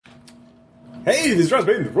Hey, this is Ross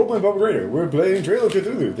Payton, the role-playing Bubble Grader. We're playing Trail of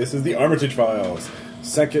Cthulhu. This is the Armitage Files.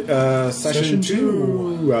 Session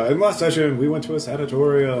 2. In last session, we went to a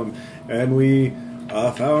sanatorium, and we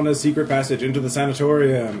found a secret passage into the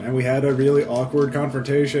sanatorium, and we had a really awkward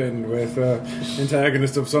confrontation with an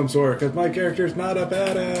antagonist of some sort, because my character's not a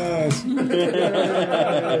badass.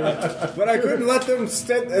 But I couldn't let them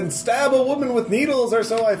stab a woman with needles, or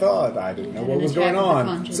so I thought. I didn't know what was going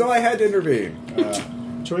on, so I had to intervene.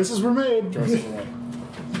 Choices were made.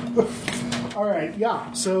 All right,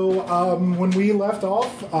 yeah. So when we left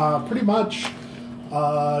off, pretty much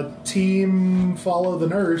team Follow the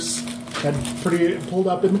Nurse had pulled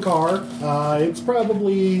up in the car. It's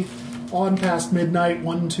probably on past midnight,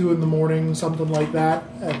 1, 2 in the morning, something like that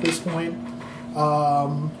at this point.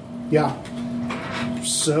 Yeah.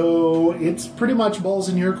 So it's pretty much balls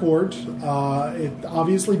in your court. It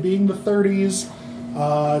obviously being the 30s,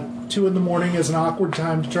 2 in the morning is an awkward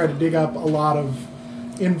time to try to dig up a lot of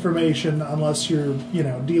information unless you're,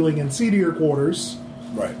 dealing in seedier quarters.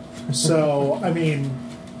 Right. So, I mean,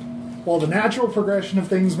 while the natural progression of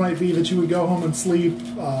things might be that you would go home and sleep,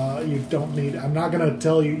 you don't need... I'm not going to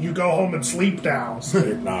tell you, you go home and sleep now.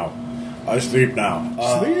 Sleep now. I sleep now.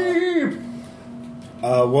 Sleep!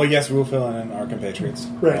 Well, yes, we'll fill in our compatriots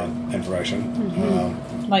information.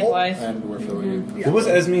 Mm-hmm. Likewise. And we're filling in. What was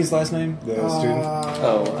Esme's last name? The student?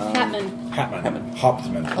 Hapman.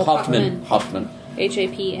 Hauptmann. Hauptmann. Hapman.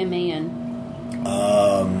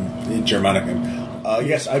 Germanic name.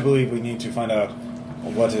 Yes, I believe we need to find out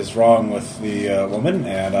what is wrong with the woman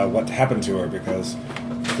and what happened to her, because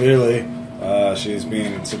clearly she's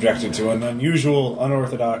being subjected to an unusual,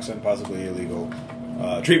 unorthodox, and possibly illegal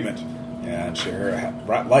treatment, and her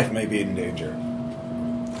life may be in danger.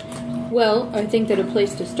 Well, I think that a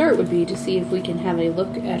place to start would be to see if we can have a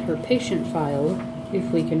look at her patient file, if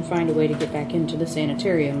we can find a way to get back into the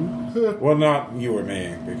sanitarium. Well, not you or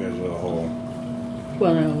me, because of the whole...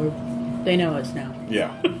 Well, no, they know us now.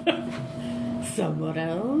 Yeah. Someone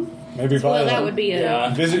else? Maybe Well, that would be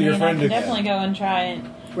a... Visit your friend I can again. definitely go and try and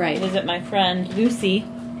visit my friend Lucy.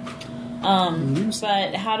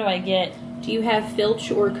 But how do I get... Do you have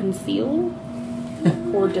filch or conceal?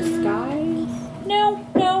 Or disguise? No.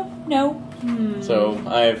 So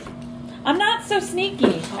I'm not so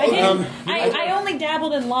sneaky. I only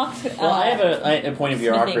dabbled in locks. Well, I have a point of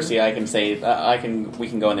bureaucracy. I can say we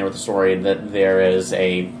can go in there with a story that there is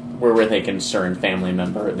we're with a concerned family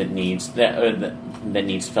member that needs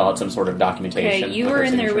to fill out some sort of documentation. Okay, you were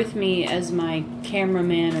in there with me as my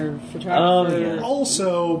cameraman or photographer. Oh, yeah.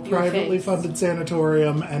 Also, privately funded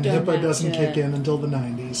sanatorium, and Don't HIPAA have doesn't to- kick in until the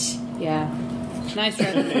 90s. Yeah. Nice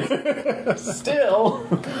try. Still,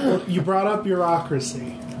 You brought up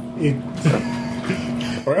bureaucracy.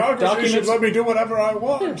 Bureaucracy should let me do whatever I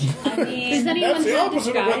want. I mean, is anyone That's the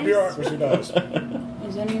opposite of what bureaucracy does.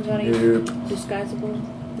 Is anybody disguisable?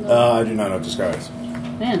 No. I do not know disguise.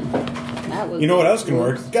 Man, that was... You know what else can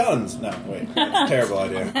work? Guns. No, wait. Terrible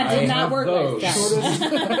idea. That did not work those. like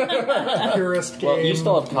that. Purist game. well, you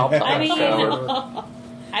still have Cop Talk. I mean, so.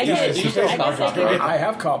 I Yeah, guess you still have Cop Talk, right? I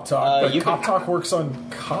have Cop Talk, but you Cop can- Talk works on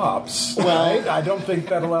cops. Well- right? I don't think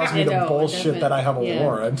that allows me I to know, it bullshit that I have a doesn't-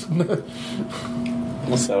 warrant.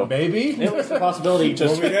 So Maybe? it was a possibility.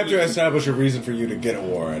 Well, we have to establish a reason for you to get a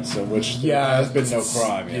warrant, so which has been no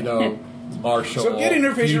crime yet. You know, martial, So getting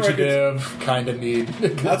her patient fugitive, kind of need...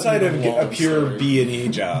 Outside of a long pure story. B&E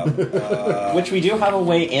job. which we do have a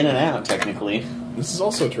way in and out, technically. This is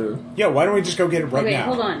also true. Yeah, why don't we just go get it right Okay, now?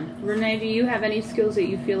 hold on. Renee, do you have any skills that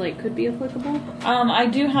you feel like could be applicable? I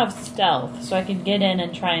do have stealth, so I could get in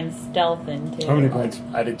and try and stealth into. How many points?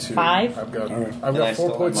 I did 2. 5? I've got, All right. I've And I got 4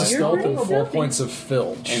 still points of have my- stealth You're and 4 filthy. points of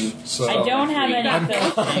filch. And- So I don't have any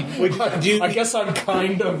filching. I guess I'm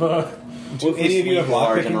kind of a... Do any of you have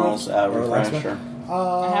lockpicking generals rolls? Or refresh? locksmith? Or? I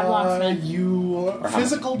have locksmith.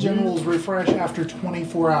 Physical generals refresh after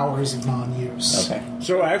 24 hours of non-use. Okay.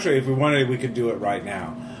 So actually, if we wanted, we could do it right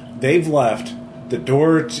now. They've left. The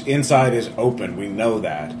door inside is open. We know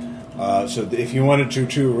that. So if you wanted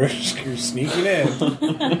to risk sneaking in,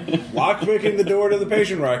 lockpicking the door to the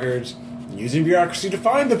patient records, using bureaucracy to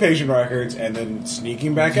find the patient records, and then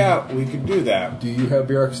sneaking back out, we could do that. Do you have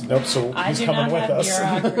bureaucracy? Nope, so I he's do coming not with have us.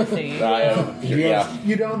 bureaucracy. Yeah.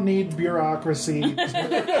 You don't need bureaucracy on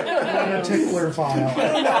a tickler file.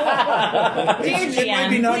 Dear It might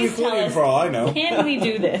be GM, please tell non-Euclidean us, for all I know. can we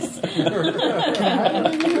do this?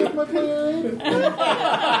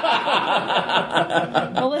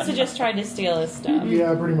 Melissa just tried to steal his stuff.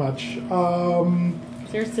 Yeah, pretty much.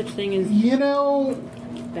 Is there such thing as You know,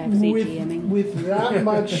 backseat DMing? with that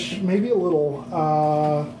much, maybe a little.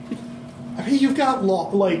 I mean, you've got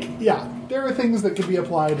there are things that can be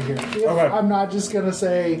applied here. Okay. I'm not just going to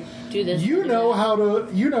say, Do this. you do know that. how to,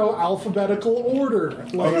 alphabetical order.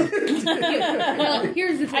 Like, Well,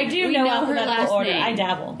 here's the thing. I do We know her alphabetical last order. name. I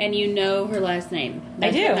dabble. And you know her last name.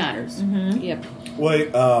 I That's do. what matters. Yep.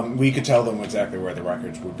 Wait, we could tell them exactly where the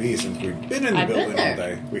records would be since we've been in the I've been building all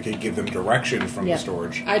there. day. We could give them directions from Yep. the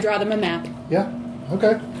storage. I draw them a map. yeah,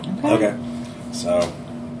 okay. Okay. So,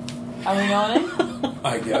 Are we going in?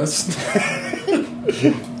 I guess.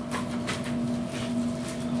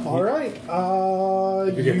 All right.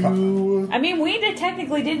 You get I mean, we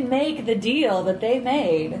technically didn't make the deal that they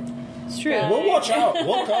made. It's true. we'll watch out.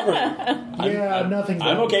 We'll cover it. Yeah, nothing.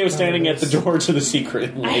 I'm okay with standing at the door to the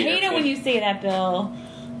secret. I hate it when you say that, Bill.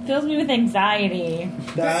 Fills me with anxiety.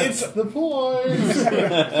 That's the point.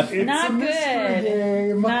 It's Not a mystery good.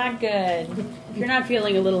 game. Not good. If you're not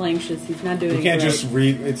feeling a little anxious, he's not doing We can't it right. just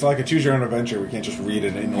read. It's like a choose your own adventure. We can't just read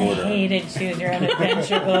it in I order. hated choose your own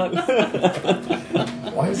adventure books.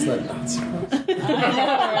 Why is that not so?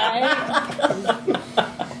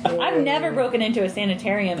 I've never broken into a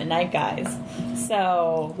sanitarium at night, guys.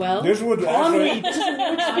 So Well, This would actually,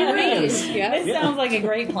 experience. Yeah. this sounds like a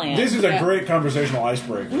great plan. this is a Yeah. great conversational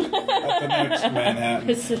icebreaker at the next Manhattan.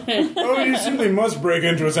 You Oh, you simply must break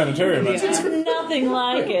into a sanitarium. That's It's nothing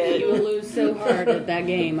like it. will lose so hard at that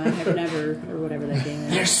game. I have never, or whatever that game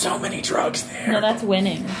is. There's so many drugs there. No, that's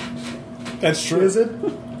winning. That's true. Is it?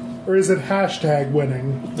 Or is it hashtag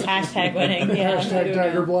winning? Hashtag winning. Yeah. Hashtag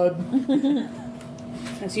Tiger Blood?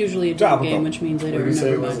 That's usually a Double. game, which means I What don't did you say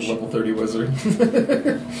it remember was a much. level 30 wizard?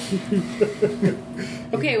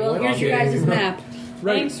 Okay, well, What here's your game? guys' map.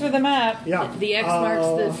 Thanks for the map. Yeah. The X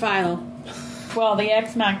marks the file. Well, the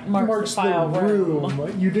X marks Marks the file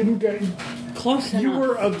room. You didn't get. Close You enough.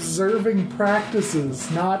 were observing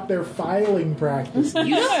practices, not their filing practices.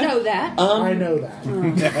 You don't know that. I know that.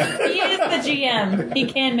 He is the GM. He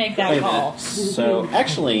can make that Wait a call. minute. So,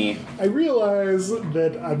 actually, I realize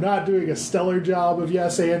that I'm not doing a stellar job of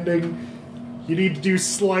yes-anding. You need to do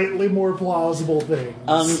slightly more plausible things.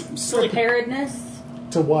 silly Preparedness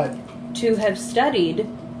To what? to have studied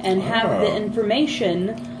and have the Oh.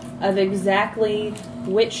 information of exactly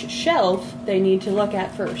which shelf they need to look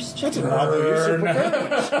at first. That's an odd use of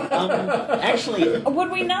preparedness. actually,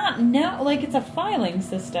 Would we not know? Like, it's a filing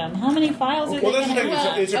system. How many files are Well, they that's the going thing. to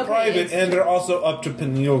Well, It's a okay, private, it's- and they're also up to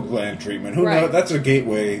pineal gland treatment. Who Right. knows? That's a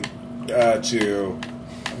gateway to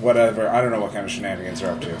whatever. I don't know what kind of shenanigans they're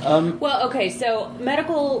up to. Well, okay, so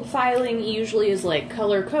medical filing usually is like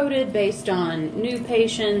color coded based on new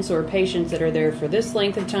patients or patients that are there for this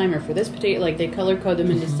length of time or for this particular, like they color code them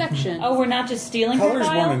into sections. Oh, we're not just stealing her Colors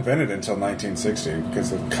weren't file? invented until 1960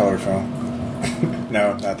 because of color film.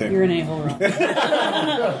 No, nothing. You're an a-hole. Rob. there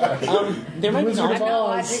might be Wizard an of I'm not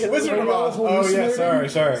Oz. watching Wizard of Oz. Oh, yeah, Hallucinating?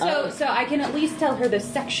 sorry. So I can at least tell her the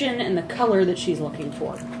section and the color that she's looking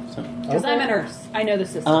for. Because I'm a nurse. I know the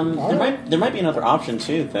system. there might be another option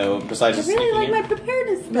too, though. Besides I just really like sneaking my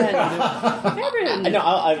preparedness better. I know.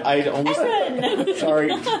 I only.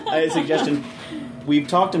 Sorry, a suggestion. We've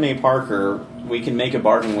talked to May Parker. We can make a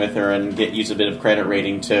bargain with her and use a bit of credit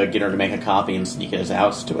rating to get her to make a copy and sneak it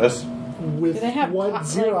out to us. With Do they have what like-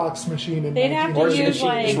 Xerox machine in They'd have to Or use, she can just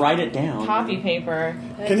like, write it down. copy paper.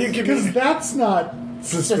 Can you give Because me? that's not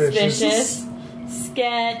suspicious. Suspicious.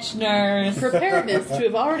 Sketch nurse. Preparedness to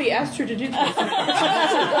have already asked her to do this. That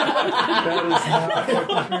is not what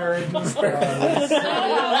preparedness does.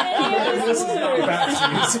 This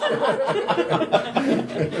is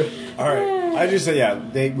All right. I just said, yeah.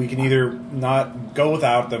 We can either not go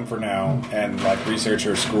without them for now and like research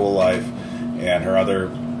her school life and her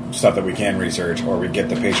other stuff that we can research, or we get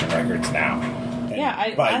the patient records now. And Yeah,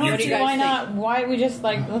 I by don't YouTube. see why not. Why we just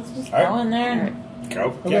like let's just All go right. in there. And, Go.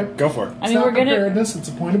 Okay. Yeah, go for it. I It's mean, not we're gonna. preparedness, it's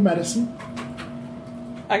a point of medicine.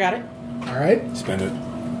 I got it. All right? Spend it.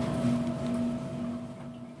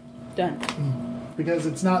 Done. Because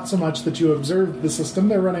it's not so much that you observe the system,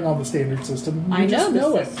 they're running on the standard system. You I just know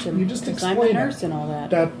know the it. system. You just 'cause I'm explain a nurse it. and all that.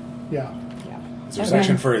 That, yeah. Is there a Okay.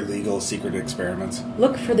 section for illegal secret experiments?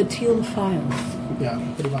 Look for the teal files. Yeah,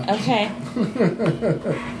 pretty much. Okay.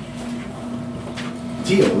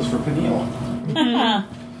 Teal is for pineal. All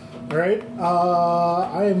right.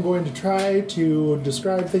 I am going to try to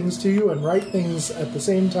describe things to you and write things at the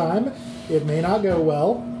same time. It may not go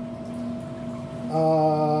well.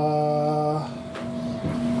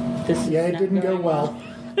 This is Yeah, it not didn't go going well.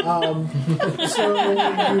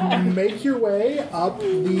 So you make your way up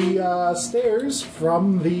the stairs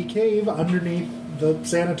from the cave underneath the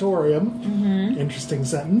sanatorium. Interesting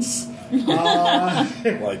sentence.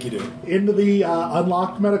 Like you do. Into the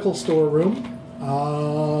unlocked medical storeroom.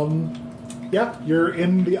 Yeah, you're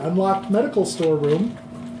in the unlocked medical storeroom.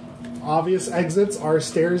 Obvious exits are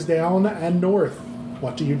stairs down and north.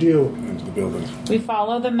 What do you do? Into the building. We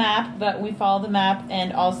follow the map, but we follow the map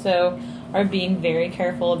and also are being very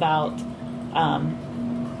careful about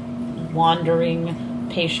wandering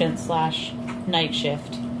patient / night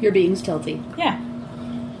shift. You're being stealthy. Yeah.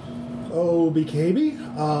 Oh, BKB.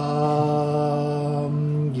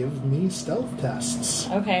 Give me stealth tests.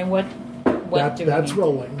 Okay, what do That's we need?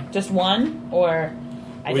 rolling. Just one? Or...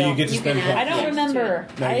 I Well, don't, you get to spend can I points. don't remember.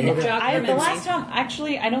 No, I, you don't. the last time,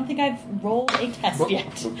 actually, I don't think I've rolled a test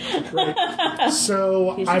yet. Right.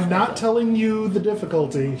 So He's just I'm not rifle. telling you the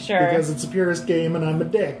difficulty Sure. because it's a purist game and I'm a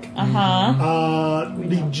dick. Uh-huh.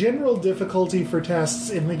 The general difficulty for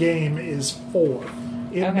tests in the game is 4.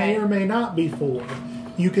 It Okay. may or may not be 4.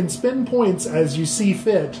 You can spend points as you see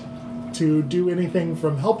fit to do anything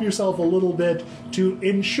from help yourself a little bit to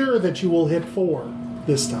ensure that you will hit 4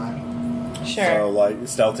 this time. Sure. So, like,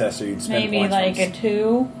 stealth test, so you'd spend Maybe points. like a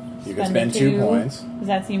 2. You can a spend 2 points. Does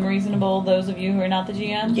that seem reasonable, those of you who are not the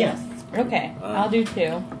GM? Yes. Okay, I'll do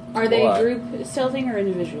 2. Are they Why? group stealthing or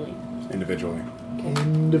individually? Individually.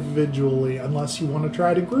 Individually, unless you want to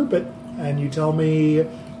try to group it and you tell me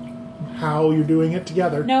how you're doing it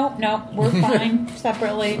together. No, we're fine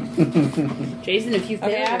separately. Jason, if you fail,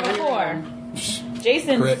 Okay, I have a you're 4.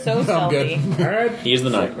 Jason's Crit. so I'm stealthy. good. All right. He's the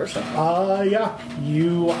night person. Yeah.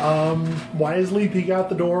 You wisely peek out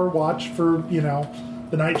the door, watch for,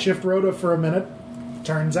 the night shift rota for a minute.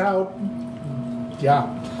 Turns out, yeah,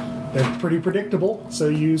 they're pretty predictable. So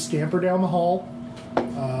you scamper down the hall.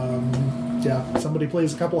 Somebody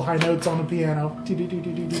plays a couple high notes on the piano.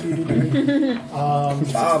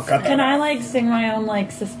 Oh, cut Can that I out. like sing my own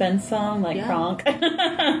like suspense song like Yeah. Kronk?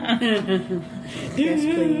 Yes,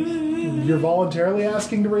 please. You're voluntarily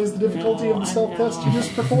asking to raise the difficulty No, of the stealth I test you know.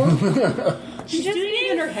 just performed? She's Just doing it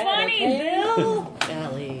being in her head. funny, okay? Bill.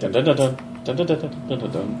 Golly. Dun dun dun dun dun dun dun dun dun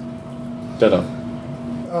dun dun dun.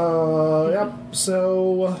 Yep.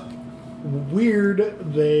 So weird.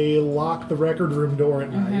 They lock the record room door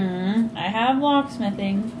at night. I have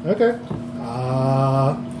locksmithing. Okay.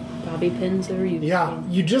 Bobby pins are you? Yeah,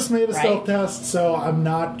 you just made a stealth Right. test, so I'm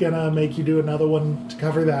not gonna make you do another one to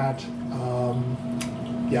cover that.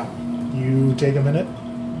 Yeah, you take a minute,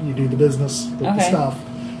 you do the business with the Okay. stuff.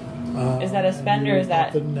 Is that a spend or is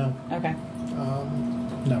that No, okay?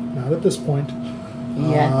 no, not at this point.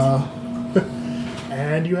 Yet.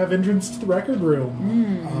 And you have entrance to the record room.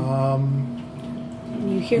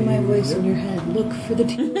 You hear my voice in your head. Look for the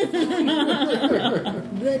teal file.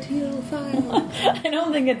 The teal file. I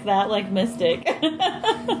don't think it's that like mystic.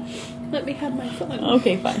 Let me have my phone.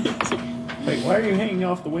 Okay, fine. Wait, why are you hanging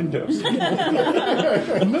off the windows?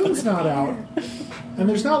 The moon's not out, and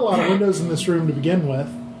there's not a lot of windows in this room to begin with.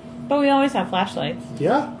 But we always have flashlights.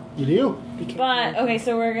 Yeah, you do. But okay,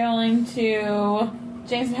 so we're going to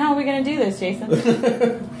Jason. How are we going to do this, Jason?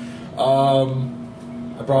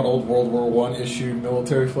 I brought old World War I issue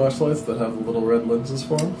military flashlights that have the little red lenses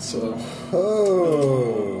for them. So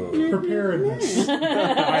Oh. Preparedness.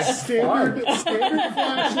 Standard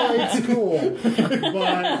flashlights, cool.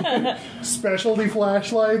 But specialty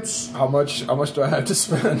flashlights, how much do I have to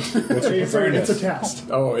spend? What's your it's preparedness? a test.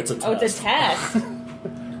 Oh, it's a test. Oh, it's a test.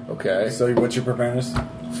 Okay, So what's your preparedness?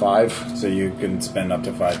 5. So you can spend up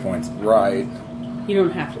to 5 points. Right. You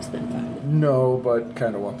don't have to spend 5. No, but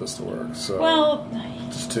kind of want this to work. So Well,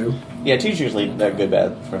 just 2. Yeah, two's usually that good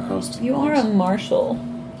bad for most. you are a marshal.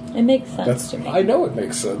 It makes sense That's- to me. I know it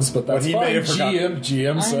makes sense, but that's he may fine. have forgotten.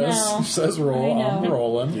 GM I know. says roll. I know. I'm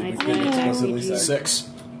rolling. You I can explicitly say. 6.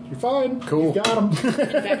 You're fine. Cool. You got them. In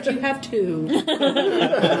fact, you have 2.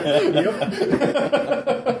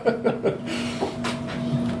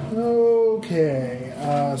 Okay.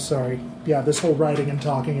 Sorry. Yeah, this whole writing and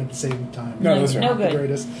talking at the same time. No, that's right. No Not the good.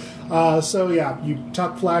 greatest. So yeah, you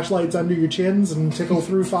tuck flashlights under your chins and tickle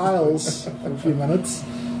through files for a few minutes.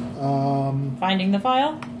 Finding the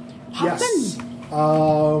file. Yes.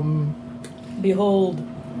 Behold.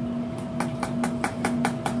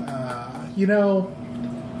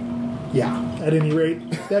 Yeah, at any rate,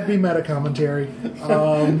 that'd be meta commentary.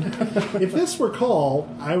 If this were Call,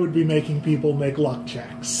 I would be making people make luck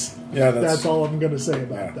checks. Yeah, That's all I'm going to say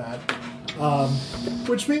about Yeah. that.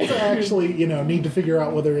 Which means I actually, need to figure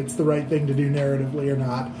out whether it's the right thing to do narratively or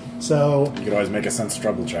not. So, You could always make a sense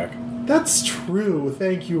trouble check. that's true.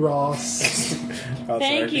 Thank you, Ross. Oh,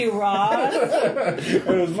 Thank sorry. you, Ross. It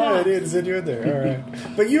was my idea to send you in there. All right.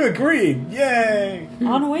 But you agreed. Yay!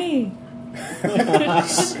 On away. Do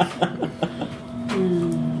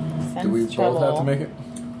we both have to make it?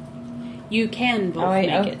 You can both wait,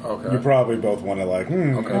 make it. Okay. You probably both want to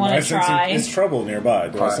Okay. Wanna I sense try? it's trouble nearby.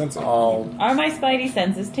 Do I Alright, sense it? Are my spidey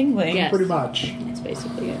senses tingling? Yes. Pretty much. That's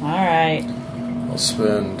basically it. All right. I'll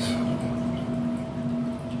spend.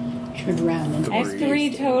 Turn around and I have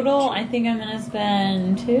 3 total. I think I'm gonna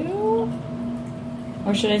spend 2.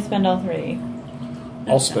 Or should I spend all 3?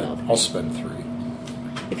 I'll spend 3.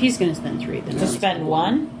 if he's going to spend 3, then To spend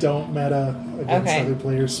 1? Don't meta against Okay. other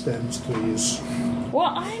players' spins, please.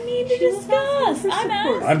 Well, I need to discuss. I'm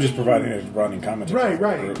asking. I'm just providing a running commentary.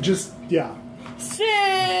 Right. Just, yeah. 6!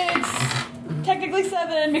 Technically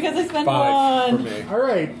 7 because I spent 5 for 1. me. All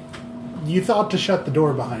right. You thought to shut the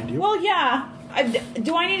door behind you. Well, yeah.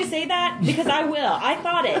 Do I need to say that? Because I will. I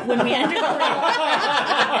thought it when we entered the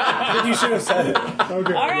room. You should have said it.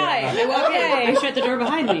 Okay. All right. I Okay. shut the door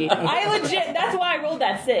behind me. That's why I rolled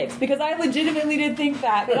that 6, because I legitimately did think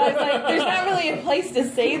that. But I was like, there's not really a place to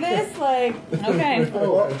say this. Like, okay.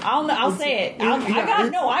 I'll say it. I got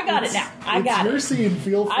it now. I got Your it. scene.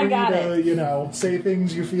 Feel I free got to, it. say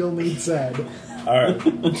things you feel need said. All right.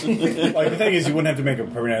 Like the thing is, you wouldn't have to make a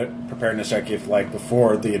preparedness check if, like,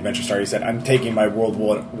 before the adventure started, you said, "I'm taking my World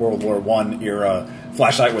War I era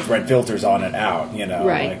flashlight with red filters on it out." You know,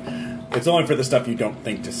 Right. Like, it's only for the stuff you don't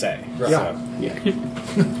think to say. Yeah.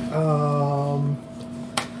 So,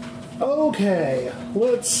 Okay,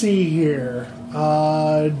 let's see here.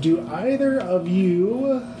 Do either of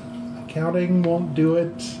you, counting won't do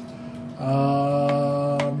it.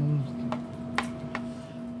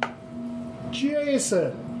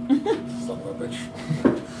 Jason. Son of a bitch.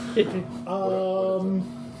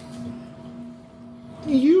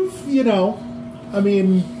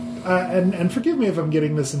 And forgive me if I'm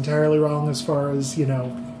getting this entirely wrong as far as,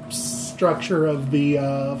 structure of the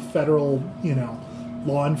federal,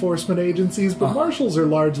 law enforcement agencies, but marshals are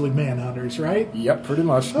largely manhunters, right? Yep, pretty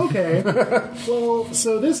much. Okay. Well,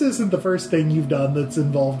 so this isn't the first thing you've done that's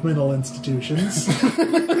involved mental institutions.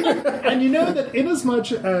 And you know that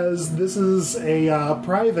inasmuch as this is a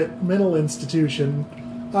private mental institution,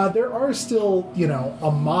 there are still,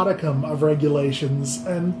 a modicum of regulations,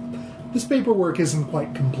 and this paperwork isn't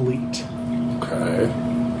quite complete. Okay.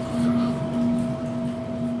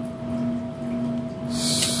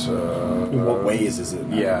 So. in what ways is it?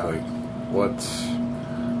 Yeah. Like,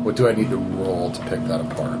 What do I need to roll to pick that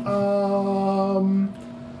apart?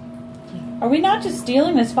 Are we not just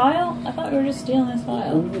stealing this file? I thought we were just stealing this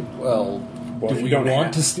file. Well, Well, do if we you don't want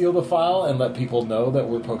have- to steal the file and let people know that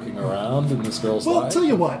we're poking around in this girl's Well, life? tell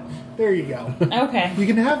you what. There you go. Okay. You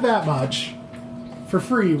can have that much for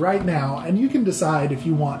free right now, and you can decide if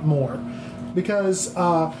you want more. Because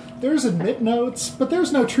there's admit notes, but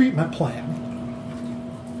there's no treatment plan.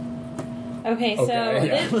 Okay, so Okay,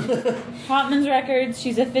 yeah. this Hotman's records.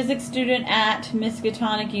 She's a physics student at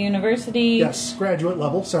Miskatonic University. Yes, graduate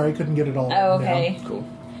level. Sorry, couldn't get it all. Oh, written okay. down. Cool.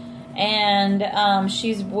 And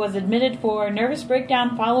she was admitted for nervous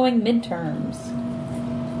breakdown following midterms.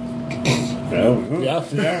 oh, Yeah.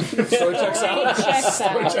 yeah, Story checks out. Checks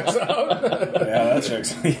out. Checks out. yeah, that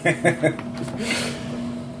checks.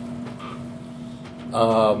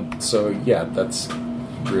 So, yeah, that's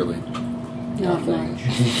really Not nothing.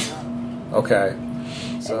 much. Okay.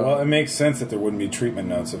 So, Well, it makes sense that there wouldn't be treatment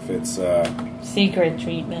notes if it's Secret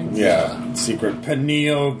treatments. secret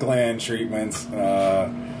pineal gland treatments.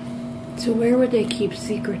 So where would they keep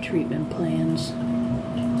secret treatment plans?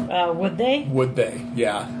 Would they? would they?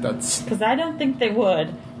 Yeah, that's. Because I don't think they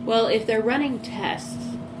would. Well, if they're running tests,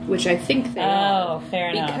 which I think they are. Oh, fair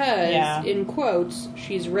enough. Because, Yeah. in quotes,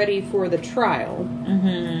 she's ready for the trial,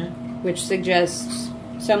 which suggests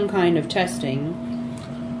some kind of testing.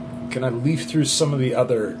 Can I leaf through some of the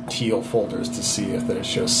other teal folders to see if they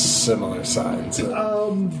show similar signs?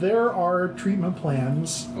 There are treatment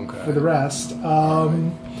plans Okay. for the rest. All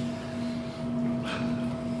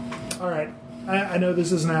right. I know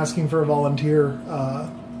this isn't asking for a volunteer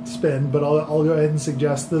spin, but I'll go ahead and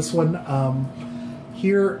suggest this one.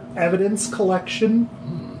 Here, evidence collection.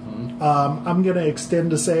 I'm going to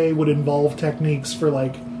extend to say would involve techniques for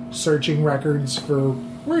like searching records for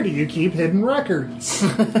where do you keep hidden records?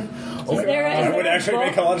 Is there That would a actually book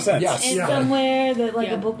make a lot of sense. Yes. in Yeah. somewhere that like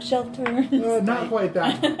Yeah. a book shelter, Not quite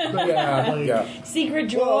that. But Yeah, like, yeah.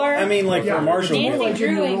 secret Well, drawer? I mean, like Yeah, for Marshall, Nancy like in your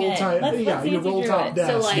Drewing roll it. type, Let's yeah, your Nancy roll Drew top it.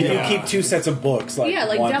 desk. So, like- if Yeah. you keep 2 sets of books, like Yeah,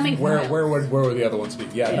 like one, dummy Where would the other ones be?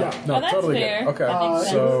 Yeah, Yeah. no, Oh, that's totally fair. good. Okay, That makes It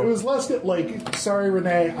so was less good, like, sorry,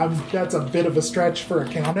 Renee, that's a bit of a stretch for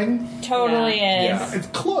accounting. Totally Yeah. is. It's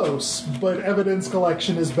close, but evidence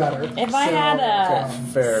collection is better. If I So, had a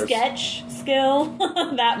fair. sketch skill,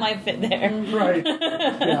 that might fit there. Right.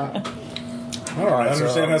 Yeah. I don't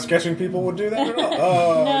understand how sketching people would do that at all.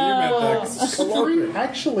 Oh, you meant that.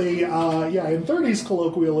 Actually, in 30s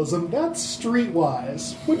colloquialism, that's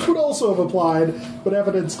streetwise, which would also have applied, but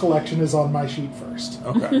evidence collection is on my sheet first.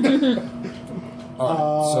 Okay. All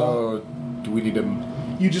right. So, do we need to?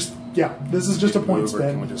 This is just a point spin.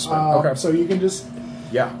 Can we just spin? Okay. So you can just.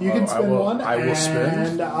 Yeah. You can spin one. I will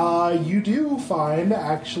spin. And you do find,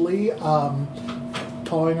 actually,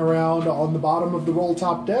 pawing around on the bottom of the roll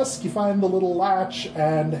top desk, you find the little latch,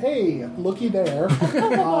 and hey, looky there.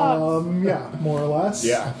 More or less.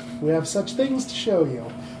 Yeah. We have such things to show you.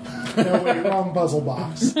 No, wait, wrong puzzle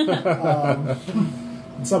box.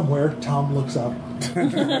 Somewhere, Tom looks up.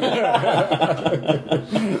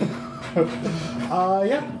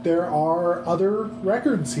 There are other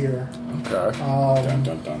records here. Okay. Dun,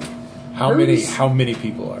 dun, dun. How many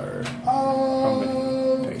people are? How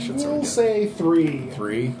many patients We'll are? say 3.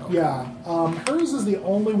 3. Okay. Yeah. Hers is the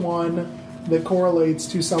only one that correlates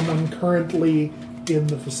to someone currently in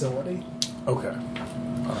the facility. Okay.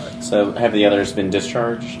 All right. So, have the others been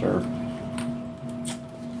discharged, or?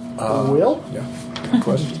 Will? Yeah. You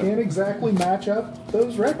Question. can't exactly match up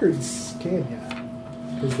those records, can you?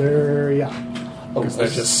 Because they're, Because they're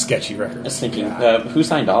just sketchy records. I was thinking, who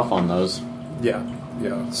signed off on those? Yeah.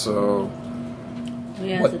 So,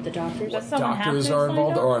 Yeah, What- is it the doctors? Does someone have doctors to are sign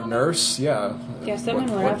involved, off or a on nurse? Yeah. Yeah, someone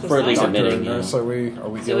would What- have to for at least sign off. admitting, Doctor, nurse, are we So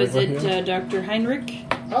dealing is with it here? Dr. Heinrich?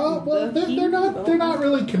 they're not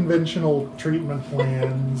really conventional treatment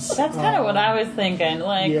plans. That's kind of what I was thinking.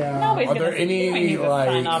 Like, Yeah. nobody's Are going there to any,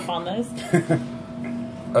 sign like- off on this.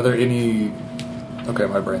 Are there any? Okay,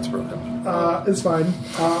 my brain's broken. It's fine.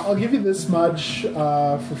 I'll give you this much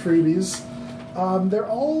for freebies. They're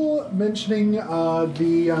all mentioning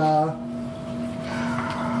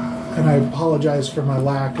and I apologize for my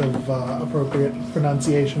lack of appropriate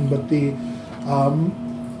pronunciation, but the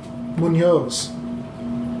Munoz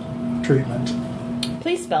treatment.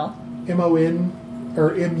 Please spell. M-O-N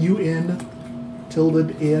or M-U-N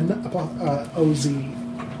tilde N O-Z.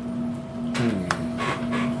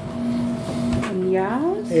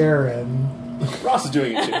 Yes. Aaron. Ross is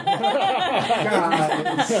doing it too.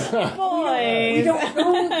 Guys. Boys.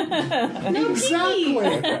 Exactly.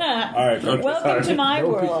 All right, folks. Welcome to my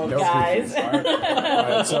world, guys. All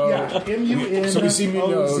right, so Yeah, M-U-N. So we see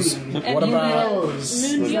Munoz. What about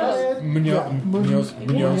Munoz. Munoz.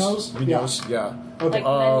 Munoz? Yeah. Okay.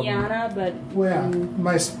 Like manana, but Well,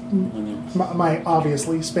 my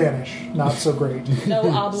obviously Spanish, not so great. no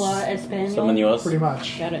habla español. So Munoz? Pretty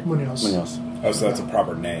much. Got it. Munoz. Munoz. Oh, so that's a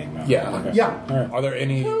proper name. Now. Yeah. Okay. Yeah. Are there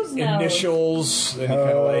any Whose nose? initials, any kind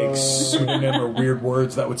of like pseudonym or weird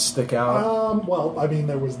words that would stick out? Well, I mean,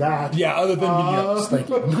 there was that. Yeah, other than Munoz. Thank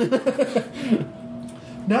you.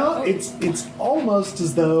 No, it's almost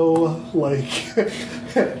as though like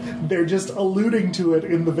they're just alluding to it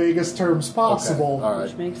in the vaguest terms possible. Okay, all right.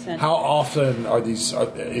 Which makes sense. How often are these?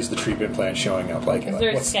 Is the treatment plan showing up? Like, Is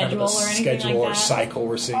there a what's kind of the schedule or anything schedule like or that? cycle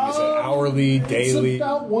we're seeing? Is it hourly, daily? It's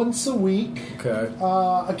about once a week. Okay.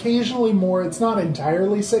 Occasionally more. It's not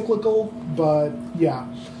entirely cyclical, but yeah.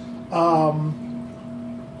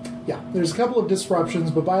 There's a couple of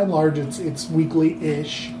disruptions, but by and large, it's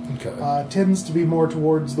weekly-ish. Okay. Tends to be more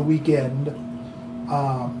towards the weekend.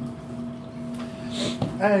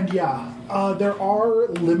 There are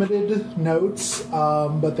limited notes,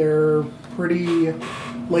 but they're pretty,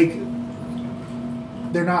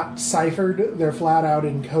 they're not ciphered. They're flat out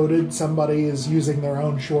encoded. Somebody is using their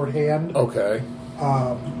own shorthand. Okay.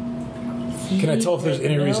 Can I tell if there's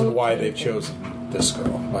any reason why they've chosen this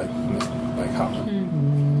girl, like Hopman?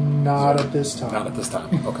 Not at this time. Not at this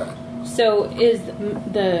time. Okay. So is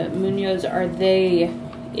the Munoz, are they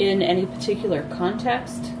in any particular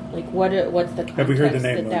context? Like what's the context Have we heard the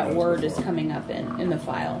name that Munoz word before? is coming up in the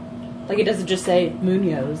file? Like it doesn't just say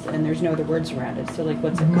Munoz and there's no other words around it. So like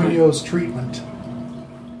what's it called? Munoz treatment.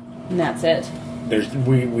 And that's it.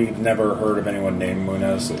 We've never heard of anyone named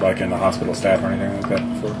Munoz, like in the hospital staff or anything like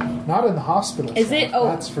that before. Not in the hospital. Is staff, it- oh.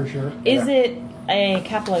 That's for sure. Is it a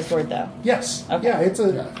capitalized word, though? Yes. Okay. Yeah, it's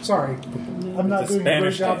a. Sorry. I'm not It's a doing a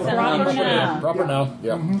great Spanish job of name. Proper pronouncing it. noun. Proper now.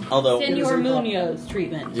 Yeah. Although, Senor It is a- Munoz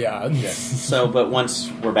treatment. Yeah. so, but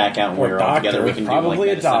once we're back out and Or we're all doctor, together, we can do probably like a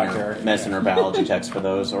medicine, doctor. medicine or biology checks for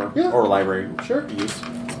those, or Yeah. library Sure. use.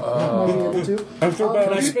 Might be able to. Can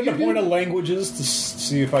I You- spend you a point do- of languages to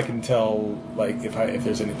see if I can tell, like, if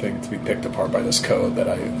there's anything to be picked apart by this code that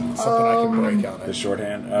something I can break out? The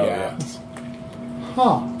shorthand? Oh, Yeah.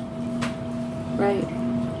 Huh. Right.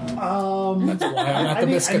 That's why I'm at I the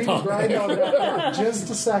need to Miskatonic. grind on that for just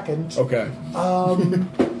a second. Okay.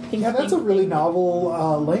 Yeah, that's a really novel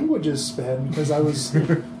languages spin because I was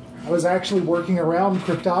I was actually working around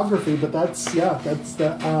cryptography, but that's the.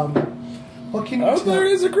 What can you Oh, tell? there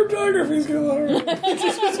is a cryptography skill.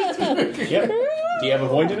 Yep. Do you have a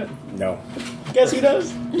point in it? No. Guess who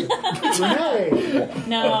does? Renee.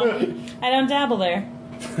 No, I don't dabble there.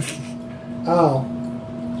 Oh.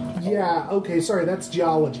 Yeah, okay, sorry, that's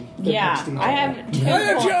geology. The Yeah, next I have 2 I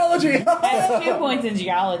have points. geology. I have 2 points in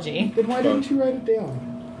geology. Then why didn't you write it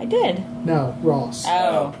down? I did. No, Ross.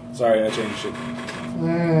 Oh, Sorry, I changed it.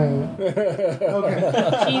 Okay.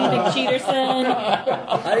 Cheater McCheaterson.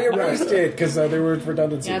 I erased it because there were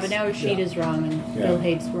redundancies. Yeah, but now his sheet is wrong and Yeah. Bill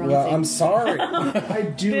hates wrong Well, things. I'm sorry. I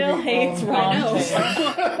do. Bill hates wrong things.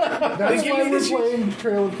 That's why we're playing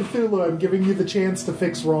Trail of Cthulhu. I'm giving you the chance to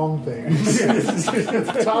fix wrong things.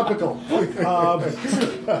 It's topical.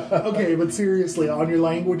 Okay, but seriously, on your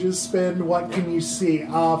languages spin, what can you see?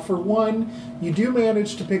 For one, you do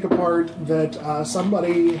manage to pick apart that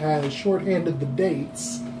somebody has shorthanded the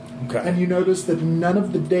dates, Okay. and you notice that none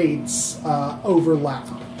of the dates overlap.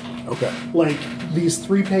 Okay. Like, these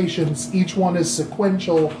 3 patients, each one is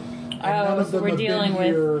sequential, and none Oh, of so them we're have dealing been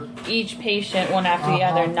here. with each patient one after the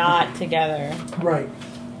other, not together. Right.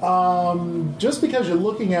 Just because you're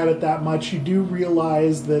looking at it that much, you do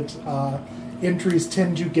realize that entries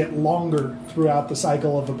tend to get longer throughout the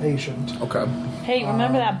cycle of a patient. Okay. Hey,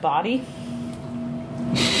 remember that body?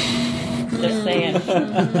 Just saying.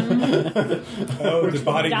 Oh, the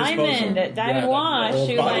body Diamond Wash,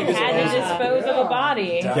 who like had to dispose of a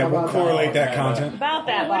body. Yeah, we'll correlate that content. About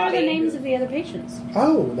that What are the body. names of the other patients?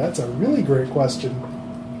 Oh, that's a really great question.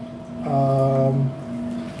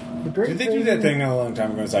 The great Did they do that thing a long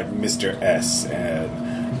time ago? It's like Mr. S and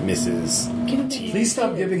Mrs. T. Please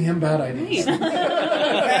stop giving him bad ideas.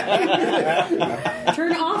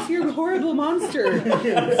 Turn off your horrible monster. What's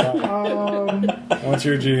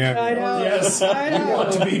your GM? I know. Yes. I know.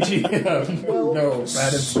 Want to be GM? Well, No,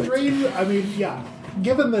 bad instinct. strange. I mean, yeah.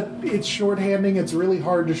 Given that it's shorthanding, it's really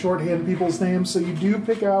hard to shorthand people's names. So you do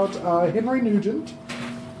pick out Henry Nugent.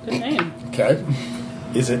 Good name. Okay.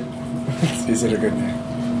 Is it? Is it a good name?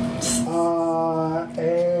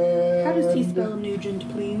 And How does he spell Nugent,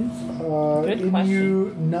 please? Good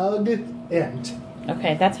Inu Nug Ent.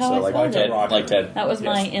 Okay, that's how So I like spelled it. Rocket. Like Ted. That was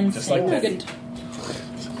my Just like instinct. that.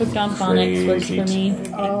 Hooked on phonics works for me.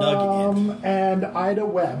 And Ida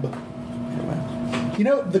Webb. You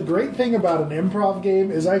know, the great thing about an improv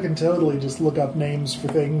game is I can totally just look up names for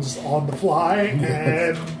things on the fly,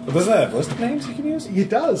 and Well, doesn't that have list of names you can use? it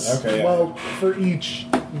does. Okay, yeah. Well, for each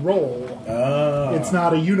role, it's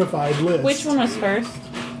not a unified list. Which one was first?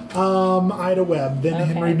 Ida Webb, then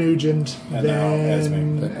Okay. Henry Nugent, And now then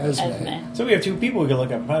Esme. Esme. Esme. So we have 2 people we can look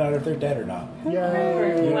up and find out if they're dead or not.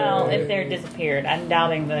 Yeah. Well, if they're disappeared, I'm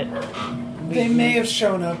doubting that. They may have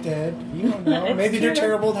shown up dead. You don't know. It's Maybe they're true.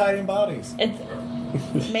 terrible at hiding bodies. It's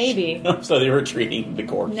maybe. So they were treating the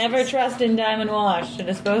corpse. Never trust in Diamond Wash to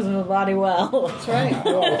dispose of a body well. That's right.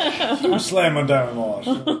 Huge slam on Diamond Wash.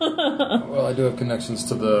 Well, I do have connections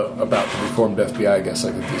to the about to be formed FBI. I guess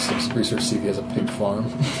I could do some research, see if he has a pig farm.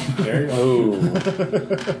 There you go. Oh.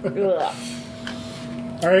 Ugh.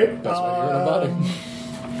 All right. That's why you're in a body.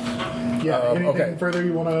 Yeah. Anything okay. further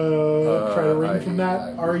you want to try to wring from that?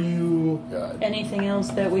 I- Are you? God. Anything else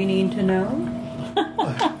that we need to know?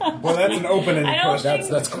 Well, that's an open-ended I don't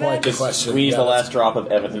question. That's quite the Just question. squeeze Yeah, the that's- last drop of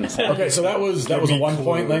evidence out. Okay, so that was a Give me 1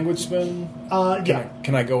 point clue. language spin. Yeah.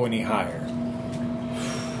 Can I go any higher?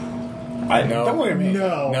 I No. Don't look at me.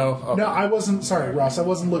 No. No? Okay. No, I wasn't. Sorry, Ross. I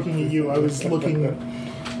wasn't looking at you. I was looking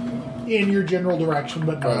in your general direction,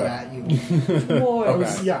 but not Right. at you. War. I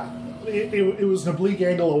was, yeah. It was an oblique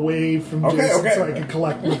angle away from Okay, Jason okay. so I could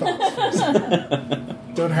collect my thoughts for a second.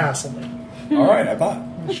 Don't hassle me. All right, I thought.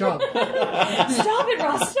 Shut up. Stop it,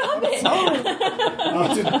 Ross! Stop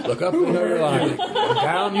it! Look up, you know you're lying.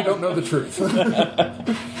 Down, you don't know the truth.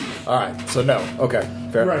 All right, so no. Okay,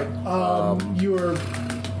 fair Right. enough. You're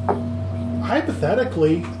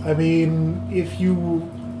hypothetically. I mean, if you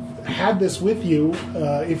had this with you,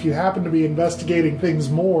 if you happen to be investigating things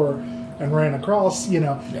more and ran across,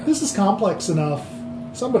 this is complex enough.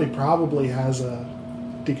 Somebody probably has a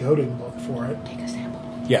decoding book for it. Take a sample.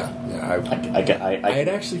 Yeah, I had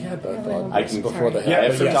actually had that thought I can- before the I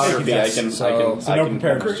have but photography. yes, I can. so- I can. so I no can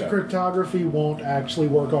preparedness. Sure. Cryptography won't actually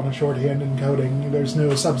work on a shorthand encoding. There's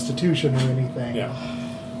no substitution or anything. Yeah.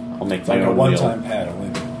 I'll make It's my like a own one-time pad. Only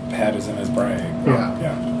the pad is in his brain. Yeah.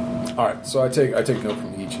 Yeah. All right, so I take note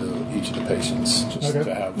from each of the patients just Okay.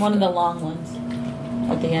 to have One of the long ones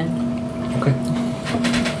at the end. Okay.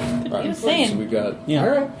 What are you So saying? we've got All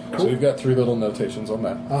right. so we've got 3 little notations on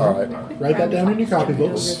that. Uh-huh. All right. Write that down in your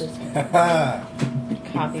copybooks.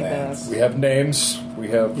 Copy Thanks. book. We have names. We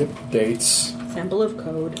have Yep. dates. Sample of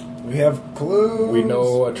code. We have clues. We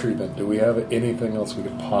know a treatment. Do we have anything else we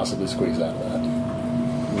could possibly squeeze out of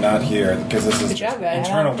that? Not here, because this is Good job, guys.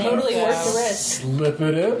 internal. Totally matters. worth the risk. Slip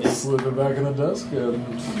it in, slip it back in the desk, and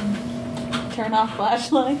Turn off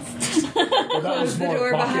flashlights. Well, that Close the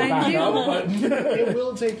door behind you. It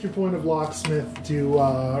will take your point of locksmith to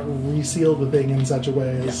reseal the thing in such a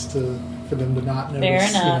way as for them to not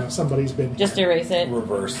notice. Fair enough. Somebody's been Just erase it.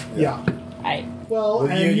 Reverse. yeah. I Well, Well,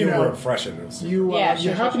 and you know, were fresh in it. you Yeah, you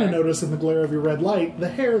sure, happen sure. to notice in the glare of your red light the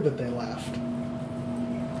hair that they left.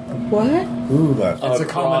 What? Who left? it's a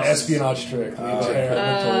common Cross. espionage trick. Leave the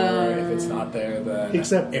hair inventory. If it's not there, then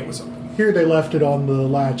Except- it was open. Here they left it on the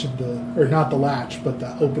latch of the, or not the latch, but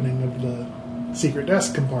the opening of the secret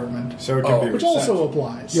desk compartment, So it can be which reset. also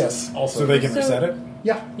applies. Yes, also. So they can So- reset it?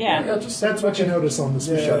 Yeah. yeah. That's what you notice on this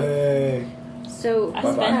machine. Yay. So I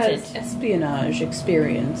who spent has it. espionage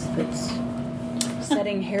experience that's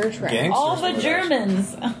setting hair traps? Gang- All the Gangsters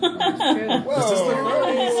Germans. True.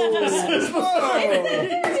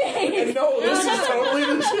 And no, this is totally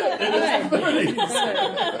legit. It is the 30s.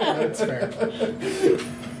 That's fair.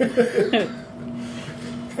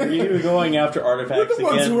 Are you going after We're artifacts the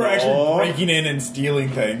ones again? who are actually Oh. breaking in and stealing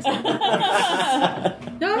things. No,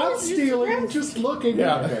 Not stealing, just looking.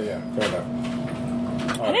 Yeah. Okay, yeah, fair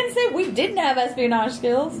enough. I didn't say we didn't have espionage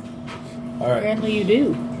skills. All right. apparently you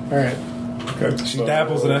do. All right. Good. She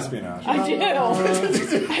dabbles in espionage. I do.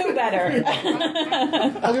 Who better?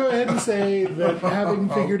 I'll go ahead and say that having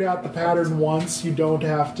figured out the pattern once, you don't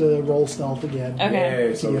have to roll stealth again. Okay.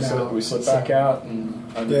 Yay, so To we get slip, out. we slip back out and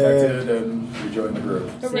undetected and rejoin the group.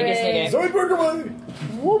 Sneaky, sneaky. Zoe Burgerway!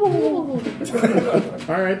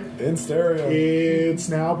 All right. In stereo. It's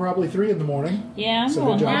now probably 3 in the morning. Yeah, I'm So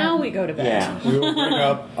going good job. home. Now we go to bed. Yeah. We will break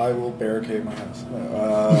up. I will barricade my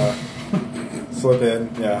house. Slip in,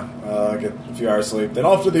 yeah. Get a few hours sleep. Then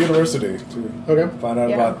off to the university to Okay. find out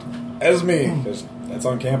Yeah. about Esme, because that's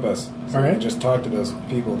on campus. So All right. we just talk to those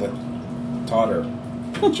people that taught her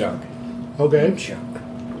junk. Okay.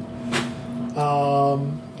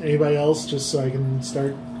 Anybody else, just so I can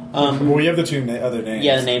start? Well, we have the two other names.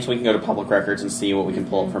 Yeah, the names. We can go to public records and see what we can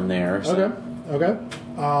pull up from there. So. Okay. Okay.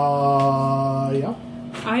 Yeah.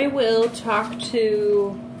 I will talk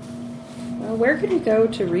to. Well, where could we go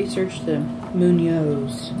to research the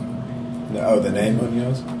Munoz? Oh, the name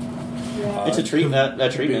Munoz? It's a treatment.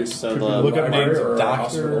 So the Look up names or of a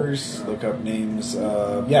doctors. hospital. Look up names.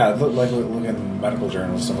 Look in medical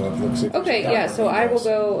journals. Some of them look. Okay, yeah. So I will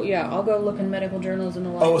go. Yeah, I'll go look in medical journals in the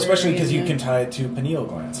library. Oh, especially because you and can then- tie it to pineal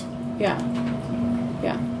glands. Yeah.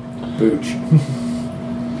 Yeah. Booch.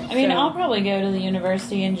 I mean, So- I'll probably go to the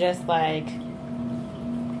university and just like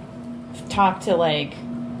talk to like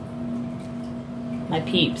my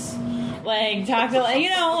peeps, like talk to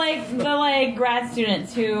like the grad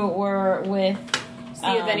students who were with. See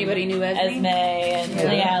if anybody knew Esme. and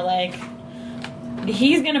Yeah. like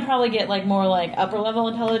he's gonna probably get like more like upper level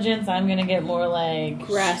intelligence. I'm gonna get more like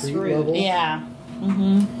Street Grassroots. level. yeah.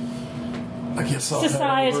 I guess I'll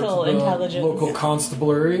Societal head over to the intelligence. local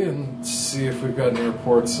constabulary and see if we've got any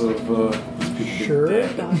reports of these people Sure.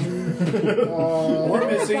 being dead. We're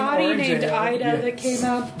missing Body orange named ale. Ida that came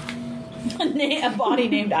up. A body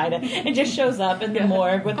named Ida. It just shows up in the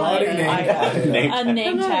morgue with like Body named Ida. Ida. Name A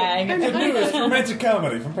name tag. It's romantic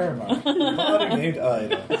comedy from Paramount. Body named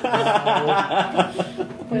Ida.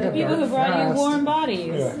 People who brought you warm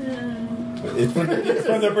bodies. Yeah. It's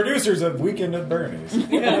from the producers of Weekend at Bernie's.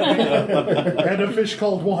 And a fish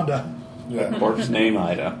called Wanda. Yeah. Corpse name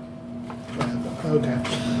Ida. Okay.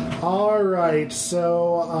 All right.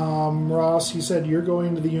 So, Ross, you said you're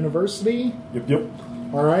going to the university. Yep.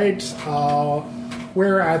 All right.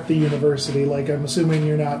 Where at the university? Like, I'm assuming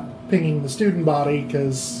you're not pinging the student body,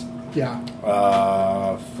 because, yeah.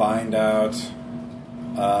 Find out.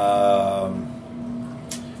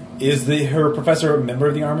 Is her professor a member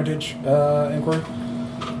of the Armitage inquiry?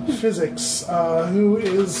 Physics. Who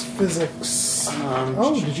is physics?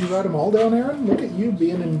 Um, Did you write them all down, Aaron? Look at you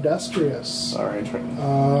being industrious. Sorry, I'm trying.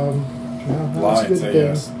 Yeah, that's Lie a and good say thing.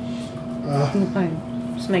 yes.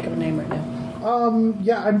 Fine. Just make up a name right now.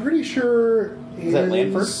 Yeah, I'm pretty sure. Is that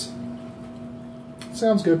Lanford?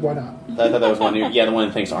 Sounds good. Why not? I thought that was one. The one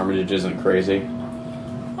that thinks Armitage isn't crazy.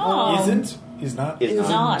 Oh. Isn't? Is not? Is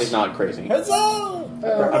not. Is not crazy. Huzzah!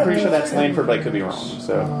 I'm pretty sure that's Lanford, but I could be wrong.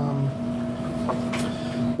 So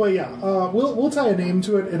Well, yeah, we'll tie a name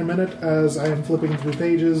to it in a minute as I am flipping through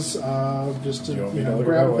pages, just to Do you want me to look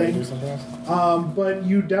grab at that while you do things. something else? But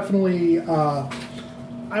you definitely,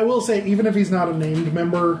 I will say, even if he's not a named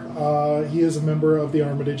member, he is a member of the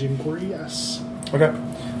Armitage Inquiry. Yes. Okay.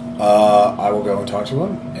 I will go and talk to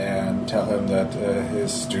him and tell him that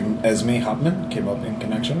his student Esme Hopman came up in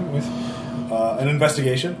connection with an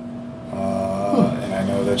investigation. And I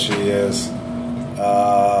know that she is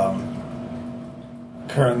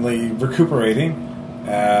currently recuperating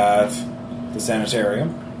at the sanitarium,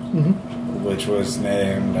 which was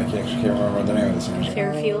named, I can't remember the name of the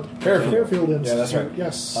sanitarium. Fairfield. Institute. Yeah, that's right.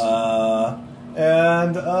 Yes.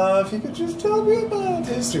 And if you could just tell me about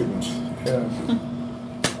his student. Yeah.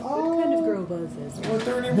 What kind of girl was this? Were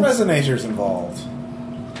there any resonators involved?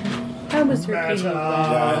 How was her Matt, chemo?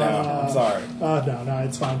 Yeah, I know. I'm sorry. No,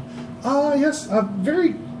 it's fine. Yes, a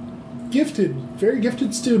very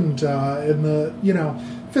gifted student in the,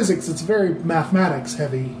 physics. It's a very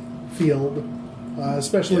mathematics-heavy field,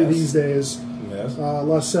 especially Yes. these days. Yes.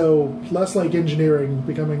 Less like engineering,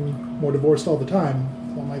 becoming more divorced all the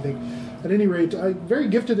time, one might think. At any rate, very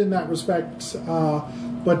gifted in that respect,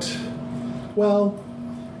 but, well,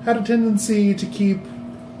 had a tendency to keep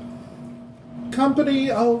company,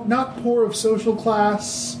 not poor of social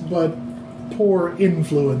class, but poor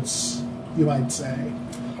influence, you might say.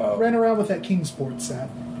 Ran around with that Kingsport set.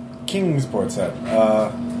 Kingsport set.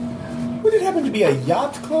 Would it happen to be a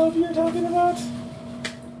yacht club you're talking about?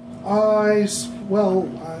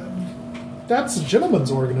 That's a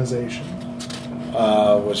gentleman's organization.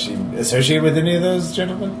 Was she associated with any of those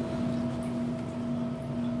gentlemen?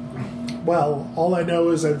 Well, all I know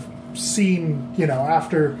is I've seen,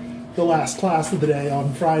 after the last class of the day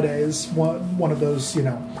on Fridays, one of those,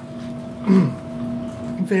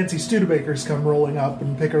 fancy Studebakers come rolling up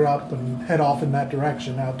and pick her up and head off in that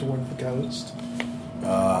direction out toward the coast.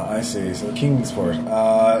 I see. So Kingsport.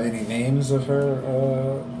 Any names of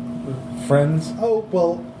her friends? Oh,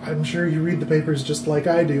 well, I'm sure you read the papers just like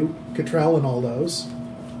I do. Cottrell and all those.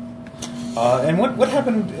 And what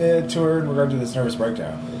happened to her in regard to this nervous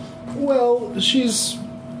breakdown? Well, she's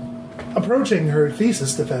approaching her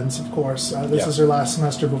thesis defense, of course. This is her last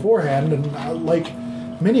semester beforehand, and like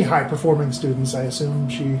many high-performing students, I assume,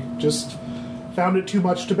 she just found it too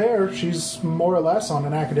much to bear. She's more or less on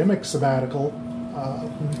an academic sabbatical.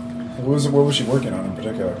 What was she working on in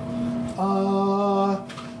particular?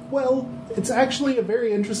 Well, it's actually a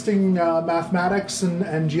very interesting mathematics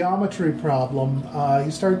and geometry problem.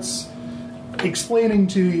 He starts explaining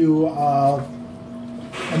to you,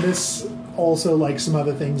 and this also, like some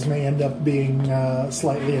other things, may end up being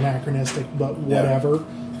slightly anachronistic, but whatever.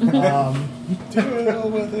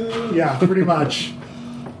 Yeah, pretty much.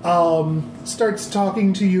 Starts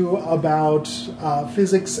talking to you about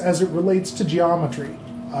physics as it relates to geometry.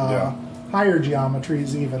 Higher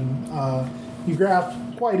geometries, even. You grasp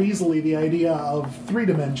quite easily the idea of 3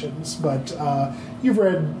 dimensions, but you've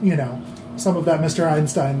read, some of that Mr.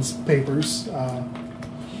 Einstein's papers.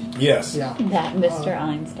 Yes. Yeah. That Mr.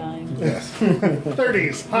 Einstein. Yes.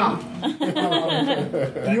 30s. Ha!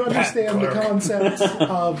 You understand the concept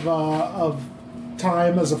of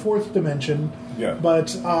time as a 4th dimension,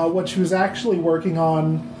 but what she was actually working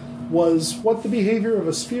on was what the behavior of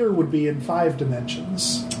a sphere would be in 5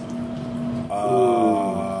 dimensions.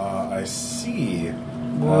 I see.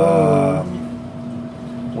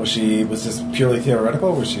 Was this purely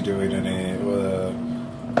theoretical? Was she doing any?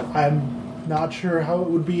 I'm not sure how it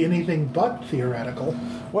would be anything but theoretical.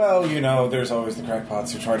 Well, there's always the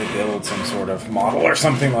crackpots who try to build some sort of model or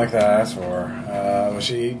something like that. Or did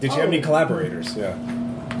she have any collaborators? Yeah.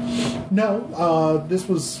 No, this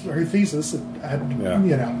was her thesis. It had, Where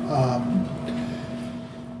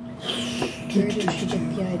did you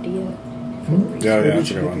get the idea? Yeah, Where that's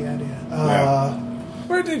did a you good get one. the idea?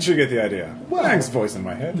 Where did you get the idea? Well- Thanks, voice in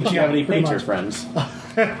my head. Did you have any pretty painter much. friends?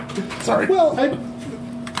 Sorry. Well,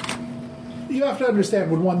 you have to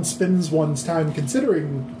understand when one spends one's time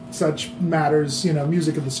considering such matters,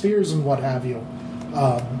 music of the spheres and what have you.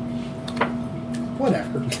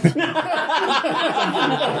 Whatever.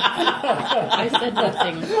 I said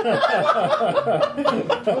nothing.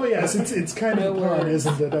 Oh yes, it's kind of a pun,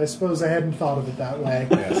 isn't it? I suppose I hadn't thought of it that way.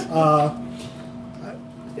 Yes.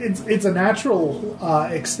 It's a natural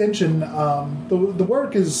extension. The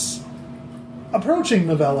work is approaching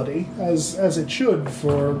novelty as it should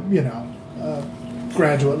for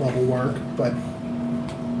graduate level work, but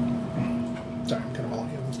sorry, I'm kind of all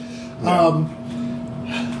humans.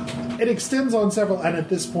 It extends on several, and at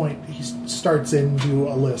this point he starts into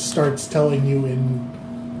a list, starts telling you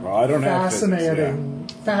in Well, I don't have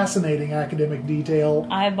physics, fascinating academic detail.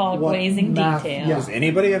 Eyeball-glazing detail. yeah. Yeah. Does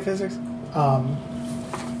anybody have physics? There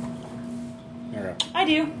we go. I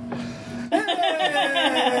do.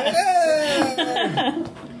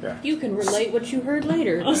 Yeah. You can relate what you heard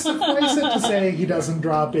later. Suffice it to say, he doesn't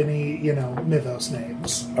drop any, mythos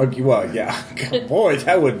names. Okay, well, yeah. Boy,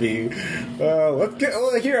 that would be. Let's get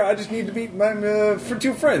here. I just need to meet my for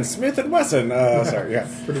 2 friends, Smith and Wesson. Sorry, yeah.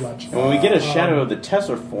 Pretty much. Well, we get a shadow of the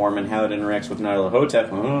Tesla form and how it interacts with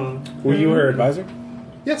Nyarlathotep. Were you her advisor?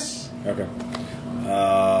 Yes. Okay.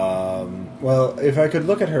 Well, if I could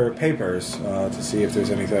look at her papers to see if there's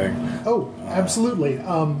anything. Oh, absolutely.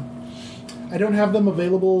 I don't have them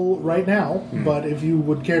available right now, but if you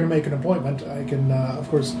would care to make an appointment, I can, of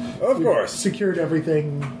course. Of course. Secured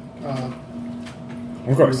everything. Of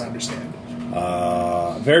course. You understand.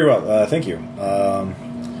 Very well. Thank you.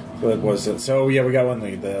 What was it? So, yeah, we got one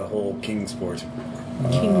lead. The whole Kingsport.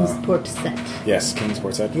 Kingsport set. Yes,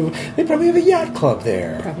 Kingsport set. They probably have a yacht club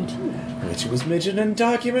there. Probably too. Which was mentioned in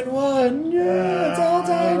document 1. Yeah, it's all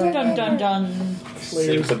time. Dun dun dun.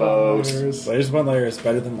 Sink the boat. Slayers upon layers,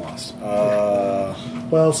 better than Lost.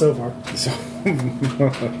 Well, so far. So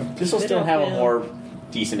This will still have a more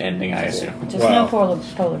decent ending, I assume. Just Wow. no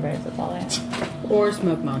polar bears, that's all I have. Or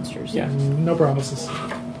smoke monsters. Yeah. No promises.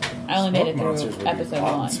 I only made it Smoke Monsters through would be episode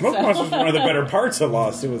fun. 1. Smoke Monsters was one of the better parts of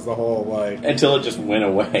Lost. It was the whole Until it just went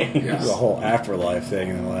away. Yes. the whole afterlife thing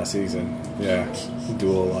in the last season. Yeah,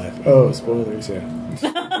 dual life. Oh, spoilers. Yeah.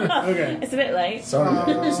 Okay. It's a bit late. Sorry.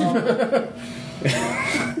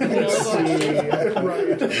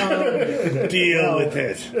 Right. Deal with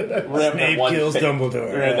it. We're having that Snape one kills fa-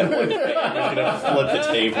 Dumbledore. We're having that one fa- gonna flip the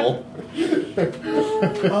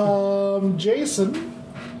table. Jason,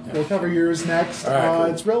 we'll cover yours next. All right, cool.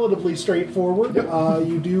 It's relatively straightforward.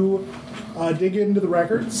 You do dig into the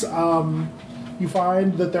records. You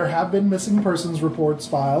find that there have been missing persons reports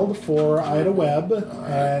filed for Ida Webb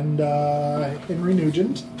and Henry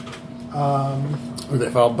Nugent. Were they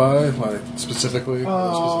filed by, like, specific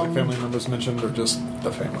family members mentioned, or just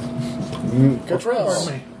the family? Cottrell.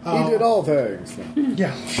 Pardon me. He did all things.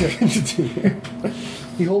 Yeah.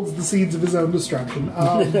 He holds the seeds of his own destruction.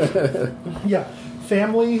 Yeah.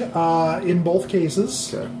 Family in both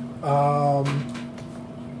cases. Okay.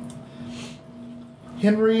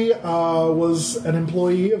 Henry was an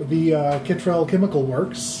employee of the Kittrell Chemical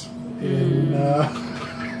Works in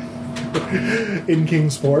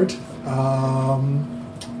Kingsport.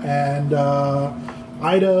 And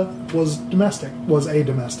Ida was a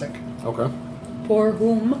domestic. Okay. For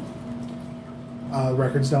whom?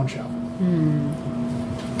 Records don't show.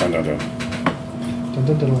 Dun, dun, dun. Dun,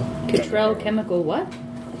 dun, dun, dun. Kittrell Chemical what?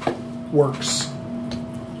 Works.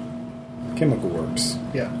 Chemical works.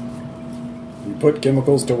 Yeah. You put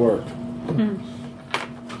chemicals to work. Dun,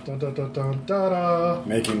 dun, dun, dun, dun, da.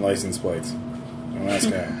 Making license plates. Don't ask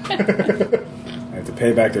how. They have to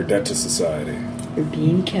pay back their debt to society. For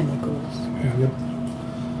being chemicals. Yep.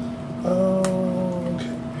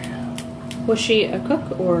 Okay. Was she a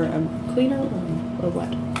cook or a cleaner or what?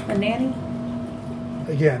 A nanny?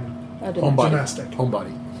 Again, A domestic. Homebody. Domestic.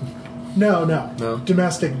 Homebody. no. No?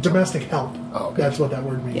 Domestic help. Oh, okay. That's what that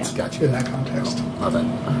word means. Yeah. Gotcha. In that context. My bad.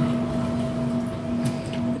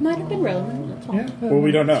 It might have been relevant. That's all. Yeah. Well,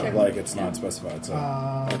 we don't know. Like, it's not specified, so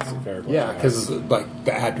that's a fair question. Yeah, because, like,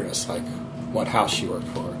 the address, like, what house she worked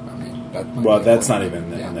for. I mean, that might Well, be that's not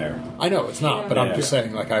important. even in there. I know it's not, but Yeah. I'm just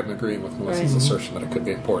saying, like, I'm agreeing with Melissa's Right. assertion that it could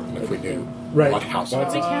be important if we knew Right. what house.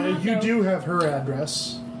 That's- it was. cannot You know. do have her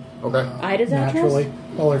address. Okay. Ida's Naturally. address?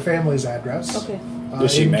 Well, her family's address. Okay.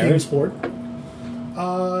 Is she in married? Kingsport.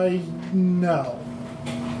 No.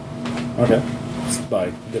 Okay.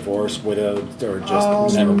 Like, divorced, widowed, or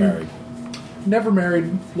just never married? Never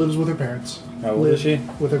married. Lives with her parents. How old is she?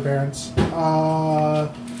 With her parents.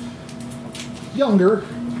 Younger.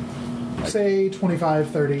 Say 25,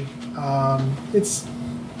 30. It's...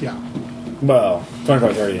 Yeah. Well,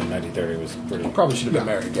 25, 30 in 1930 was pretty... Probably should have been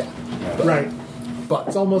married, yeah. Right. But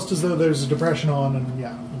It's almost as though there's a depression on, and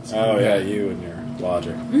yeah. It's Oh, yeah, you and your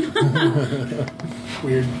logic.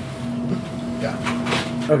 weird. Yeah.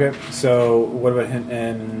 Okay, so what about him?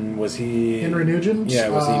 And was he... Henry Nugent. Yeah,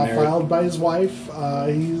 was he married? Filed by his wife.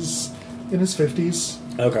 He's in his 50s.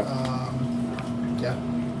 Okay. Yeah.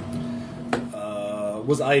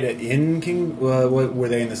 Was Ida in King... were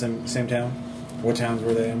they in the same town? What towns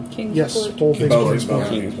were they in? Kingsport. Yes, both Both. Kingsport.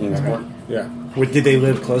 Kingsport. Yeah. Did they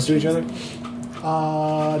live close to each other?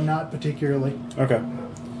 Not particularly. Okay.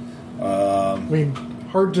 I mean,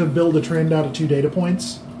 hard to build a trend out of 2 data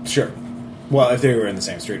points. Sure. Well, if they were in the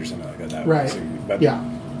same street or something like that would be Right. easy, but Yeah.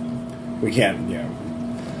 we can't,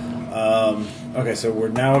 okay, so we're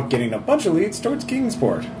now getting a bunch of leads towards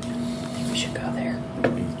Kingsport. We should go there.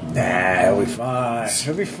 Nah, it'll be fine.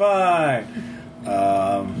 It'll be fine.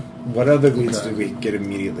 What other leads did we get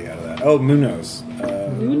immediately out of that? Oh, Munoz.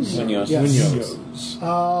 Munoz. Yes. Munoz.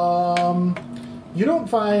 Munoz? You don't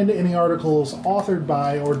find any articles authored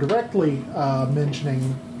by or directly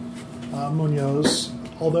mentioning Munoz,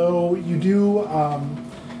 although you do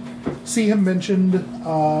see him mentioned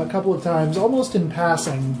a couple of times, almost in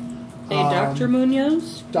passing. Dr.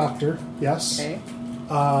 Munoz? Doctor, yes. Okay.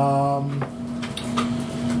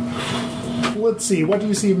 Let's see, what do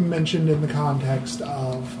you see him mentioned in the context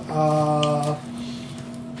of?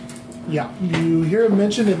 You hear him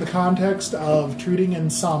mentioned in the context of treating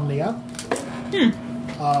insomnia,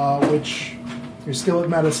 which your skill at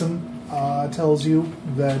medicine tells you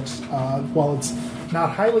that while it's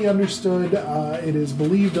not highly understood, it is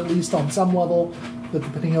believed, at least on some level, that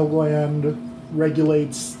the pineal gland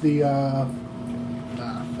regulates the...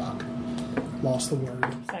 lost the word.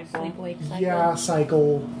 Sleep-wake cycle. Yeah,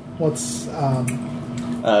 cycle. What's...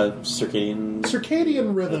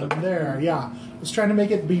 circadian rhythm. There, yeah. I was trying to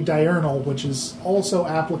make it be diurnal, which is also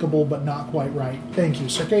applicable but not quite right. Thank you.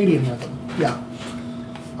 Circadian rhythm. Yeah.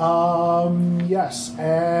 Yes,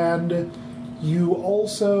 and you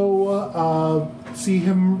also see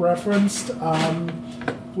him referenced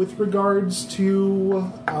with regards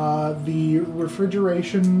to the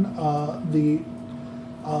refrigeration of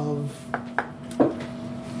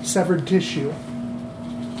severed tissue.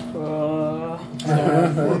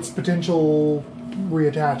 Its potential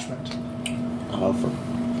reattachment.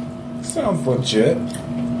 Sounds legit.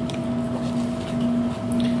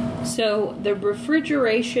 So, the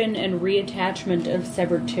refrigeration and reattachment of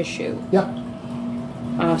severed tissue. Yeah.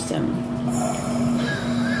 Awesome.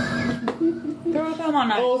 Throw it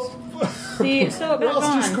on ice. Oh, See, so back Ross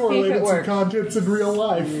on. just See if correlated it some works. contents in real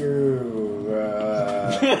life.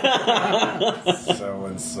 So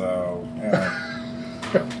and so. Yeah.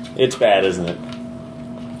 It's bad, isn't it?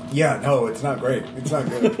 Yeah, no, it's not great. It's not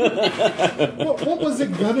good. What was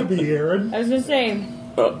it gonna be, Aaron? I was gonna say,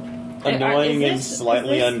 Annoying and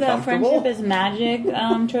slightly is this uncomfortable. the Friendship is Magic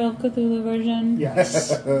Trail of Cthulhu version?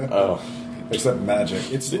 Yes. Oh, Except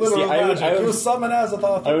magic. It's See, literal I would- magic. I would- You summon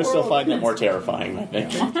Azathoth. I would still find that more terrifying. I think.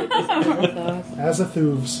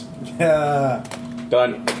 Azathoves. Yeah.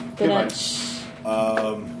 Done. Goodbye.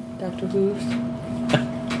 Dr. Hooves.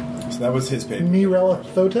 So that was his paper.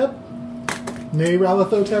 Neralathotep?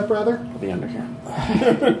 Neralathotep, rather? I'll be under here.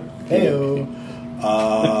 Heyo.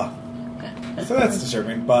 So that's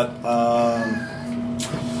disturbing, but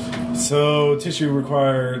so tissue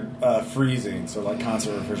required freezing, so like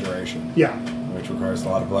constant refrigeration, Yeah. which requires a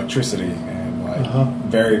lot of electricity and like Uh-huh.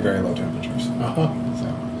 very very low temperatures.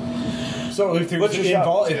 Uh-huh. So if there's, What's your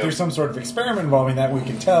shot? if there's some sort of experiment involving that, we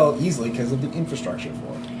can tell easily because of the infrastructure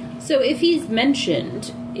for it. So, if he's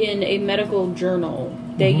mentioned in a medical journal,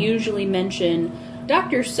 they usually mention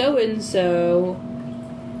Dr. So-and-so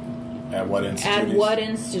At what institute? at what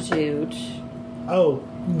institute, Oh,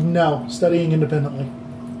 no. Studying independently.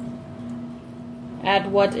 at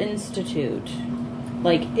what institute,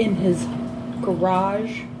 like in his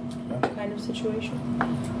garage kind of situation.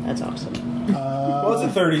 That's awesome. Well,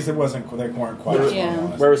 it's the 30s. It wasn't. They weren't quite. as Yeah.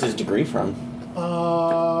 formalized. Where was his degree from?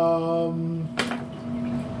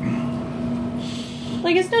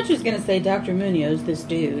 Like, it's not just gonna say Dr. Munoz, this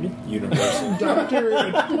dude. University. Doctor.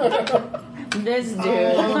 This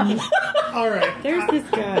dude. All right. There's this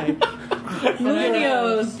guy.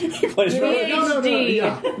 Munoz. He plays No, no, PhD.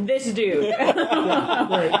 yeah. This dude.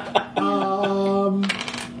 Right.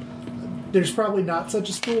 There's probably not such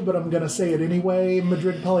a school, but I'm going to say it anyway.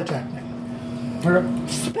 Madrid Polytechnic.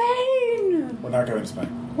 Spain! We're not going to Spain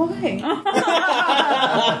Why?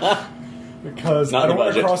 because Not I don't the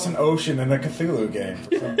want to budget. cross an ocean in a Cthulhu game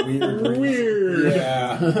for some weird reason. Weird.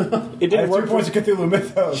 Yeah. It I didn't have 2 work. points of Cthulhu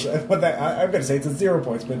Mythos. But I'm going to say it's a 0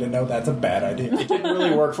 points, but to know that's a bad idea. It didn't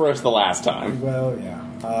really work for us the last time. Well, yeah.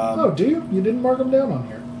 Oh, do you? You didn't mark them down on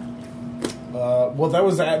here. Well, that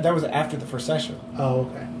was after the first session. Oh,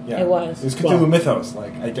 okay. Yeah, It was. It was Cthulhu Well, Mythos.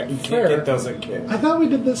 Like you can't fair. get those at kids. I thought we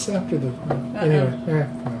did this after the. Anyway.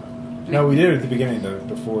 No, we did it at the beginning,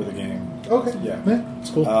 before the game. Okay. Yeah. It's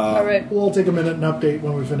cool. All right. We'll take a minute and update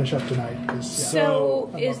when we finish up tonight. 'Cause, yeah. So,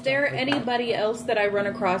 I'm is not there talking about anybody else that I run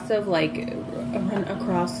across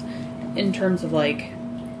in terms of like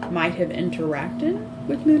might have interacted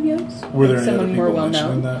with Munoz? Were there Like any other someone more people well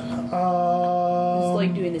mentioning known? that? Is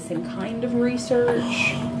like doing the same kind of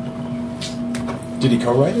research. Did he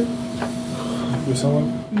co-write it with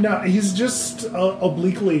someone? No, he's just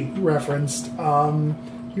obliquely referenced.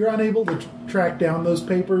 You're unable to track down those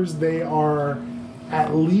papers. They are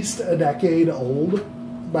at least a decade old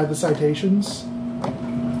by the citations.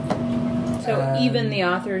 So even the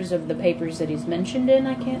authors of the papers that he's mentioned in,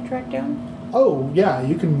 I can't track down. Oh, yeah,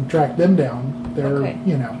 you can track them down. They're, Okay.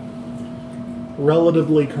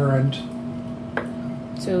 relatively current.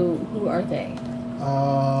 So, who are they?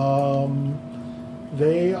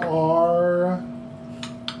 They are.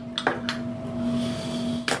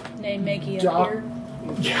 Name Makey up Doc- here.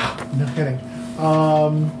 Yeah, no kidding.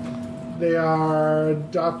 They are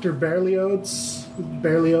Dr. Berlioz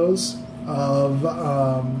of.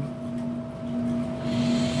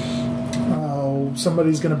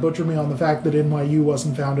 Somebody's going to butcher me on the fact that NYU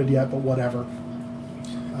wasn't founded yet, but whatever.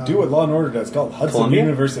 Do what Law and Order does. Called Hudson Columbia?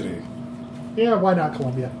 University. Yeah, why not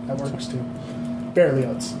Columbia? That works too.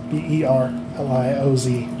 Berlioz. Berlioz,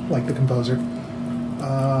 like the composer.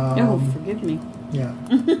 Oh, forgive me. Yeah.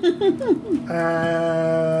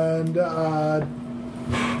 And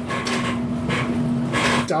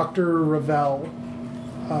Dr. Ravel.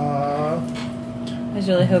 I was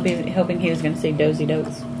really hoping he was going to say Dozy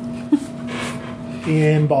Dotes.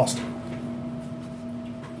 In Boston.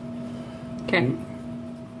 Okay.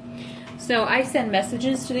 So I send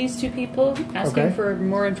messages to these two people asking Okay. for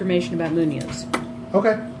more information about Munoz.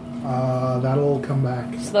 Okay. That'll come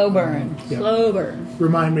back. Slow burn. Yeah. Slow burn.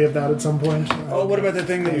 Remind me of that at some point. Oh, what about the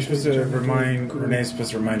thing that you're supposed to remind... Renee's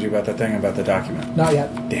supposed to remind you about the thing about the document. Not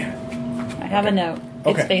yet. Damn it. I have a note.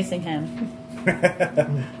 Okay. It's facing him.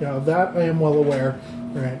 Yeah, that I am well aware.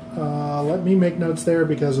 All right. Let me make notes there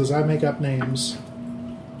because as I make up names...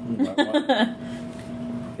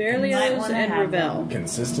 Berlioz wanna and have Ravel.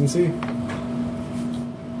 Consistency?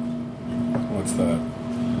 What's that?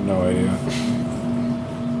 No idea.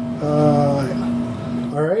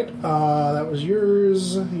 Yeah. All right. That was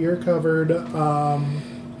yours. You're covered.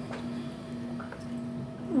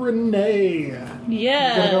 Renee.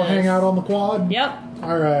 Yeah. Gonna go hang out on the quad? Yep.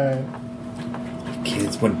 All right.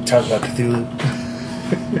 Kids wouldn't talk about Cthulhu.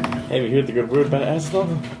 Hey, you heard the good word about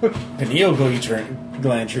Asdol? Pineal gland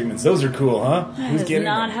treatments. Those are cool, huh? That's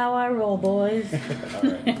not how I roll, boys.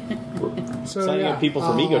 So Signing yeah, up people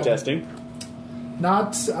from ego testing.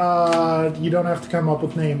 Not. You don't have to come up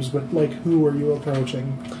with names, but like, who are you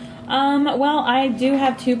approaching? Well, I do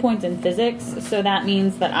have 2 points in physics, so that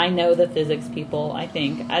means that I know the physics people, I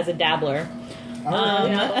think, as a dabbler.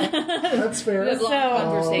 That's fair. Good luck.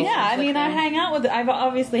 Conversations Yeah, I mean, with I them. hang out with, I've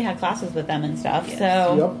obviously had classes with them and stuff, Yes.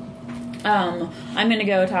 so Yep. I'm going to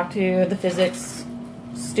go talk to the physics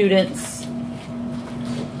students.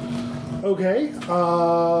 Okay.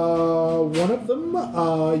 One of them,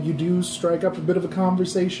 you do strike up a bit of a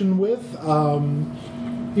conversation with.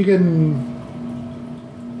 You can.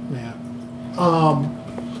 Yeah.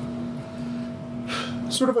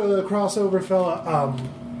 Sort of a crossover fella.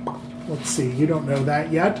 Let's see. You don't know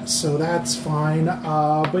that yet, so that's fine.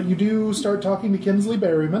 But you do start talking to Kinsley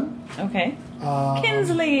Berryman. Okay.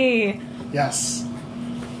 Kinsley! Yes.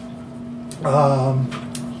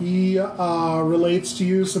 He relates to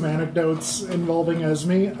you some anecdotes involving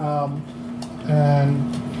Esme,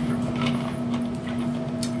 and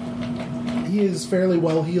he is fairly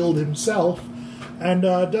well heeled himself, and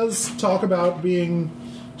does talk about being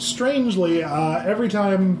strangely every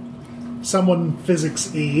time someone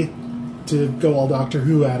physics E, to go all Doctor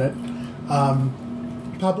Who at it,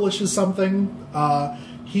 publishes something.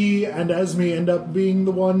 He and Esme end up being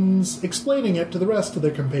the ones explaining it to the rest of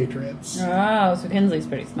their compatriots. Oh, so Kinsley's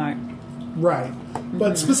pretty smart. Right.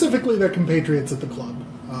 But specifically their compatriots at the club.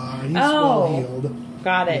 He's well heeled.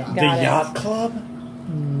 Got it, Yeah. got The it. Yacht Club?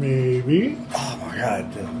 Maybe. Oh my god.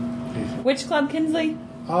 Which club, Kinsley?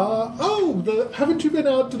 Haven't you been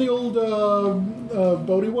out to the old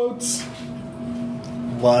Bodiewotes?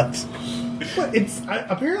 What? But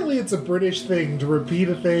apparently it's a British thing to repeat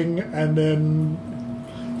a thing and then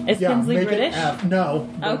Is Kinsley make British? it no.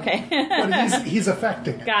 But, Okay. but he's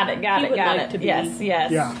affecting it. Got it, He would got like it. to be. Yes, yes.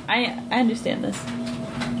 Yeah. I understand this.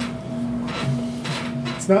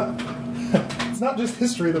 It's not just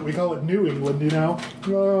history that we call it New England, you know.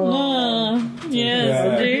 Yes,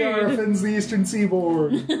 Yeah. NPR dude. offends the Eastern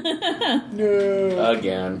Seaboard. No.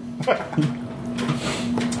 Again.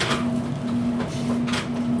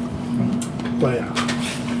 But yeah.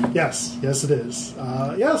 Yes, it is.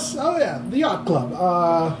 Yes, oh yeah, the Yacht Club.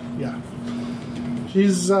 Yeah.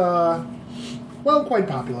 She's, quite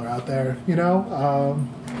popular out there, you know.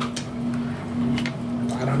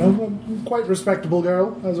 I don't know, quite respectable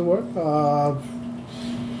girl, as it were.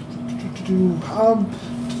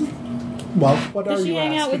 What Does are she you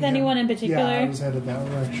hang out asking with him? anyone in particular? Yeah, I was headed that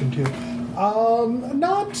direction too.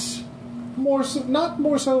 Not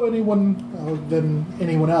more so anyone than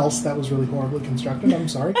anyone else. That was really horribly constructed. I'm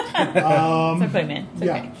sorry. It's okay, man. It's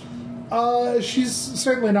okay. Yeah. She's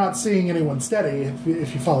certainly not seeing anyone steady.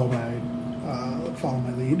 If you follow my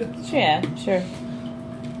lead. Sure, yeah, sure.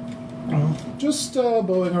 Just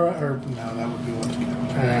bowing around. Or no, that would be what.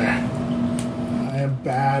 I am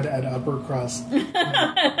bad at upper crust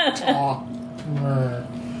talk.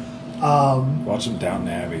 Watch them Downton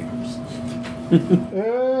Abbey.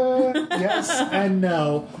 Yes and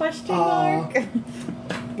no. Question mark.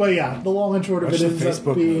 But yeah, the long and short of Watch it the ends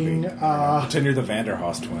Facebook up being movie. Pretend you're the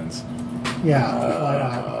Vanderhost twins. yeah, why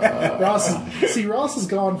not? Ross has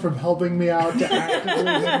gone from helping me out to actively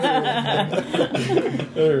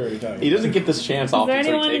He doesn't get this chance Is often. there so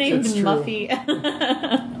he anyone takes named it. Muffy?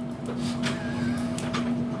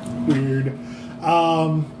 weird.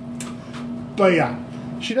 But yeah,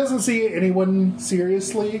 she doesn't see anyone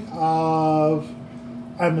seriously.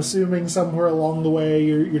 I'm assuming somewhere along the way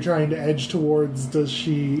you're trying to edge towards. Does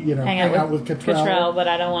she, hang out with Cottrell? But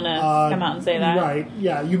I don't want to come out and say that. Right?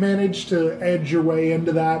 Yeah, you managed to edge your way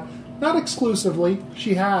into that. Not exclusively.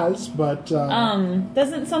 She has, but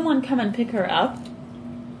doesn't someone come and pick her up?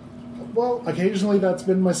 well, occasionally that's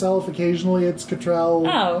been myself. Occasionally it's Cottrell.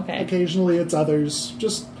 Oh, okay. Occasionally it's others.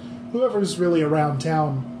 Just whoever's really around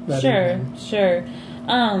town. That evening. Sure.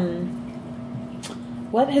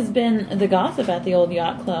 What has been the gossip at the old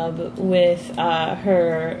yacht club with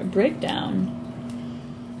her breakdown?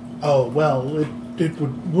 Oh, well, it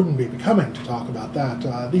wouldn't be becoming to talk about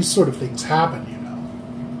that. These sort of things happen,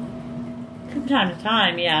 From time to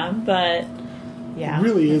time, yeah, but yeah. It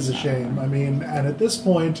really is a shame. I mean, and at this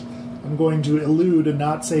point, I'm going to elude and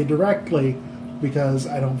not say directly because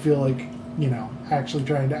I don't feel like, actually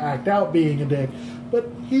trying to act out being a dick. But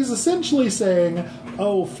he's essentially saying,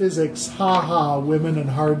 oh, physics, ha-ha, women and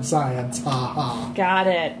hard science, ha-ha. Got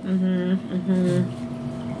it.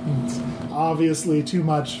 It's obviously too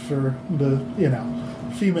much for the,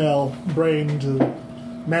 female brain to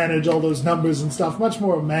manage all those numbers and stuff. Much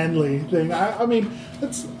more a manly thing. I mean,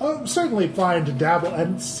 it's certainly fine to dabble.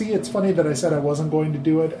 And see, it's funny that I said I wasn't going to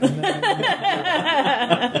do it. And then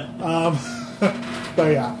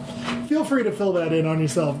but yeah, feel free to fill that in on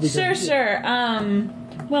yourself. Because, Sure.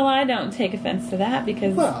 Well, I don't take offense to that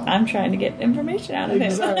because I'm trying to get information out of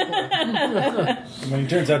exactly. When he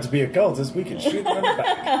turns out to be a cultist, we can shoot him in the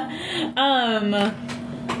back.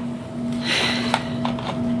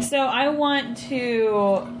 So I want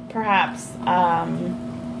to perhaps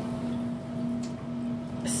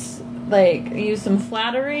use some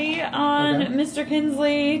flattery on Okay. Mr.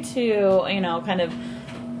 Kinsley to kind of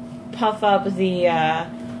puff up the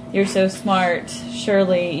you're so smart,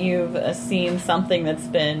 surely you've seen something that's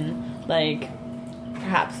been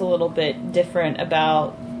perhaps a little bit different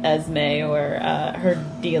about Esme or her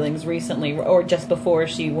dealings recently or just before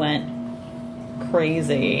she went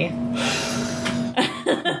crazy.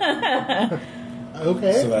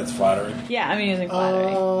 Okay. So that's flattering. Yeah, I'm using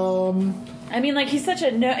flattery. I mean, he's such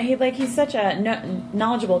a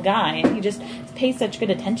knowledgeable guy, and he just pays such good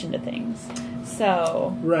attention to things.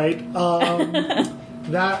 So right.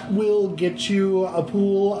 That will get you a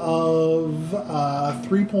pool of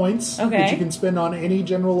 3 points, Okay. which you can spend on any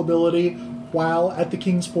general ability while at the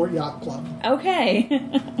Kingsport Yacht Club. okay.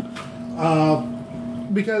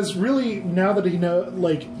 Because really, now that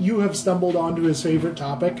you have stumbled onto his favorite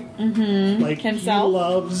topic, Himself? he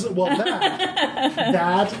loves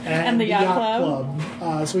that and the yacht club.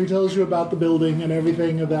 So he tells you about the building and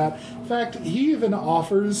everything of that. In fact, he even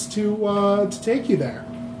offers to take you there.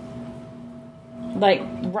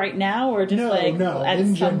 Right now, or just No, at in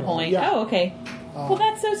some general, point? yeah. Oh, okay. Well,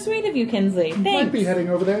 that's so sweet of you, Kinsley. Thanks. Might be heading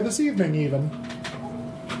over there this evening, even.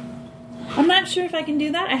 I'm not sure if I can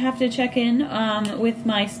do that. I have to check in with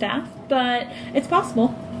my staff, but it's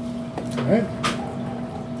possible. All right.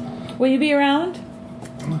 Will you be around?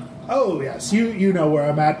 Oh yes, you know where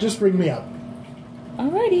I'm at. Just bring me up.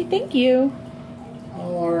 Alrighty, thank you.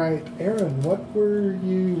 All right, Aaron. What were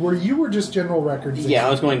you? You were just general records. Yeah, I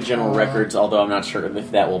was going to general records, although I'm not sure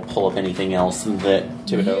if that will pull up anything else that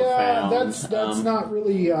Thibodeau found. that's not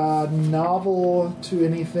really novel to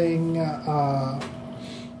anything.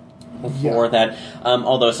 Before that,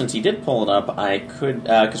 although since he did pull it up, I could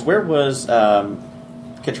because where was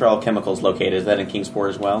Cottrell Chemicals located? Is that in Kingsport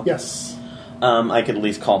as well? Yes, I could at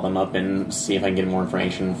least call them up and see if I can get more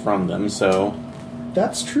information from them. So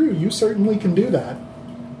that's true. You certainly can do that.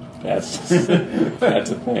 that's that's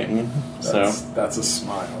a thing. That's a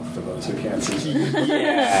smile for those who can't see.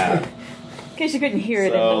 Yeah. In case you couldn't hear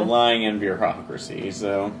it. So lying and bureaucracy.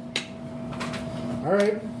 So. All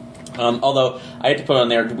right. Although I had to put on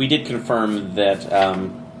there, we did confirm that.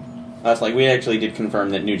 We actually did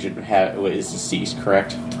confirm that Nugent is deceased,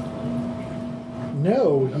 correct?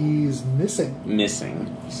 No, he's missing.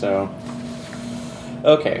 Missing. So,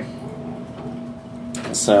 okay.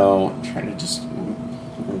 So I'm trying to just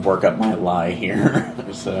work up my lie here.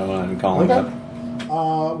 So I'm calling up.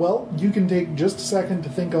 Well, you can take just a second to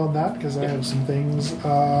think on that because I have some things.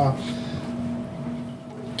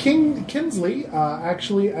 King Kinsley,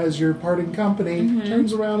 actually, as your parting company,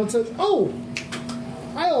 turns around and says, "Oh,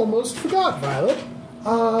 I almost forgot, Violet.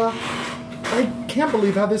 I can't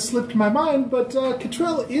believe how this slipped my mind, but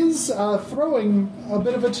Cottrell is throwing a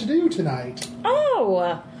bit of a to-do tonight."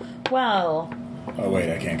 Oh, well. Oh,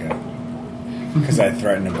 wait, I can't go. Because I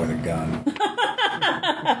threatened him with a gun.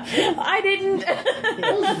 I didn't.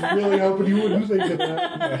 I was really hoping you wouldn't think of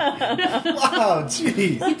that. Wow,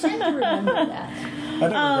 jeez. You tend to remember that. I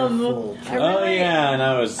don't know. And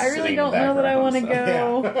I was. I really sitting don't in the know that I want to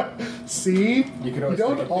background, go. See? You can always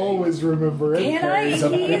don't take a date. always remember it. Can I? He's a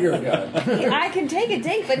bigger gun. I can take a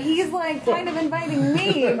date, but he's like kind of inviting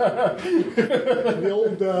me. The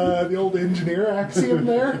old engineer axiom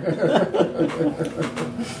there.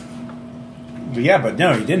 Yeah, but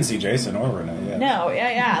no, you didn't see Jason or Renee yet. No,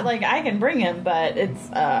 yeah, like I can bring him, but it's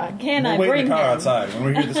can I We'll wait bring in the car him? outside. When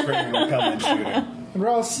we hear the screaming, we'll come and shoot him. And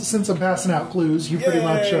Ross, since I'm passing out clues, you pretty Yay.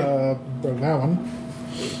 much broke that one.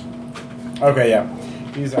 Okay, yeah.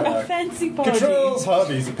 He's A fancy party. Cottrell's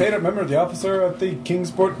hobbies. A paid-up member of the officer of the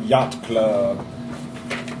Kingsport Yacht Club.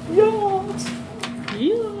 Yacht.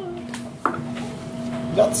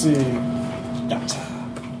 Yahtzee. Yacht.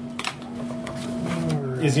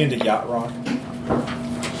 Is he into yacht rock?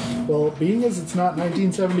 Well, being as it's not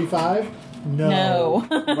 1975, No.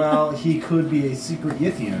 Well, he could be a secret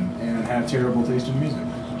Yithian and have terrible taste in music.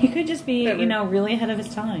 He could just be, really ahead of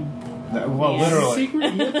his time. Well, Yeah. literally.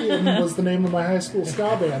 Secret Yithian was the name of my high school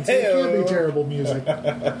ska band, so it Heyo. can't be terrible music.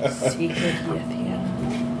 Secret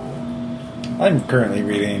yeah. I'm currently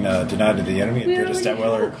reading Denied to the Enemy, a We British already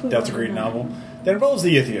Stepweller have a clue Delta on Green that. novel that involves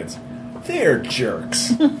the Yithians. They're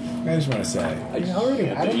jerks. I just want to say. You already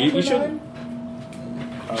had it You number shouldn't-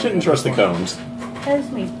 9? Shouldn't trust the cones. That was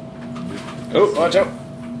me. Oh, watch out!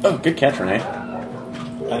 Oh, good catch, Renee.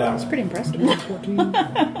 I know. It's pretty impressive. 14.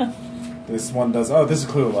 This one does. Oh, this is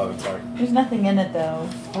Clue 11. Sorry. There's nothing in it though.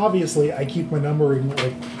 Obviously, I keep my numbering.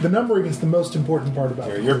 The numbering is the most important part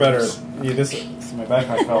about it. You're better. This my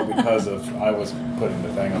backpack fell because of I was putting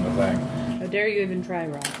the thing on the thing. How dare you even try,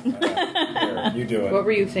 Rob? Here, you do it. What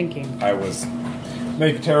were you thinking? I was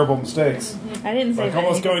making terrible mistakes. I didn't say Like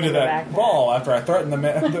almost going to that back. ball after I threatened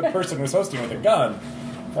the person who was hosting with a gun.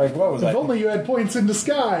 Like, what was If I? only you had points in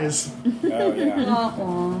disguise. Oh, yeah.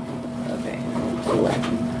 Okay.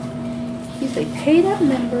 He's a paid-up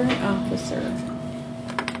member and officer.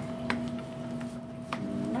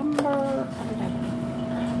 Number 11.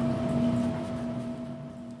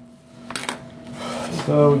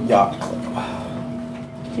 So, yacht club.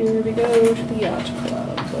 Here we go to the yacht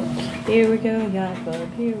club. Here we go, yacht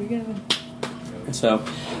club. Here we go. So,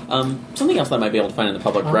 something else that I might be able to find in the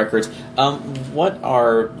public records. What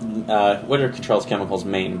are Cottrell's Chemicals'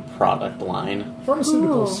 main product line?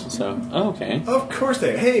 Pharmaceuticals. So, okay. Of course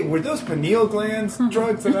they. Hey, were those pineal glands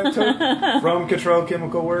drugs that I took from Cottrell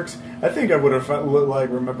Chemical Works? I think I would have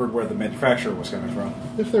remembered where the manufacturer was coming from.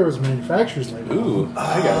 If there was manufacturers later. Ooh.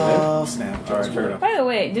 I got it. Oh, snap. All right, fair enough. By the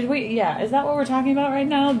way, did we? Yeah, is that what we're talking about right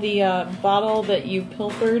now? The bottle that you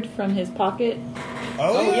pilfered from his pocket.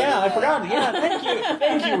 Oh, yeah, I forgot. Yeah, thank you.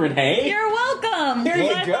 Thank you, Renee. You're welcome. Here you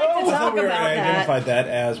I'd go. like to I talk thought we were about that. identified that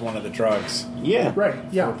as one of the drugs. Yeah. Right,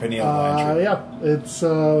 yeah. For pineal gland treatment.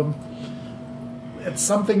 Yeah, it's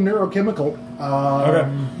something neurochemical.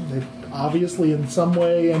 It obviously in some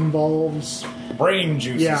way involves, Brain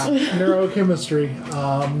juices. yeah, neurochemistry.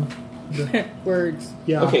 Words.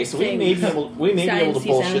 Yeah. Okay, so we may be able to bullshit Sciencey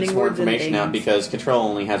some sounding more words and information out things. because Cottrell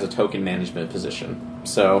only has a token management position.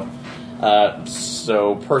 So, At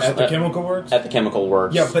the Chemical Works? at the Chemical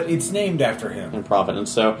Works. Yeah, but it's named after him. in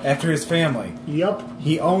Providence. So, After his family. Yep,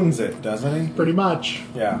 He owns it, doesn't he? pretty much.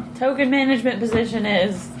 Yeah. Token management position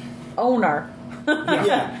is owner.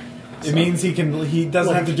 Yeah. It means he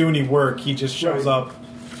doesn't have to do any work. He just shows Right. up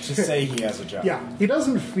to say he has a job. Yeah, he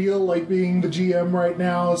doesn't feel like being the GM right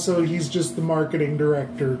now, so he's just the marketing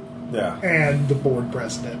director Yeah. and the board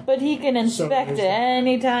president. But he can inspect is it that.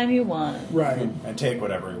 anytime he wants. Right. And take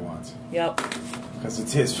whatever he wants. Yep. Because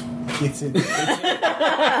it's his.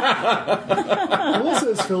 Melissa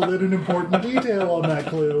has filled in an important detail on that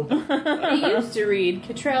clue. It used to read,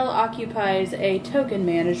 Cottrell occupies a token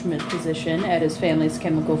management position at his family's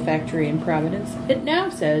chemical factory in Providence. It now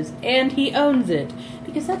says, and he owns it.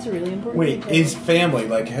 Because that's a really important Wait, detail. his family,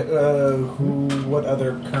 like, what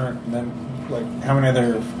other current how many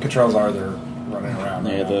other Cottrells are there running around?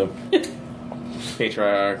 yeah, right the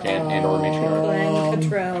patriarch and or matriarch. Glenn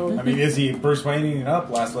Cottrell. now? I mean, is he Bruce Wayne up,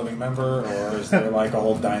 last living member, or is there like a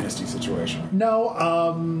whole dynasty situation? No,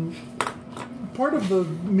 part of the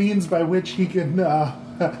means by which he can.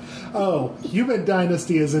 Human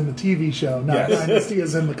Dynasty is in the TV show, not Yes. Dynasty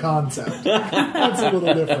is in the concept. That's a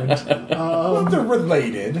little different. Well, they're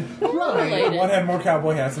related. Right. Related. One had more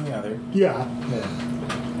cowboy hats than the other. Yeah.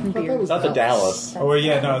 But that was Not the Dallas. Oh,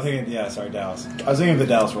 yeah, no, I was thinking, sorry, Dallas. I was thinking of the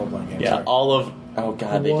Dallas role-playing game. Yeah, sorry. all of. Oh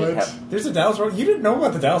god, they What? did have. There's a Dallas role. You didn't know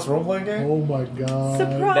about the Dallas role-playing game? Oh my god.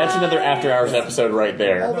 Surprise! That's another After Hours episode right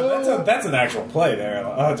there. Although- That's an actual play there.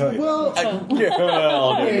 I'll tell you. Well,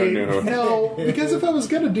 No, hey, no. no, because if I was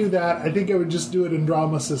going to do that, I think I would just do it in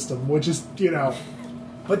drama system, which is,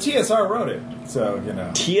 But TSR wrote it, so,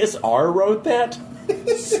 TSR wrote that?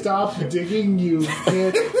 stop digging, you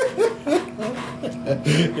hit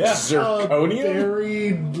Yeah. Zirconia?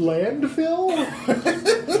 buried landfill?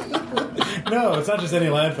 No, it's not just any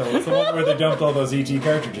landfill. It's the one where they dumped all those ET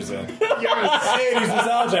cartridges in. Yes! 80s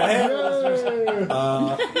nostalgia. Hey, listeners.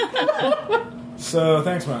 Yay. So,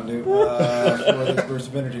 thanks, Mountain Dew, for this burst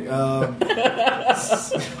of energy.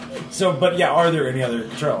 But yeah, are there any other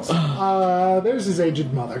trails? There's his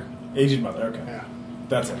aged mother. Aged mother, okay. Yeah.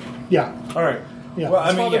 That's it. Yeah. All right. Yeah. Well,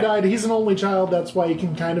 His father died. He's an only child. That's why he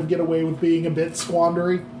can kind of get away with being a bit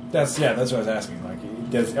squandery. That's what I was asking. Like,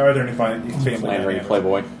 are there any family Flandering dynamics?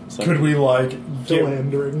 Playboy. So. Could we, get...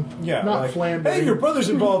 Philandering. Yeah. Not like, flandering. Hey, your brother's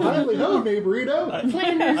involved in... Finally, no,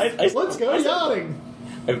 neighborito. Let's go yachting.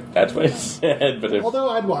 That's what it said, but if... Although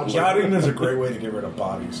I'd watch Yachting is a great way to get rid of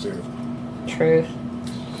bodies, too. Truth.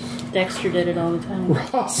 Dexter did it all the time.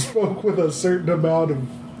 Ross spoke with a certain amount of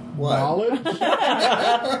knowledge.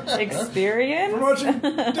 Experience? We're watching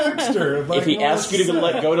Dexter. Like, If he asks you to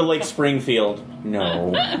go to Lake Springfield,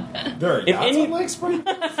 no. There are If yachts any- on Lake Spring?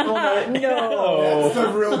 No. That's the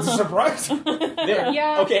real surprise.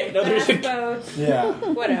 Yeah. Okay, no, there's a... boats. Yeah.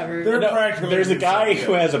 Whatever. They're No, practically... there's a guy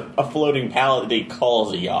who has a floating pallet that he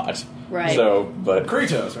calls a yacht. Right. So, but...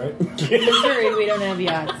 Kratos, right? Missouri, we don't have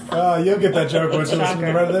yachts. You'll get that joke once you listen to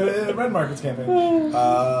Shocker. the Red Markets campaign.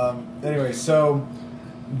 Anyway, so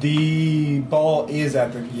the ball is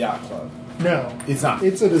at the yacht club. No. It's not.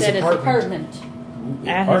 It's at his At his apartment. apartment.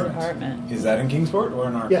 At his apartment. Is that in Kingsport or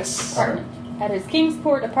in our? Yes. Apartment. At his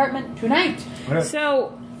Kingsport apartment tonight. Okay.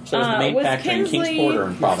 So, So is the main was factory in Kinsley... Kingsport or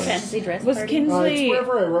in Providence? Fancy dress Was party. It's Kinsley...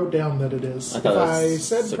 wherever I wrote down that it is. I If thought it I was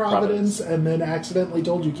said Providence and then accidentally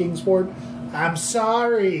told you Kingsport, I'm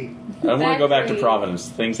sorry. I want to go back to Factory. Providence.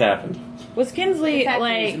 Things happened. Was Kinsley, The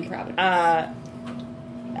factory's in like, Providence.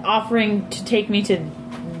 offering to take me to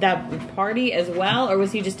that party as well, or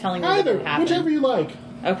was he just telling me Either, what happened? whichever you like.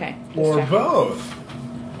 Okay. Or Just checking. both.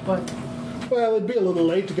 Well, it'd be a little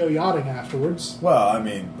late to go yachting afterwards. Well, I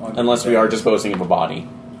mean, Unless we are disposing of a body.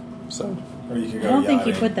 So, Or you could go I don't think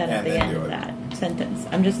you yachting put that at and the then end do of it. that sentence.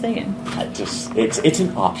 I'm just saying. it's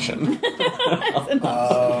an option.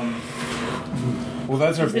 Well,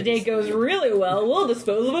 that's our If the date goes really well, we'll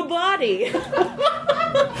dispose of a body.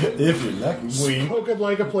 If you're lucky. We Spoken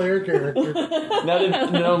like a player character.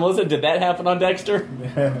 No, Melissa, did that happen on Dexter?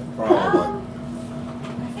 probably.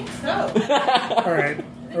 I think so. All right.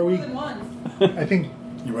 Are we? More than once. I think.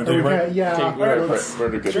 You want Are to we take a break? yeah. Okay, all right, we're- let's- we're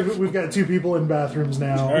good. We've got two people in bathrooms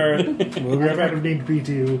now. All right. We'll be I right kind of back. need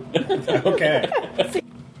P2. Okay.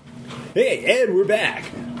 Hey, Ed, we're back.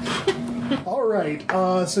 All right.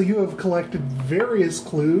 So you have collected various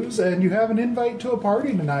clues, and you have an invite to a party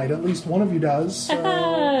tonight. At least one of you does. So,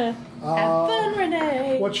 Have fun,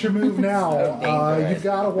 Renee. what's your move now? dangerous. You've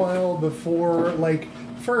got a while before.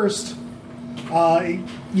 First,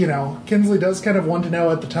 Kinsley does kind of want to know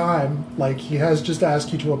at the time. He has just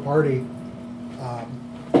asked you to a party.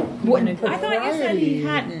 What? I thought you said he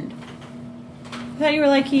hadn't. I thought you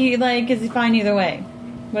were is fine either way.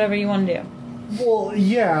 Whatever you want to do. Well,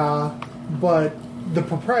 yeah, but the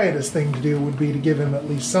proprietous thing to do would be to give him at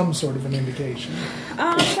least some sort of an indication.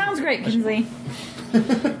 Sounds great, Kinsley.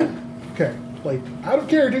 Okay, I don't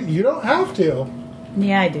care. You don't have to.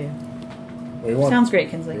 Yeah, I do. We want, Sounds great,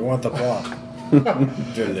 Kinsley. We want the plot.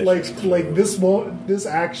 Delicious. This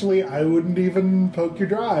actually, I wouldn't even poke your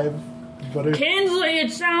drive. But if, Kinsley,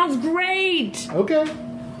 it sounds great. okay,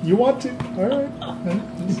 you want to? All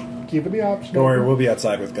right, just keep it the option. Don't worry, we'll be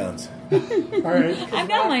outside with guns. All right. I've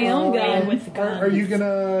got my own gun with the gun. Are you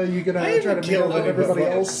gonna try to meet killed up with everybody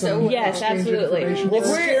anybody. else? And Yes, exchange absolutely. information? Well, If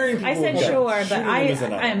we're- scaring people I said with sure, guns. but Shooting them is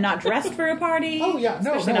an I am not dressed for a party. Oh yeah,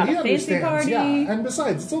 no, especially no, not he a fancy understands. party. Yeah, and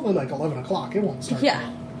besides, it's only 11:00. It won't start.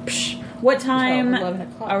 Yeah. Psh, what time 11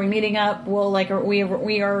 o'clock. are we meeting up? Well,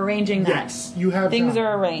 we are arranging that. Yes, you have Things time.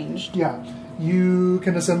 are arranged. Yeah, you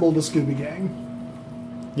can assemble the Scooby Gang.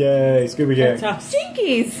 Yay, Scooby Gang.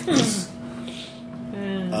 Stinkies.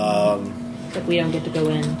 But we don't get to go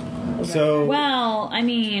in. So, Well, I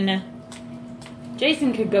mean,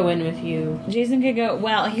 Jason could go in with you. Jason could go.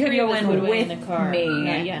 Well, he could Three go of us in would with wait in the car. me.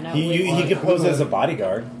 No, yeah, no. He could pose as a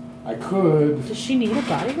bodyguard. I could. Does she need a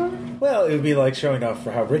bodyguard? Well, it would be like showing off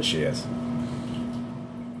for how rich she is.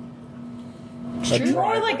 A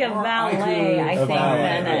More like a valet, I A think, valet.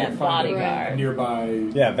 than a Find bodyguard. a nearby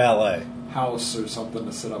Yeah, valet. house or something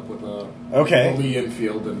to sit up with a Okay. Lee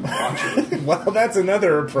Enfield and watch it. Well, that's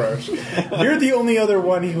another approach. You're the only other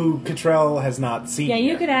one who Cottrell has not seen. Yeah, you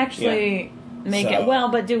yet. could actually make So- it. Well,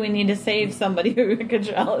 but do we need to save somebody who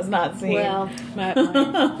Cottrell has not seen? Well, there's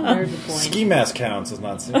a point. Ski mask counts as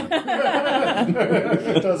not seen.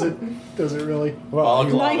 Does it really? Well, All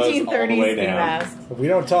he- glove. 1930s All the way ski down. mask. if we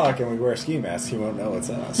don't talk and we wear ski masks, he won't know it's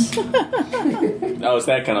us. Oh, it's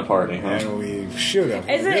that kind of party, huh? And we shoot him.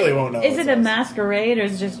 Is he it? really won't know. Is it's it a us. masquerade or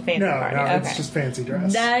is it just a fancy No, party? no, Okay. it's just fancy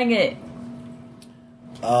dress. Dang it!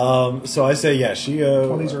 So I say, yeah, she.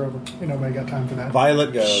 20s are over. You know, I got time for that.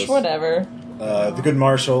 Violet goes. Whatever. The good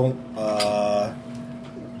Marshall.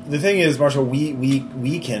 The thing is, Marshall,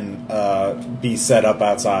 we can be set up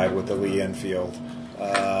outside with the Lee Enfield.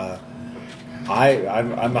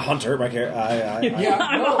 I'm a hunter. My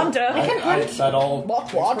I'm a hunter. That all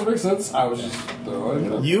makes perfect sense. I was just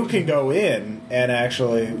throwing it. you can go in and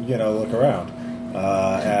actually, look around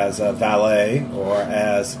as a valet or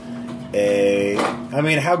as a. I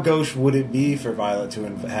mean, how gauche would it be for Violet to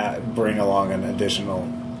bring along an additional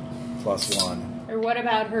 +1? Or what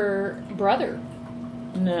about her brother?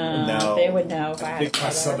 No. They would know if I had Big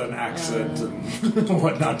a southern accent and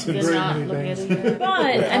whatnot to Did bring. not look at it. But,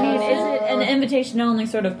 I mean, is it an invitation-only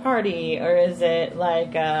sort of party, or is it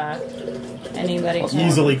like anybody can...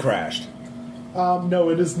 Easily crashed. No,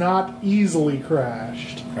 it is not easily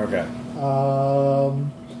crashed. Okay.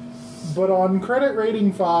 But on credit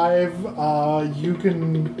rating 5, you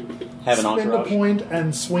can Have an spend a entourage. point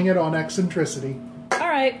and swing it on eccentricity. All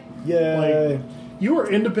right. Yay. You are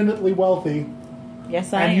independently wealthy,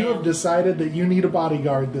 Yes, I and am. you have decided that you need a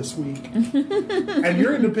bodyguard this week. And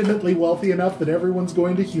you're independently wealthy enough that everyone's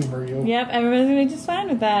going to humor you. Yep, everybody's going to be just fine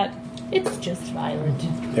with that. It's just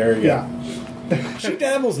violent. There you Yeah. go. She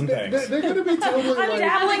dabbles in things. They're going to be totally I'm like...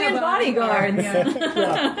 dabbling in bodyguards.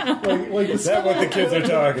 like Is that what the kids are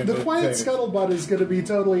talking? The to- quiet saying? scuttlebutt is going to be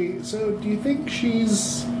totally... So, do you think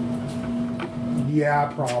she's... Yeah,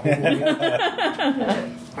 probably.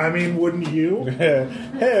 I mean, wouldn't you? Hey.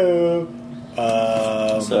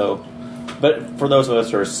 So, but for those of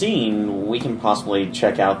us who are seeing, we can possibly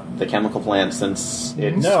check out the chemical plant since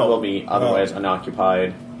it No. will be otherwise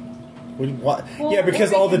unoccupied. What? Well, Yeah,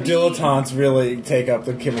 because or it all the could be- dilettantes really take up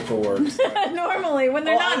the chemical works. Normally, when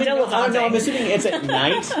they're not No, I'm dilettanting. assuming it's at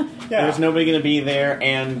night. Yeah. There's nobody going to be there,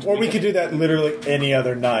 and Or we could do that literally any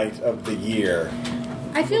other night of the year.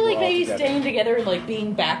 I feel like We're all maybe together. staying together and like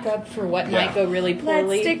being backup for what Yeah. might go really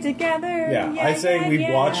poorly. Let's stick together. Yeah, I say we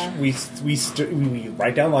yeah. watch. We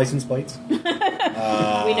write down license plates. We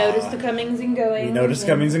notice the comings and goings. We notice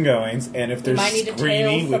comings and goings, and if there's might need to tail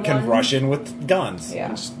screaming, we can someone. rush in with guns.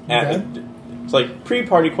 Yeah. it's like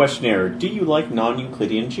pre-party questionnaire. Do you like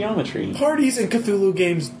non-Euclidean geometry? Parties in Cthulhu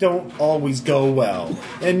games don't always go well,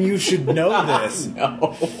 and you should know this,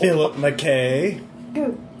 No. Philip McKay.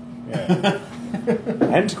 Yeah.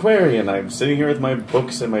 Antiquarian. I'm sitting here with my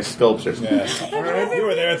books and my sculptures. Yes. You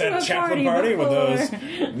were there at been that to a chaplain party party when those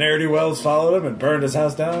before. ne'er-do-wells followed him and burned his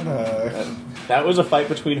house down. That was a fight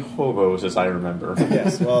between hobos, as I remember.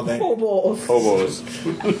 Yes, well, they... Hobos.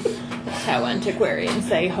 That's how antiquarians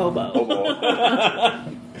say hobo. Hobo.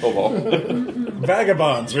 Hobo.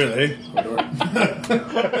 Vagabonds, really.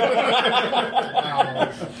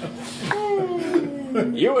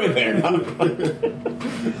 You in there?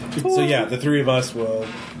 So yeah, the three of us will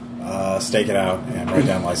stake it out and write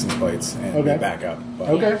down license plates and Okay. be back up. But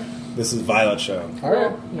Okay. This is Violet's show. All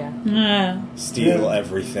right. Yeah. Steal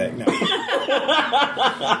everything. No.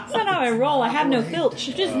 That's not how I roll. I have no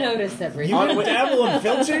filch. Just notice everything. You can dabble in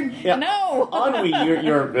filching? Yeah. No. Ennui,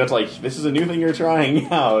 you're. It's like this is a new thing you're trying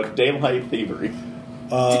out. Daylight thievery.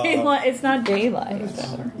 Daylight. It's not daylight.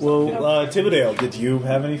 Well, Tibidale, did you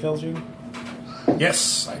have any filching?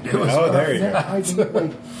 Yes, I do. Oh, there you go. I can,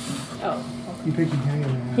 like, Oh. you picky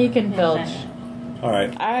can. He can filch. All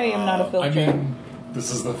right. I am not a I filcher. mean,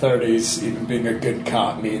 this is the 30s. Even being a good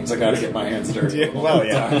cop means I got to get my hands dirty. Yeah, well,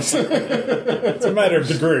 yeah. It's a matter of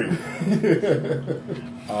degree.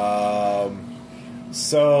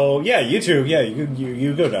 So yeah, you two, yeah,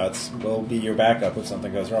 you go nuts. We'll be your backup if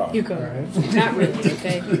something goes wrong. You go. All right. Not really,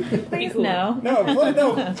 okay? Please no.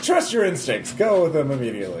 No, trust your instincts. Go with them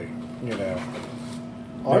immediately. You know.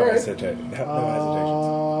 All right. No hesitation.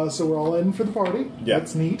 So we're all in for the party. Yeah.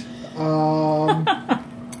 That's neat.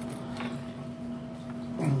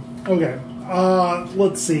 Okay.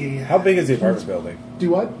 Let's see. How big is the apartment building? Do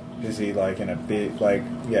what? Is he like in a big, like,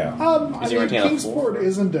 yeah? Is he renting out a Kingsport floor?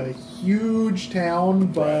 isn't a huge town,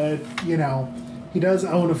 but he does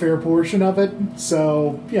own a fair portion of it.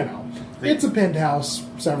 So it's a penthouse,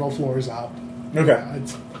 several floors up. Okay. Yeah,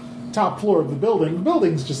 it's top floor of the building. The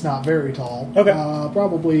building's just not very tall. Okay.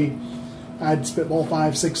 Probably, I'd spitball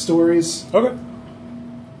 5-6 stories. Okay.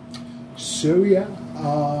 So yeah.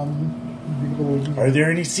 Are there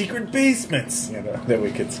any secret basements that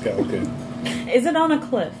we could go to? Is it on a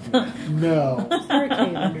cliff? No. Arcade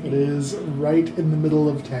It underneath. is right in the middle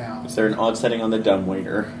of town. Is there an odd setting on the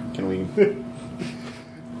dumbwaiter? Can we?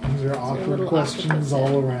 These are awkward little questions octopus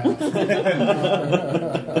all around.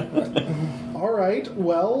 All right.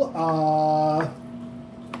 Well,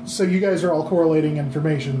 so you guys are all correlating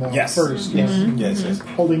information, though. Yes. First, Yes. Yes.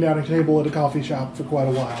 holding down a table at a coffee shop for quite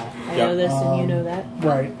a while. I know this and you know that.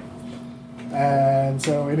 Right. And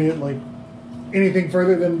so, anything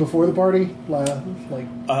further than before the party,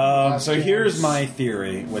 So here's my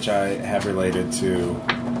theory, which I have related to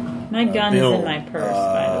My gun Bill, is in my purse,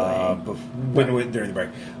 by the way. during the break.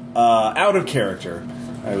 Out of character,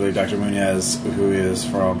 I believe Dr. Munez, who is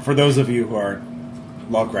from, for those of you who aren't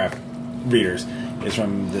Lovecraft readers, is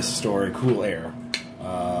from this story, Cool Air.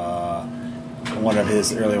 One of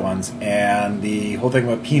his early ones. And the whole thing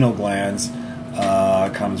about pineal glands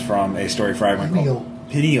comes from a story fragment called...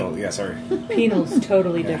 Pineal, yeah, sorry. Penal's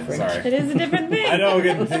totally different. Sorry. It is a different thing. I know,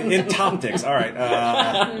 in toptics. All right.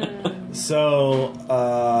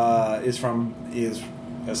 Is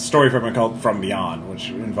a story from called From Beyond, which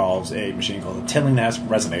involves a machine called the Tillinghast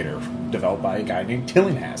Resonator, developed by a guy named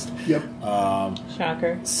Tillinghast. Yep.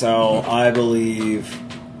 Shocker. So I believe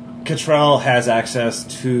Cottrell has access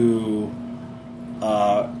to,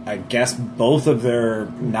 I guess, both of their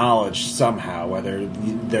knowledge somehow, whether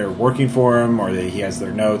they're working for him or he has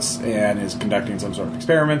their notes and is conducting some sort of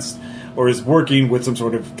experiments or is working with some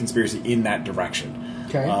sort of conspiracy in that direction.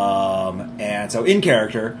 Okay. And so in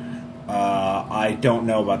character, I don't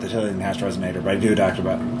know about the Tillinghast Resonator, but I do talk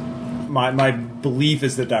about my belief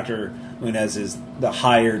is that Dr. Munez is the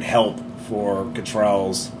hired help for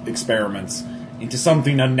Cottrell's experiments into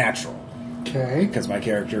something unnatural. Okay. Because my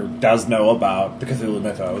character does know about the Cthulhu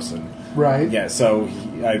mythos, and Right. yeah, so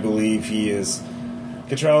I believe he is.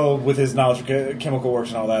 Cottrell, with his knowledge of chemical works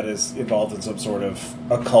and all that, is involved in some sort of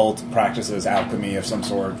occult practices, alchemy of some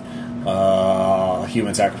sort,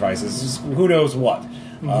 human sacrifices, who knows what.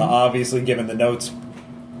 Obviously, given the notes'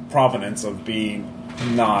 provenance of being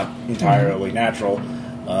not entirely natural,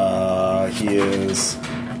 he is.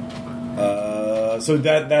 So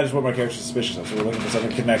that is what my character is suspicious of. So we're looking for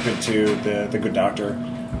something connected to the good doctor.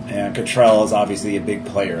 And Cottrell is obviously a big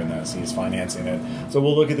player in this. He's financing it. So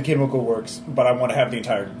we'll look at the chemical works, but I want to have the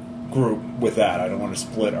entire group with that. I don't want to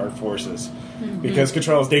split our forces. Because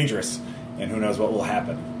Cottrell is dangerous, and who knows what will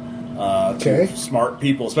happen Okay. to smart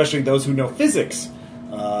people, especially those who know physics.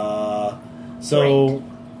 So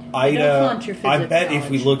Ida, flaunt your I physics bet if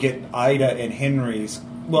we knowledge. look at Ida and Henry's...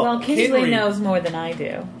 Well, Kingsley Henry, knows more than I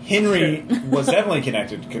do. Henry was definitely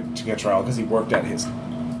connected to Cottrell because he worked at his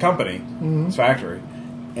company, his factory.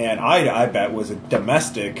 And Ida, I bet, was a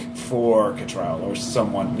domestic for Cottrell or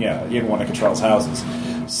someone, in one of Cottrell's houses.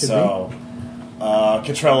 So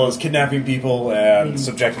Cottrell is kidnapping people and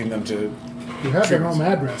subjecting them to... You have their treatments. home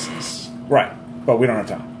addresses. Right, but we don't have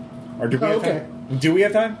time. Or do we have Okay. time? Do we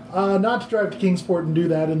have time? Not to drive to Kingsport and do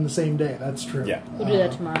that in the same day. That's true. Yeah, We'll do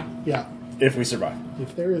that tomorrow. Yeah. if we survive.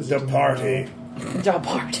 If there is The a tomorrow. party. The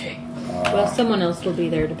party. Well, someone else will be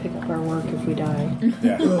there to pick up our work if we die.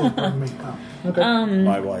 Yeah, Oh, pardon me. Oh, okay.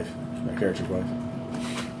 my wife. My character's wife.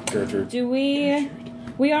 Gertrude. Do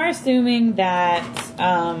we are assuming that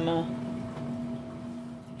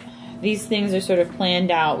these things are sort of planned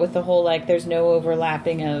out with the whole, like, there's no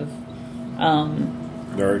overlapping of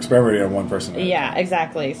They're experimenting on one person. yeah,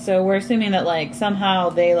 exactly. So we're assuming that, like, somehow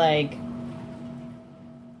they, like,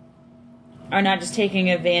 are not just taking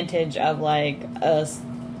advantage of, like,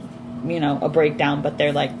 a breakdown, but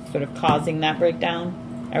they're, like, sort of causing that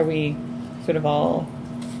breakdown. Are we sort of all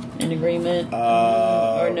in agreement?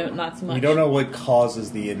 Or no, not so much? We don't know what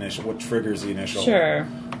causes the initial, what triggers the initial. Sure.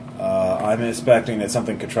 I'm expecting that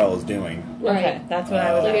something Cottrell is doing. Okay, that's what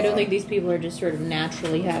I was Like, I don't think these people are just sort of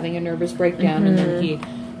naturally having a nervous breakdown and then he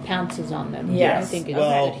pounces on them. Yes. I think it's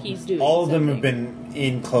Well, that he's doing all of them have something. been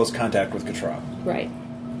in close contact with Cottrell, Right.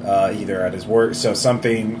 either at his work. So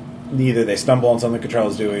something, either they stumble on something Cottrell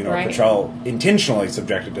is doing, or Right. Cottrell intentionally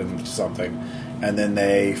subjected them to something, and then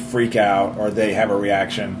they freak out or they have a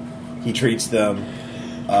reaction. He treats them,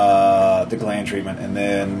 the gland treatment, and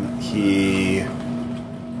then he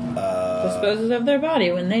disposes of their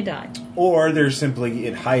body when they die. or they're simply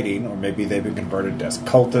in hiding, or maybe they've been converted as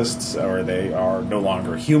cultists, or they are no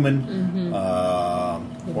longer human,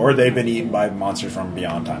 or they've been eaten by monsters from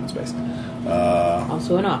beyond time and space.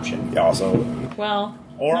 Also an option. Yeah, also, Well,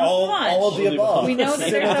 or not all much. of the above. We know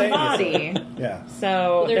that there's a Simultaneously. body, Yeah.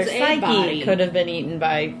 so There's their a psyche body. could have been eaten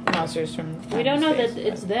by monsters from. We don't know that space.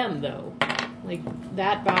 it's them, though. Like,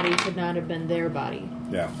 that body could not have been their body.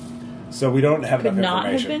 Yeah. So we don't have Could enough not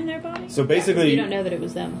have information. been their body. So We basically, don't know that it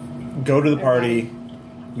was them. go to the Their party. body.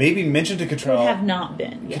 Maybe mention to Could Cottrell. have not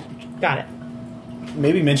been. Yeah. Got it.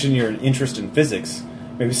 Maybe mention your interest in physics.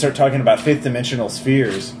 Maybe start talking about fifth dimensional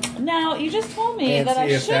spheres. Now you just told me And that I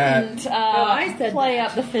see if that- shouldn't I said play that.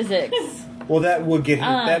 up the physics. Well, that would get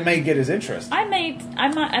that may get his interest. I might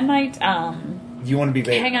You want to be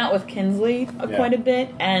vague. hang out with Kinsley Yeah. quite a bit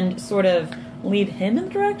and sort of lead him in the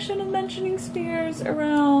direction of mentioning spheres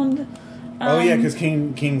around. Oh yeah, because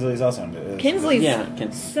Kingsley's also into this. Kinsley's Yeah,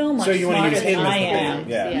 so much So you want to smarter use him than as I the am. bait.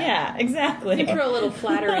 Yeah. Yeah, exactly. You can throw a little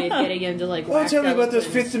flattery at getting him to, like, Oh, wax tell me about those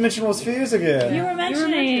eloquence. fifth dimensional spheres again. You were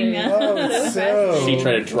mentioning. Oh, so She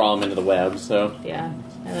tried to draw him into the web, so. Yeah.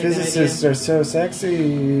 I like physicists that are so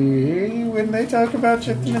sexy when they talk about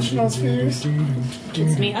fifth dimensional spheres. idea.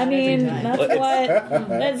 It's me. I mean, every time. that's what.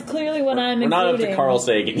 That's clearly what I'm We're not up to including. Carl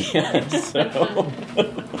Sagan yet, so.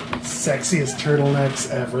 Sexiest turtlenecks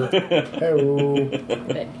ever. Oh.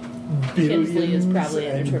 But Billions Kinsley is probably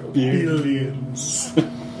under and turtle. billions.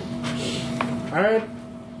 All right,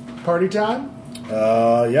 party time.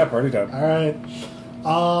 Yeah, party time. All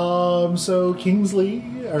right. So Kinsley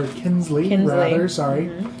Kinsley. rather, sorry,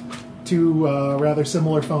 two rather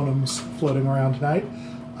similar phonemes floating around tonight.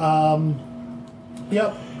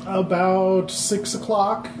 Yep, about 6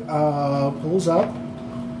 o'clock, pulls up,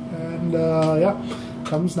 and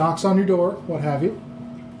comes, knocks on your door, what have you.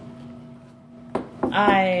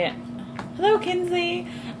 Hello, Kinsley.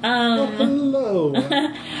 Hello.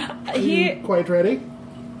 Are He. you quite ready?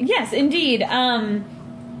 Yes, indeed.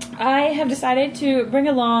 I have decided to bring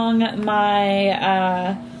along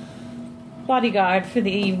my bodyguard for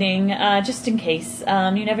the evening, just in case.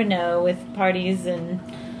 You never know with parties, and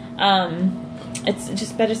it's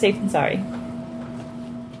just better safe than sorry.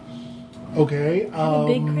 Okay. I have a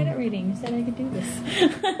big credit rating. You said I could do this.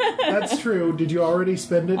 That's true. Did you already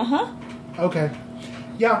spend it? Uh-huh. Okay.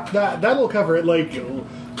 Yeah, that'll cover it. Like,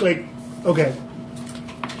 okay.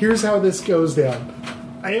 Here's how this goes down.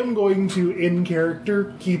 I am going to, in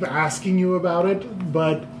character, keep asking you about it,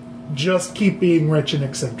 but just keep being rich and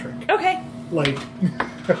eccentric. Okay. Like,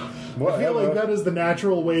 I feel like that is the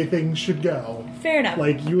natural way things should go. Fair enough.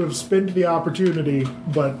 Like, you have spent the opportunity,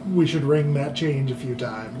 but we should ring that change a few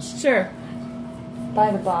times. Sure.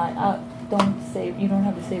 By the by, don't save. You don't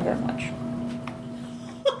have to save that much.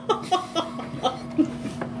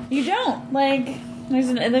 You don't. Like,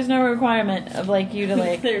 there's no requirement of, like, you to,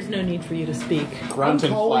 like... There's no need for you to speak. Grunt I'm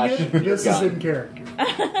and calling flash. it, this is gun. in character.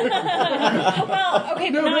 Well, okay,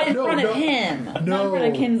 but not in front of him. Not in front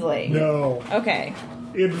of Kinsley. No. Okay.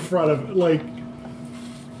 In front of, like,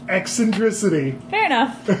 eccentricity. Fair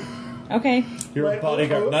enough. Okay. You're a Right,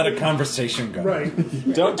 bodyguard, oh, not a conversation guy.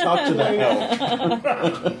 Right. Don't talk to the help.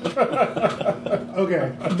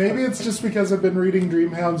 Okay. Maybe it's just because I've been reading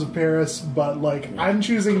Dreamhounds of Paris, but, like, I'm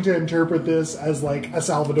choosing to interpret this as, like, a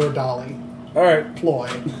Salvador Dali All right. ploy.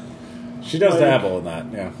 She does Like- dabble in that,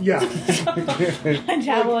 yeah. Yeah.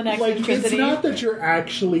 Javelin Like, it's eccentricity. not that you're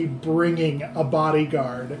actually bringing a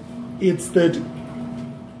bodyguard. It's that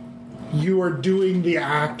you are doing the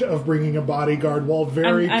act of bringing a bodyguard while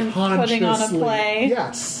very I'm consciously. putting on a play.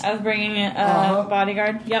 Yes. Of bringing a Uh-huh.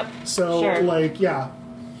 bodyguard. Yep. So, Sure. like, yeah.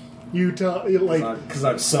 You tell, like, Because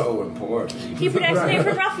I'm so important. He protects me Right.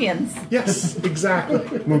 from ruffians. yes, exactly.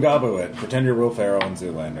 Mugabu it. Pretend you're Will Ferrell and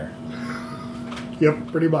Zoolander.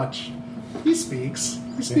 Yep, pretty much. He speaks.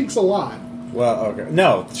 He speaks a lot. Well, okay.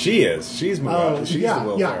 No, she is. She's Mugabu. She's yeah, the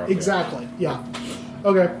Will yeah, Ferrell. exactly. Yeah.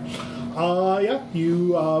 Okay. Yeah,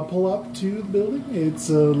 you pull up to the building. It's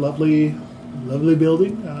a lovely, lovely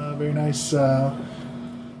building. Very nice. Yeah,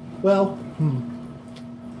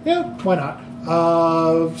 why not?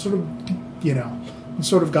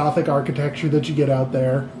 Sort of Gothic architecture that you get out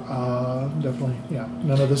there. Definitely, yeah.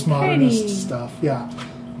 None of this modernist Pretty. stuff. Yeah.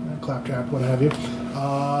 Claptrap, what have you.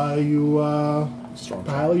 You Strong.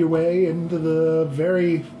 pile your way into the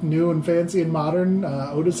very new and fancy and modern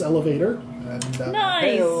Otis elevator. And,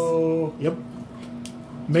 Nice. Yep.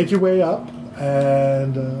 Make your way up,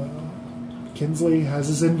 and Kinsley has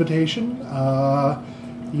his invitation.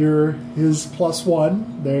 You're his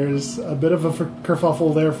 +1. There's a bit of a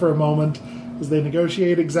kerfuffle there for a moment as they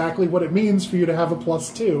negotiate exactly what it means for you to have a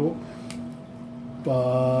 +2.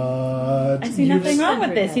 but I see nothing wrong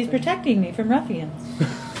with this. He's protecting me from ruffians.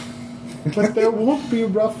 But there won't be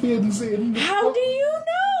ruffians in. How do you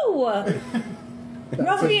know?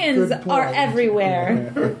 That's Ruffians a good are point.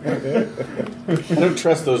 everywhere. I don't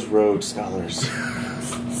trust those Rhodes scholars.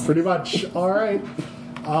 Pretty much. All right.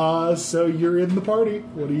 So you're in the party.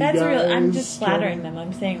 What do you That's guys? real. I'm just flattering them.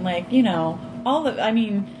 I'm saying, like, you know,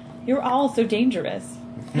 you're all so dangerous.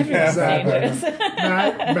 Everyone's Exactly. dangerous.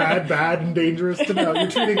 Bad, and dangerous to know. You're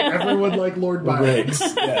treating everyone like Lord Byron. Riggs.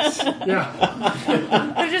 Yes.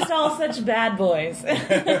 Yeah, They're just all such bad boys.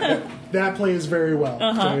 that plays very well.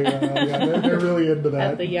 Uh-huh. They're really into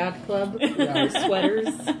that. At the yacht club, Yeah. sweaters.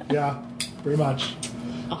 Yeah, pretty much.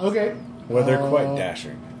 Okay. Well, they're quite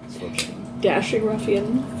dashing. That's what they- Dashing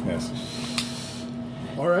ruffian. Yes.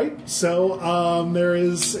 All right. So there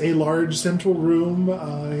is a large central room.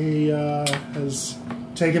 He has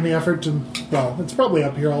taken the effort to. Well, it's probably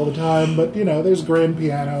up here all the time, but you know, there's a grand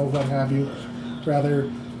piano, what have you.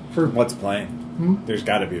 Rather, for What's playing? There's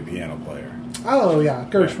got to be a piano player. oh yeah,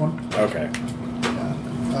 Gershwin. Okay.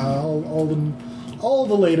 All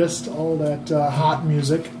the latest, all that hot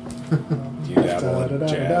music. Do you dabble in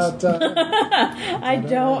jazz? I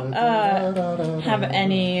don't have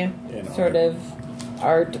any sort of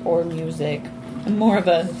art or music. I'm more of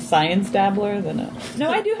a science dabbler than a. No,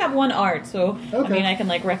 I do have one art, so Okay. I mean, I can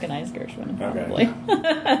like recognize Gershwin Okay. probably.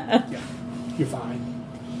 Yeah, you're fine.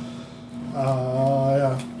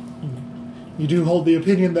 Yeah. You do hold the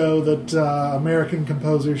opinion, though, that American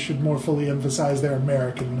composers should more fully emphasize their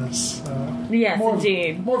Americanness. Yes, more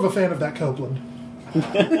indeed. More of a fan of that Copeland.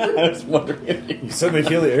 I was wondering if You suddenly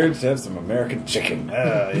feel the urge to have some American chicken.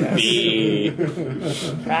 Yes.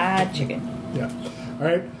 Fried chicken. Yeah. All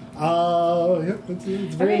right. Yeah, it's a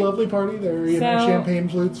very Okay. lovely party. There are So- champagne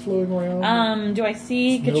flutes flowing around. Do I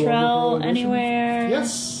see No longer Cottrell prohibition. anywhere?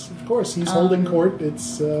 Yes, of course. He's holding court.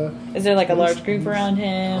 It's Is there like a large group around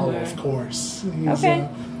him? oh, or- of course. He's Okay.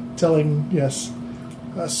 telling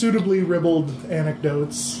suitably ribbled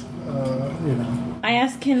anecdotes. You know. I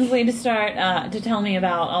asked Kinsley to start to tell me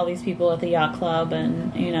about all these people at the yacht club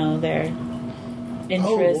and you know their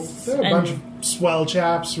interests. Oh, they're a and bunch of swell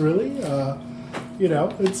chaps, really. You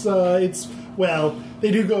know, it's well,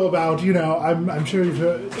 they do go about. You know, I'm sure you've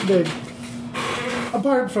heard, they.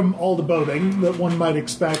 Apart from all the boating that one might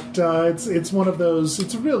expect, it's one of those.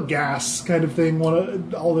 It's a real gas kind of thing. One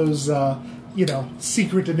of all those. You know,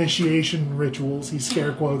 secret initiation rituals. He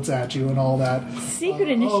scare quotes at you and all that. secret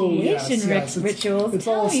Oh, initiation yes. rituals. It's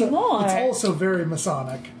Tell also, me more. It's also very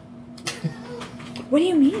Masonic. What do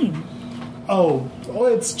you mean? Oh,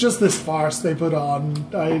 it's just this farce they put on.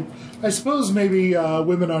 I suppose maybe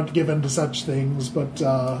women aren't given to such things, but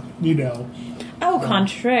you know. Oh,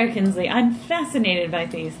 contraire, Kinsley. I'm fascinated by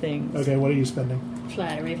these things. Okay, what are you spending?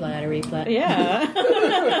 Flattery. Yeah.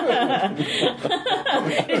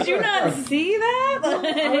 Did you not see that?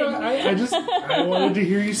 I wanted to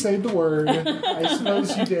hear you say the word. I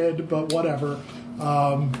suppose you did, but whatever.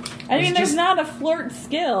 I mean, there's not a flirt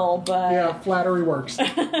skill, but Yeah, flattery works.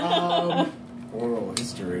 Oral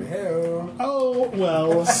history. Hey-o. Oh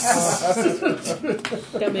well.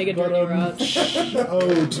 Don't make it dirty, Ross.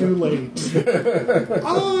 Oh, too late.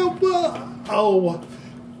 Oh,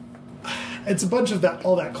 it's a bunch of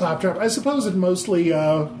all that claptrap. I suppose it mostly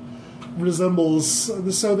resembles.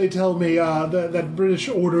 So they tell me that British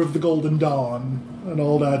Order of the Golden Dawn and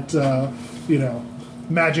all that. You know,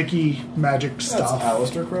 magic That's stuff.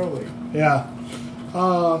 Aleister Crowley. Yeah.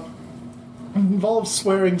 Involves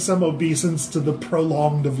swearing some obeisance to the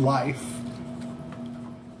prolonged of life.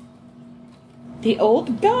 the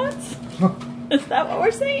old gods? Is that what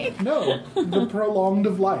we're saying? No, the prolonged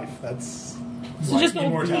of life. That's So just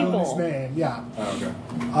old his people. name. Yeah.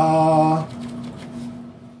 Oh, okay.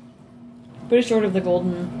 British Order of the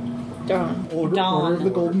Golden Dawn. Order of the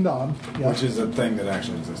Golden Dawn. Yeah. Which is a thing that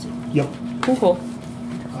actually existed. Yep. Cool.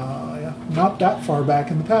 Yeah. Not that far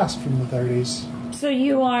back in the past from the 30s. So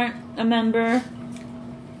you aren't a member?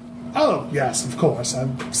 Oh, yes, of course.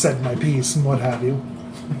 I've said my piece and what have you.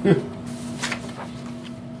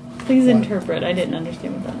 Please What? interpret. I didn't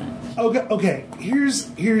understand what that meant. Okay.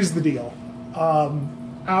 Here's the deal.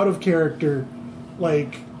 Out of character,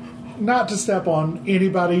 like, not to step on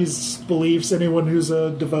anybody's beliefs, anyone who's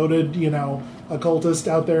a devoted, occultist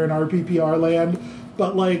out there in RPPR land,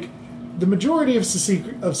 but like, the majority of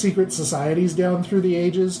secret societies down through the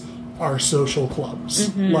ages are social clubs.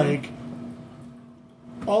 Mm-hmm. Like,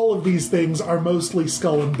 all of these things are mostly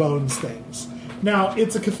skull and bones things. Now,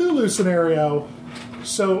 it's a Cthulhu scenario,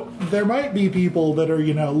 so there might be people that are,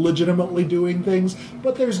 legitimately doing things,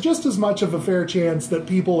 but there's just as much of a fair chance that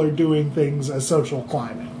people are doing things as social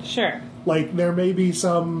climbing. Sure. Like, there may be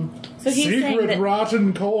some So he's saying secret that-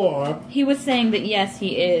 rotten core. He was saying that yes, he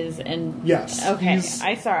is, and Yes. Okay, he's-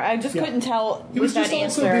 I just yeah. couldn't tell. He was with just that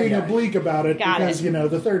also answer. being oblique about it Got because, it. you know,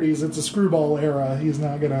 the 30s, it's a screwball era. He's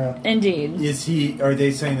not gonna... Indeed. Is he? Are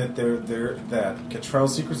they saying that that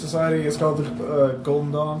Catrell's secret society is called the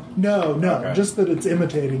Golden Dawn? No, Okay. just that it's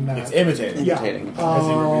imitating that. It's imitating. Yeah. Imitating. Has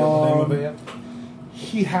he revealed the name of it yet?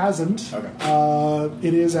 He hasn't. Okay.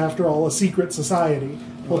 It is, after all, a secret society.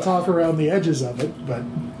 We'll talk around the edges of it, but...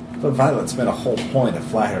 But Violet spent a whole point of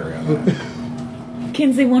flattery on that.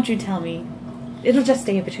 Kinsey, won't you tell me? It'll just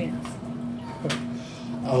stay between us.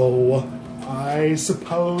 Oh, I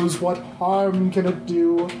suppose what harm can it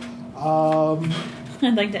do?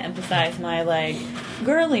 I'd like to emphasize my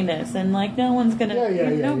girliness and no one's gonna. Yeah.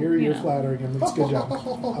 no, You're you know. flattering him. It's a good job.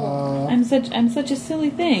 I'm such a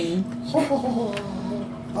silly thing.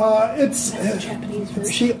 It's Japanese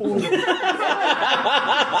version. she.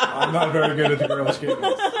 I'm not very good at the girlish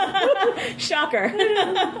giggles. Shocker.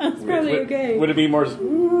 It's probably okay. Would it be more?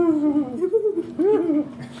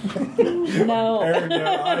 No. Aaron,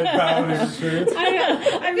 I experience.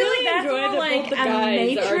 I really that's enjoy more that like both the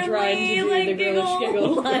a guys are trying to matronly do the girlish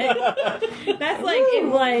giggle. That's like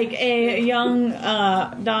if a young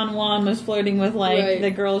Don Juan was flirting with Right.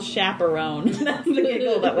 the girl's chaperone. That's the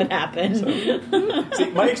giggle that would happen. See,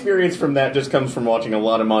 my experience from that just comes from watching a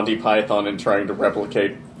lot of Monty Python and trying to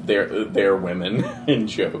replicate their women in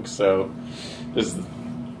jokes. So, just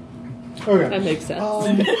Okay. That makes sense.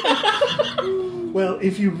 Well,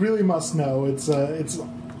 if you really must know, it's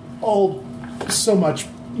all so much,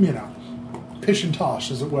 pish and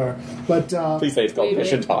tosh, as it were. But please say it's called Wait a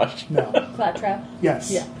Fish and Tosh. no, Claptrap.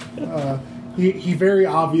 yes, Yeah. He very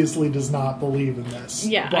obviously does not believe in this.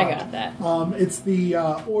 Yeah, but, I got that. It's the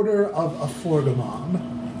Order of Aforgamon.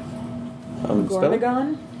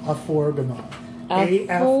 Gormagon? Aforgamon. Afor-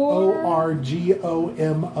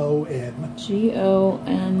 AFORGOMON.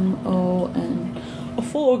 G-O-M-O-N. A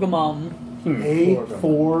Forgamon.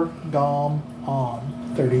 A4GOM-ON.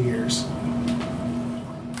 30 years.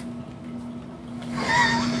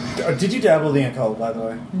 Did you dabble in the occult, by the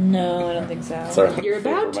way? No, I don't think so. Sorry, You're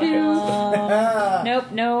about to.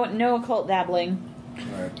 Nope, no occult dabbling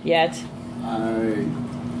Right. yet. I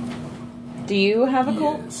Do you have a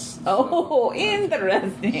cult? yes. Oh,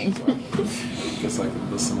 interesting. Guess I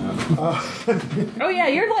could listen in. Oh yeah,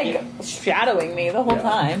 you're shadowing me the whole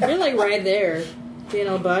time. You're right there, being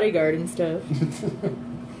all bodyguard and stuff.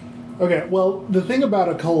 Okay, well, the thing about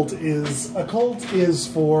a cult is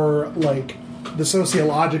for, the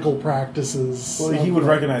sociological practices. Well, he would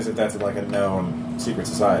recognize that that's a known secret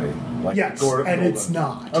society. Yes, and it's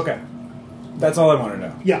not. Okay. That's all I want to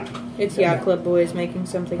know. Yeah, It's Yacht Club boys making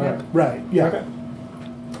something up. right, yeah. Okay.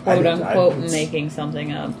 Quote unquote it's- making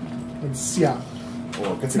something up. It's,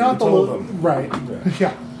 Well, It's not the local. right,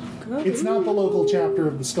 yeah. It's not the local chapter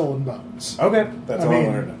of the Skull and Bones. Okay, that's all I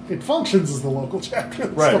wanted to know. it functions as the local chapter,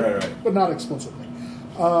 of the Right, Skull- right. but not explicitly.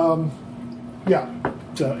 Yeah.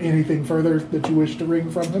 So, anything further that you wish to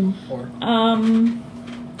wring from him, or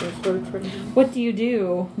What do you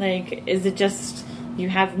do? Is it just you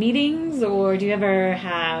have meetings, or do you ever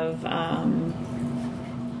have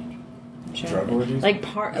Drug orgies?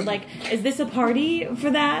 is this a party for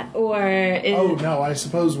that, or is oh no, I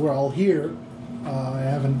suppose we're all here. I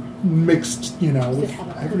haven't mixed, with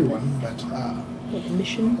everyone, but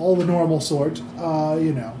Mission. all the normal sort.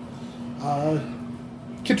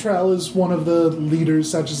 Kittrell is one of the leaders,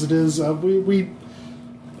 such as it is. We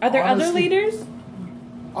are there other honestly- leaders?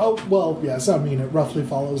 Oh, well, yes, I mean, it roughly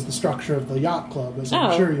follows the structure of the yacht club, as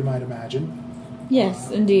I'm Oh. sure you might imagine. Yes,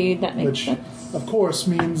 indeed, that makes Which, sense. of course,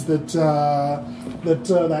 means that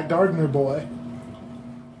that gardener boy.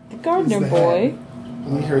 The gardener is the boy. head.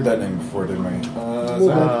 We heard that name before, didn't we? Is Well,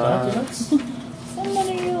 that that- documents?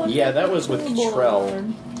 Somebody Yeah, that was with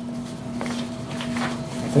Trell.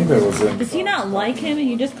 I think that was in. Does he not like him and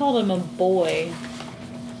you just called him a boy?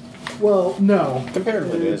 Well, no.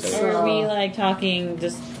 Comparatively, it is. It's, Or are we talking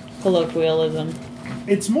just colloquialism?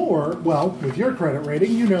 It's more, well, with your credit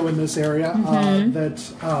rating, in this area that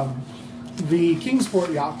the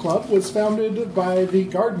Kingsport Yacht Club was founded by the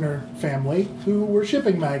Gardner family, who were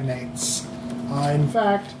shipping magnates. In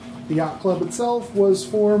fact, the yacht club itself was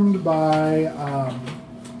formed by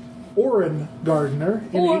Orrin Gardner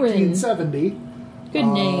in Orrin. 1870. Good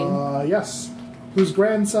name. Yes, whose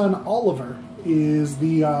grandson Oliver is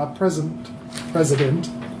the present president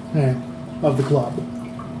of the club.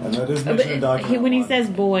 And that is But mentioned in document when he one. says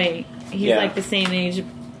boy, he's Yeah. the same age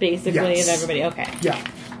basically Yes. as everybody. Okay. Yeah,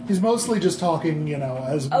 he's mostly just talking,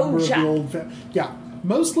 as a Oh, member of the Jack. old. Yeah,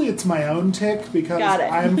 mostly it's my own tick because Got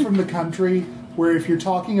it. I'm from the country where if you're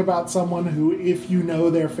talking about someone who, if you know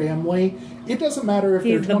their family, it doesn't matter if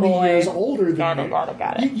He's they're the 20 boy. years older than Got it, you. got it,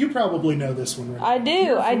 got it. You probably know this one, right? I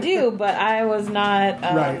do, but I was not.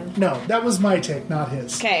 Right. No, that was my take, not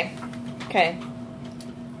his. Okay.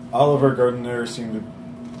 Oliver Gardner seemed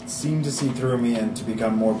to see through me and to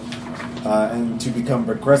become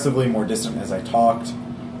progressively more distant as I talked.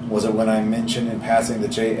 Was it when I mentioned in passing the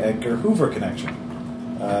J. Edgar Hoover connection?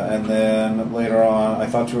 And then later on, I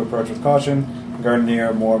thought to approach with caution.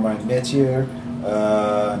 Gardner more my métier.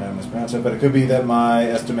 And I mispronounced it, but it could be that my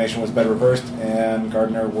estimation was better reversed, and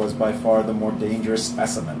Gardner was by far the more dangerous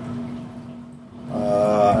specimen.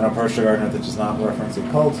 An approach to Gardner that does not reference a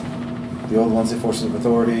cult. The old Lindsay forces of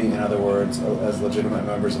authority, in other words, as legitimate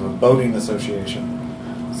members of a boating association.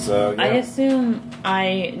 So, yeah. I assume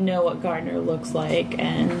I know what Gardner looks like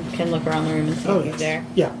and can look around the room and see if he's there.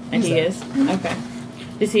 Yeah. And he's he there. is? Okay.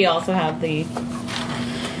 Does he also have the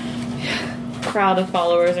crowd of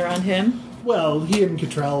followers around him? Well, he and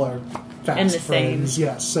Cottrell are fast And the friends, same.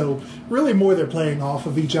 yes. So really more they're playing off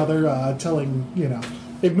of each other, telling,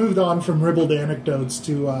 they've moved on from ribald anecdotes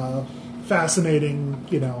to fascinating,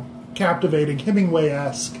 captivating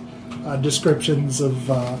Hemingway-esque descriptions of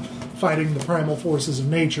fighting the primal forces of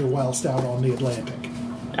nature whilst out on the Atlantic.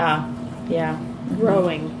 Ah, yeah.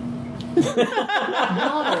 Rowing.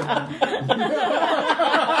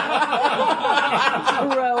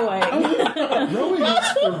 Rowing. Rowing is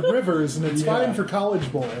for rivers, and it's fine for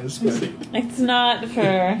college boys. But It's not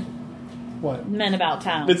for what? men about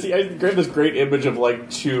town. But see, I grabbed this great image of like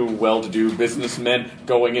two well-to-do businessmen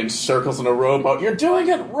going in circles in a rowboat. You're doing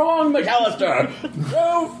it wrong, McAllister.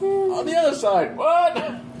 Go on the other side.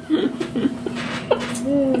 What?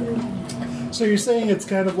 So you're saying it's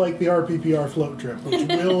kind of like the RPPR float trip, which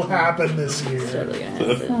will happen this year. Totally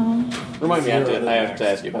gonna happen. Remind me, I have to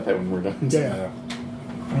ask you about that when we're done. Yeah.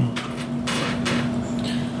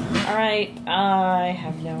 Alright, I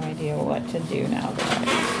have no idea what to do now, guys.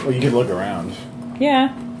 Well, you could look around.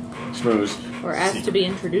 Yeah. Schmooze. Or asked to be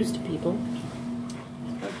introduced to people.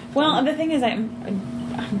 Well, the thing is,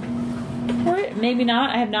 maybe not.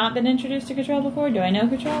 I have not been introduced to Cottrell before. Do I know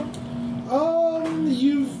Cottrell?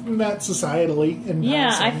 You've met societally in Yeah,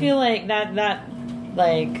 passing. I feel like that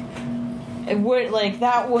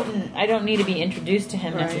wouldn't. I don't need to be introduced to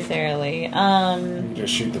him Right. necessarily. You can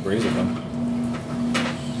just shoot the breeze with him.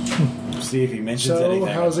 See if he mentions So, anything.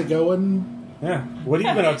 how's it going? Yeah. What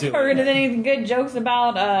have you been up to? Heard any good jokes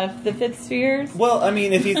about the fifth spheres? Well, I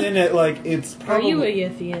mean, if he's in it, it's Are probably... you a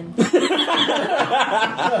Yithian?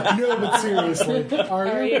 No, but seriously.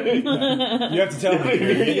 Are you? You have to tell me.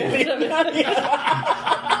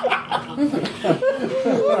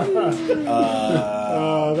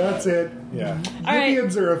 That's it. Yeah. All right.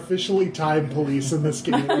 Indians are officially time police in this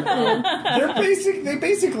game. They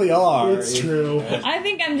basically are. It's true. I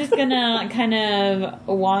think I'm just gonna kind of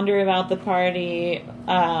wander about the party,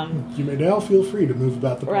 You may now feel free to move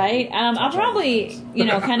about the right? I'll probably,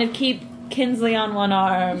 kind of keep Kinsley on one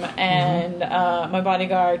arm and my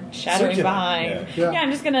bodyguard shadowing Circular. behind. Yeah. Yeah,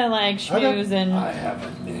 I'm just gonna schmooze and. I have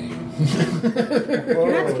a name.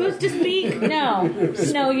 You're not supposed to speak. No,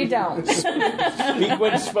 you don't. Speak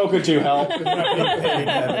when spoken to, help. It's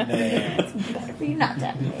better for you not to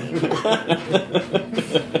have me.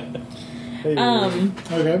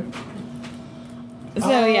 Okay.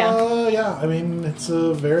 So yeah. Yeah, I mean, it's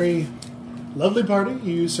a very lovely party.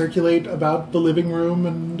 You circulate about the living room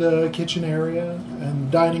and kitchen area and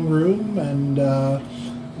dining room, and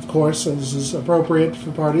of course, as is appropriate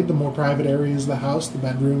for party, the more private areas of the house, the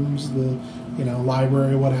bedrooms, the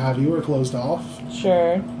library, what have you, are closed off.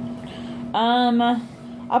 Sure.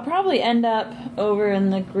 I'll probably end up over in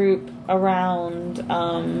the group around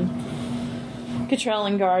Cottrell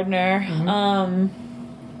and Gardner,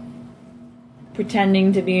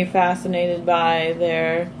 pretending to be fascinated by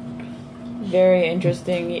their very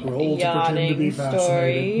interesting Roll to pretend to be yachting fascinated.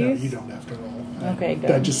 stories. No, you don't have to roll. Okay, good.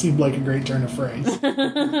 That just seemed like a great turn of phrase.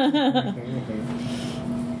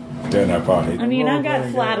 Dinner party. I mean, I've got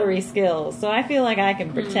flattery skills, so I feel like I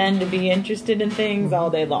can pretend to be interested in things all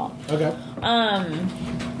day long. Okay.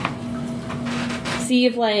 See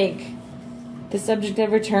if the subject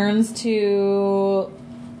ever turns to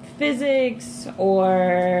physics,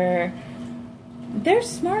 or they're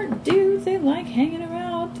smart dudes. They like hanging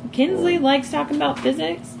around. Kinsley likes talking about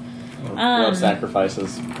physics. Love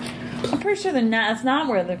sacrifices. I'm pretty sure that's not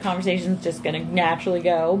where the conversation's just going to naturally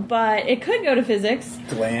go, but it could go to physics.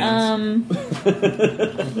 Glands.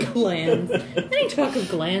 Glands. Any talk of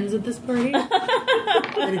glands at this party?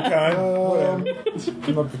 Any kind. Whatever.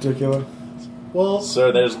 Not particular. Well,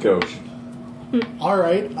 So there's Ghosh. all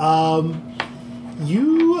right.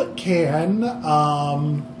 You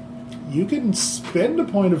can spend a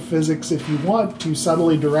point of physics if you want to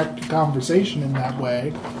subtly direct a conversation in that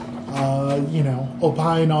way.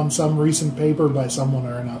 Opine on some recent paper by someone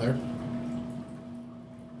or another.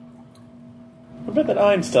 I bet that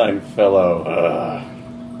Einstein fellow.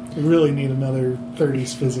 You really need another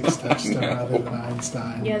 30s physics touchstone other than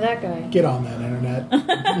Einstein. Yeah, that guy. Get on that internet.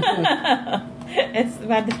 It's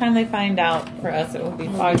by the time they find out for us, it will be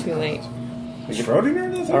far too late.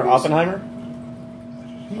 Schrodinger? Or Oppenheimer?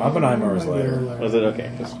 Oppenheimer was later. Was it okay?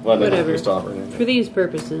 Whatever. Christopher. For these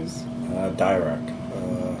purposes. Dirac.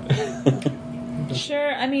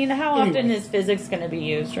 Sure, I mean, how often is physics going to be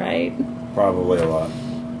used, right? Probably a lot.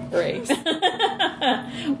 Great.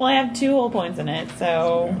 Well, I have 2 whole points in it,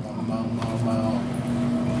 so...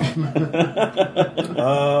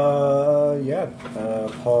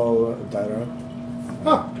 Paul Dirac.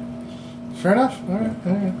 Oh, fair enough. All right.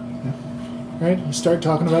 Yeah. All right, you start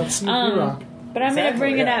talking about the CP rock. But I'm going to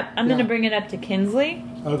bring it up. I'm going to Yeah. bring it up to Kinsley,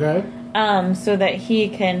 Okay. so that he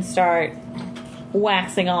can start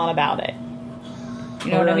waxing on about it.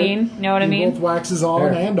 You know what I Alright. mean? You know what I He mean? both waxes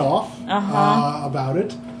on and off about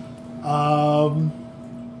it.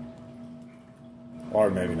 Or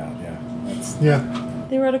maybe not, yeah. Yeah.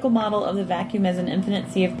 Theoretical model of the vacuum as an infinite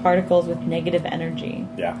sea of particles with negative energy.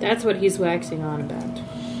 Yeah. That's what he's waxing on about.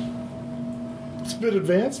 It's a bit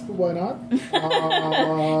advanced, but why not? He's Up for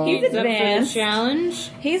the advanced. challenge.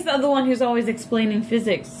 He's the other one who's always explaining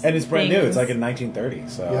physics. And it's brand new. things. It's like in 1930.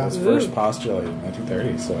 So Yeah. it was first postulated in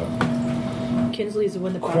 1930. So Kinsley's the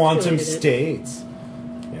one that quantum postulated it. states.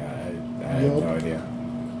 Yeah, I have Yup. no idea.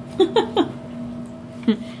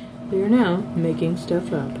 We are now making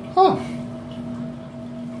stuff up. Huh.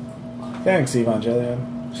 Thanks, Evangelion.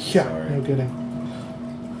 Yeah, Sorry. no kidding.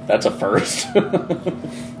 That's a first. All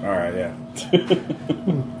right, yeah.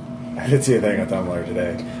 I did see a thing on Tumblr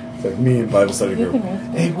today. It's like me and Bible study group.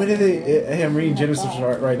 Hey, when are they? Hey, I'm reading Genesis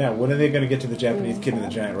right now. When are they going to get to the Japanese kid and the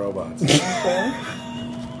giant robots?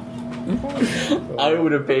 I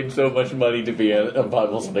would have paid so much money to be a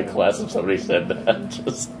Bible study class if somebody said that.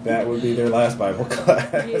 Just That would be their last Bible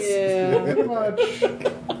class. Yeah. Pretty much.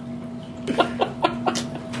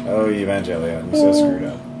 Oh, Evangelion, you're so screwed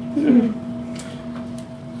up.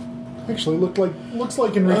 Actually, looks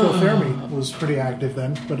like Enrico Fermi was pretty active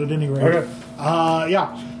then. But at any rate, Okay.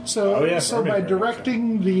 yeah. So, Oh, yeah, so Fermi by very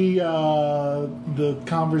directing the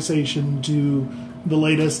conversation to the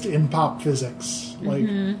latest in pop physics, like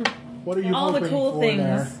what are you all the hoping cool for things.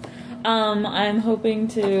 there? I'm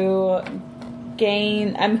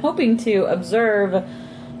hoping to observe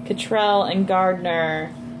Cottrell and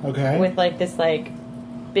Gardner Okay. with like this like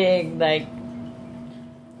big like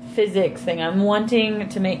physics thing. I'm wanting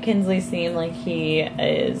to make Kinsley seem like he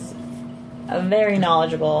is very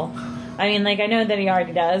knowledgeable. I mean, like I know that he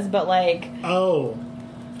already does, but like Oh,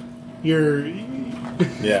 you're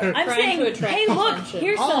Yeah. I'm Trying saying, to attract hey, look, attention.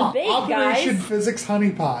 here's some bait, Operation guys. Physics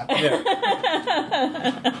Honeypot.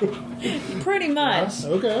 Pretty much.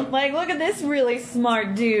 Okay. Like, look at this really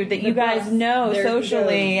smart dude that you The guys boss. know There he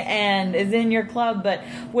socially and is in your club, but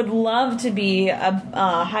would love to be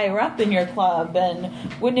higher up in your club. And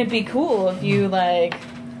wouldn't it be cool if you like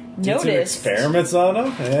Did some noticed? experiments on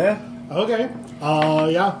them? Yeah. Okay.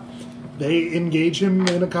 Yeah. They engage him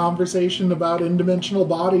in a conversation about in-dimensional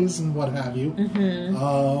bodies and what have you.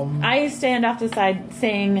 I stand off the side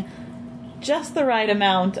saying just the right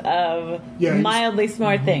amount of Yeah, he's- mildly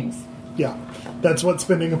smart things. Yeah. That's what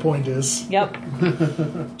spending a point is. Yep.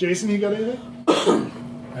 Jason, you got anything?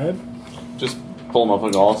 Ed? just pull them up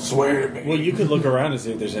and go, I'll swear to me. Well, you could look around and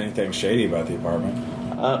see if there's anything shady about the apartment.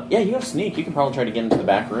 Yeah, you have sneak. You can probably try to get into the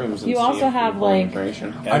back rooms and You see also if have, you find like-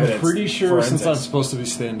 information. I'm Evidence, pretty sure since I'm forensics. supposed to be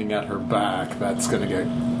standing at her back, that's going to get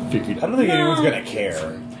figured I out. don't think No. anyone's gonna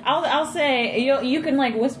care. I'll say you can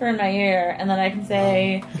like whisper in my ear, and then I can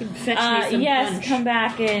say, Fetch me some yes, punch. come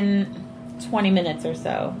back in 20 minutes or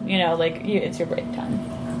so. You know, like it's your break time.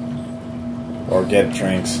 Or get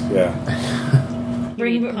drinks. Yeah.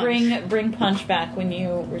 Bring punch back when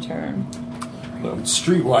you return. Would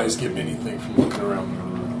Streetwise give me anything from looking around the room?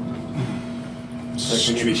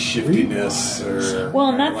 Like maybe shiftiness or Well,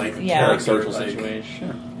 and that's- like yeah. Like character, social like-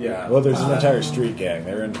 situation. Yeah. Well, there's an entire street gang.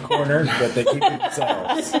 They're in the corner, but they keep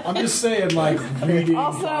themselves. I'm just saying, like reading.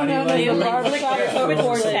 Also body known as the language, barbershop something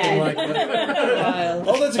quartet. like that. Wild.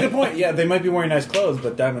 Oh, that's a good point. Yeah, they might be wearing nice clothes,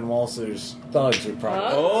 but Diamond Walser's thugs would probably.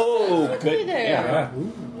 Oh, good. there.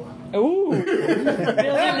 Yeah. Ooh, Bill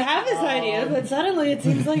didn't have this idea, but suddenly it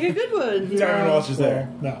seems like a good one. Diamond Walser's there.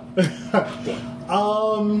 No.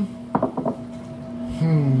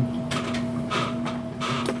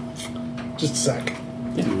 Just a sec.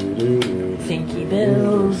 thinky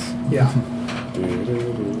bills. Yeah.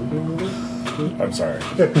 I'm sorry.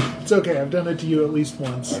 It's okay. I've done it to you at least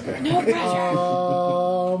once. Okay. No pressure.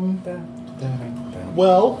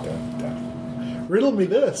 Well, riddle me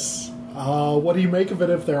this. What do you make of it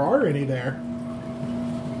if there are any there?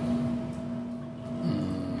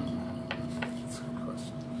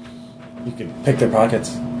 You can pick their pockets,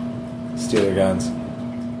 steal their guns.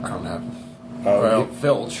 I don't have. Oh, well, you-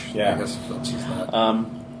 Filch. Yeah. I guess Filch is that.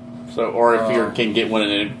 Or if you can get one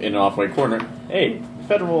in an off-way corner, hey,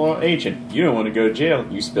 federal agent, you don't want to go to jail.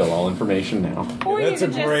 You spill all information now. Or you That's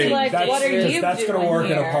could a just great- be like, what are you That's doing gonna work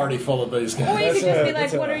here? in a party full of these Or you guys. could That's just a- be like,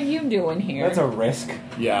 that's a- what are you doing here? That's a risk.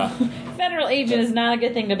 Yeah. Federal agent is not a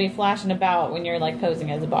good thing to be flashing about when you're like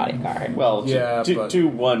posing as a bodyguard. Well, Yeah, but- to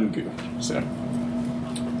one goof. So.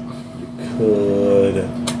 Could.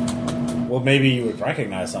 Well, maybe you would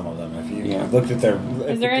recognize some of them if you Yeah. looked at their.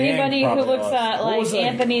 Is there anybody who looks like was that?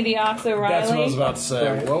 Anthony the Ox O'Reilly? That's what I was about to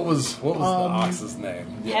say. Right. What was the ox's name?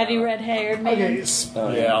 Heavy red-haired man. Okay,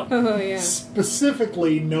 Yeah. Oh, yeah.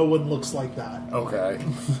 specifically, no one looks like that. Okay.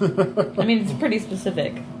 I mean, it's pretty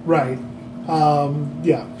specific. Right.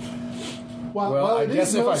 Yeah. Well, I it guess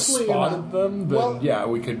is if I mostly spotted them, then well- yeah,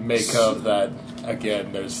 we could make of that. Again,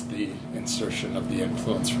 there's the insertion of the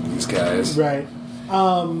influence from these guys. Right.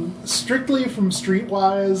 Strictly from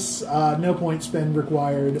Streetwise, no point spend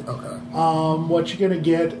required. Okay. What you're going to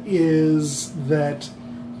get is that,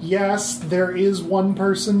 yes, there is one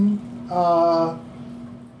person not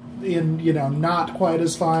quite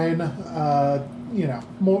as fine,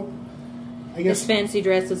 more, I guess. His fancy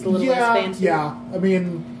dress is a little yeah, less fancy. Yeah. I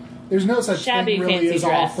mean, there's no such Shabby thing really fancy as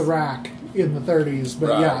dress. off the rack in the 30s, but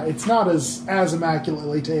Right. yeah, it's not as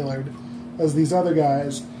immaculately tailored as these other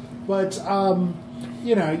guys. But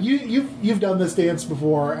you've done this dance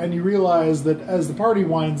before, and you realize that as the party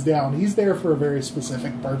winds down, he's there for a very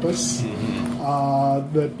specific purpose.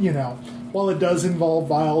 That while it does involve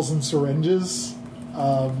vials and syringes,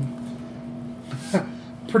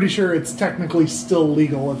 pretty sure it's technically still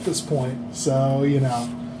legal at this point. So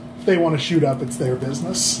if they want to shoot up, it's their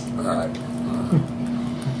business. All right.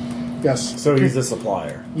 Yes. So he's a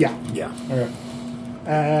supplier. Yeah. Yeah. Okay.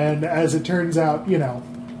 And as it turns out,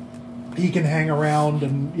 he can hang around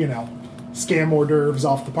and, scam hors d'oeuvres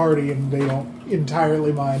off the party, and they don't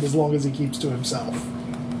entirely mind as long as he keeps to himself.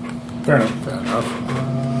 Fair enough. Fair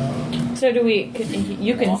enough. So do we?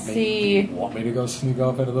 You can see. Want me to go sneak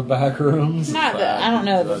off into the back rooms? Not the, I don't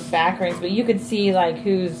know the back rings, but you could see like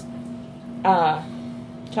who's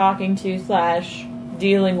talking to /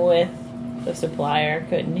 dealing with the supplier,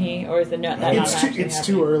 couldn't he? Or is it not? That It's not too, actually it's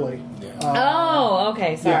happening? too early. Oh,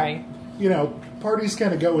 okay. Sorry. Parties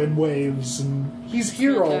kind of go in waves, and he's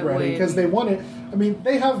here not that already way. because they want it. I mean,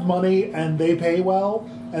 they have money and they pay well,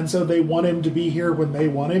 and so they want him to be here when they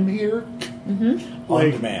want him here. On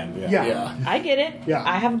Like- demand. Yeah. Yeah, I get it. Yeah.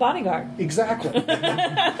 I have a bodyguard. exactly.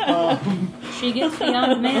 She gets the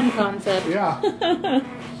on-demand concept. Yeah.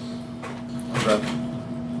 Okay.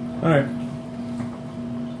 All right.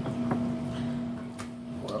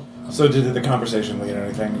 Well, So did the conversation lead to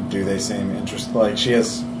anything? Do they seem interested? Like she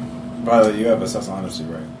has. Violet, you have assess honesty,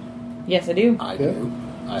 right? Yes, I do. I Yeah. do.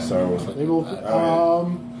 I So- They will,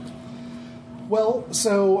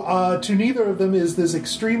 to neither of them is this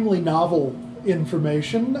extremely novel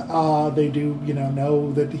information. They do,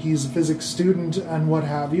 know that he's a physics student and what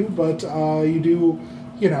have you, but you do,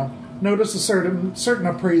 notice a certain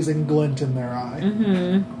appraising glint in their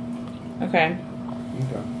eye. Okay.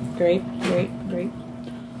 Okay. Great.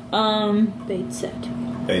 Bait set.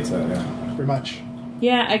 Beta, yeah. Pretty much.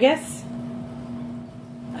 Yeah, I guess.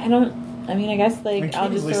 I guess like I'll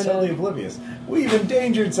just Kingsley sort suddenly of. oblivious. We've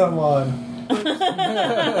endangered someone. Yay,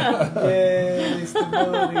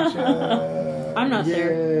 stability check. I'm not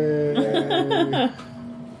there. Yay.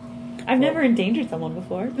 I've never endangered someone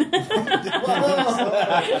before. Great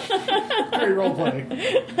role play.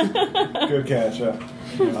 Good catch. never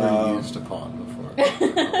used a pawn before.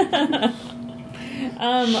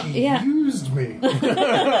 Yeah, Used me.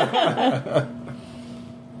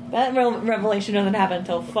 that revelation doesn't happen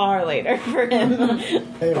until far later for him.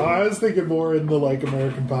 I was thinking more in the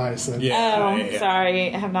American Pie sense. Oh,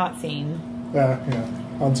 sorry, I have not seen. Yeah,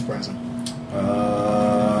 unsurprising.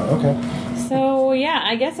 Okay. So yeah,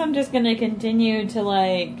 I guess I'm just gonna continue to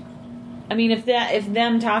if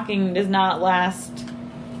them talking does not last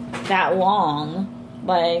that long,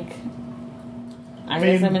 I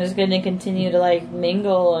guess I'm just gonna continue to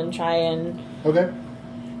mingle and try and Okay.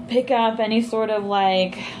 pick up any sort of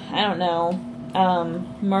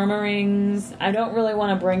murmurings. I don't really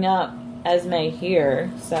want to bring up Esme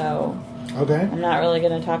here, so Okay. I'm not really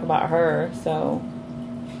gonna talk about her. So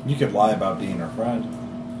You could lie about being her friend.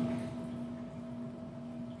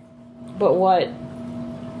 But what?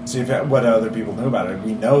 See what other people knew about it.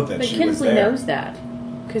 We know that But she was Kinsley there. knows that.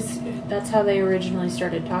 Because that's how they originally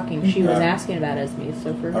started talking. She was asking about Esme,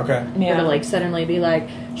 so for her Yeah. to like suddenly be like,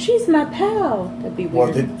 "She's my pal," that'd be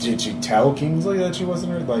Well, weird. did she tell Kingsley that she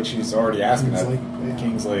wasn't her? Like, she's already asking Kingsley, that yeah.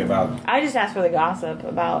 Kingsley about. I just asked for the gossip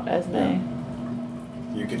about Esme. Yeah.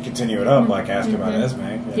 You could continue it up, like ask about Esme. You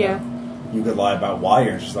know. Yeah. You could lie about why,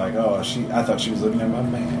 and she's like, "Oh, I thought she was living in my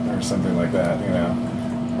man," or something like that. You know.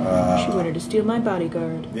 She wanted to steal my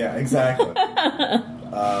bodyguard. Yeah, exactly.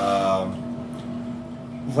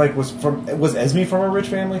 Like, was Esme from a rich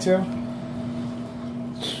family too?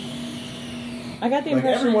 I got the Like,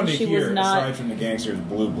 impression everyone she here, was not. aside from the gangsters,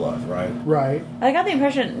 blue blood, right? Right. I got the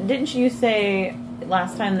impression. Didn't you say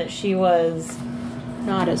last time that she was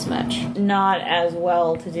Not as much. not as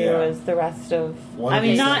well to do Yeah. as the rest of? One I of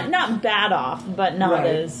mean, these not bad off, but not Right.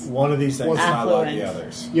 as. One of these things is not like the Affluent.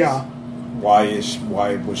 others. Yeah. Why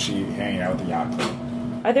was she hanging out with the yacht club?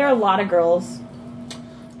 Are there a lot of girls?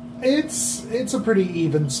 It's a pretty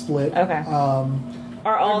even split. Okay.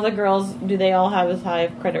 Are all the girls? Do they all have as high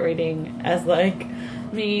of credit rating as like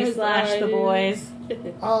me As / the I do. boys?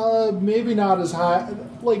 Maybe not as high.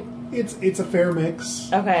 Like it's a fair mix.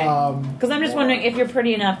 Okay. Because I'm just wondering if you're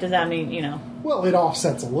pretty enough. Does that mean Well, it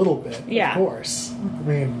offsets a little bit. Yeah. Of course. I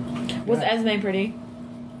mean. Was Esme pretty?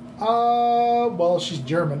 Well, she's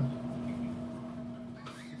German.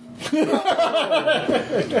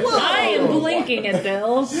 I am blinking at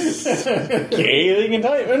Bill. Gaining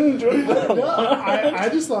indictment. No, I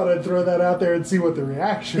just thought I'd throw that out there and see what the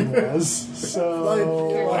reaction was.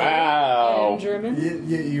 So. Wow. German?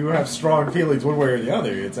 You have strong feelings one way or the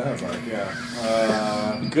other. It sounds like,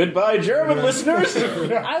 yeah. Goodbye, German listeners.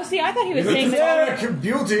 I thought he was saying that. Platonic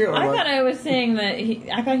beauty. Or I what? thought I was saying that.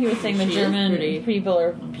 I thought he was saying that She is German pretty. people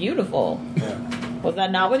are beautiful. Yeah. Was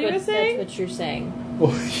that not what he was saying? That's what you're saying.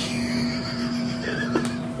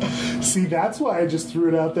 See, that's why I just threw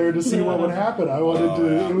it out there to see what would happen. I wanted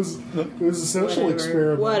to. yeah. It was a social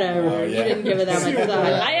experiment. Whatever. Oh, yeah. You didn't give it that much thought.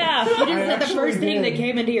 Yeah. You just I said the first actually thing did. that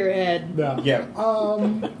came into your head. No. Yeah.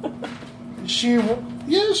 She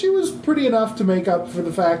was pretty enough to make up for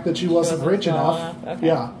the fact that she wasn't wasn't rich small enough. enough, okay.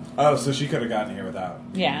 Yeah. Oh, so she could have gotten here without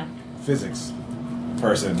Yeah. physics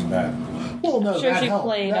person that. Well, no, Sure, that she helped.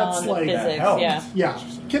 played That's on like physics. helped. Yeah. Yeah,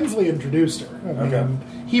 Kinsley introduced her. I mean, Okay.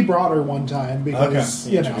 he brought her one time because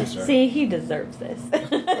He introduced her. See, he deserves this.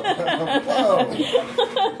 Whoa.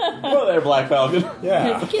 Whoa there, Black Falcon.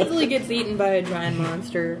 Yeah. Kinsley gets eaten by a giant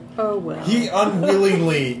monster. Oh well. He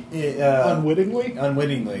unwillingly. unwittingly.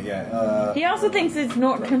 Unwittingly, yeah. He also thinks it's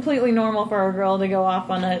completely normal for a girl to go off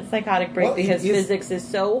on a psychotic break Well, it because is- physics is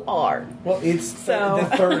so hard. Well, it's So-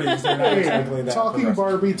 the 30s. They're not Hey, exactly that. talking progressive.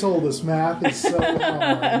 Barbie told us math is so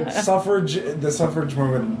hard. The suffrage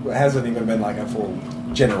movement hasn't even been like a full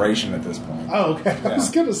generation at this point. Oh, okay. I was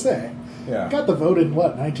gonna say. Yeah. Got the vote in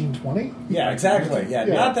what, 1920? Yeah, exactly. Yeah,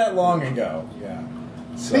 Yeah. not that long ago. Yeah.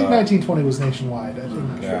 So, I think 1920 was nationwide. I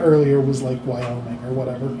think Yeah. earlier was like Wyoming or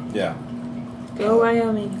whatever. Yeah. Go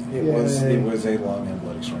Wyoming. It Yay. was a long and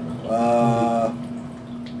bloody struggle.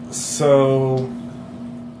 So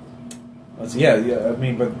let's see. Yeah. I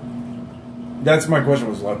mean, but that's my question.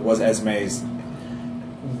 Was Esme's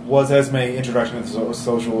introduction to the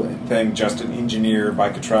social thing just an engineer by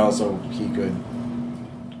Cottrell so he could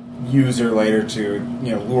use her later to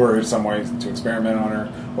lure her some way to experiment on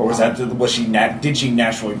her, or did she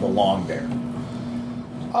naturally belong there?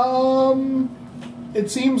 It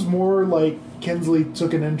seems more like Kinsley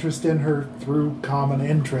took an interest in her through common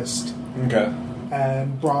interest Okay.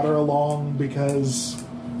 and brought her along because,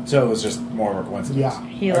 So it was just more of a coincidence. yeah,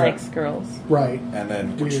 He Okay. likes girls. right. And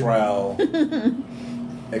then Weird. Cottrell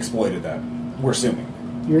exploited that. We're assuming.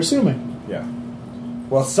 You're assuming. Yeah.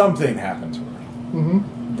 Well, something happened to her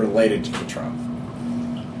Mm-hmm. related to Cottrell.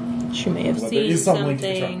 She may have Well, there seen is some link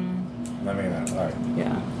to something. I mean, all right.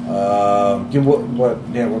 Yeah.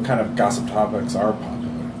 What kind of gossip topics are popular?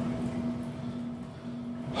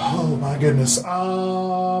 Oh my goodness. Any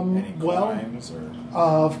Well, crimes or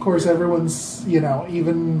of course, everyone's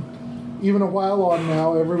even a while on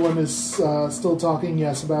now. Everyone is still talking,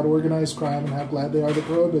 yes, about organized crime and how glad they are that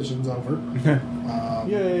prohibition's over.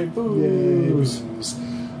 yay, Booze.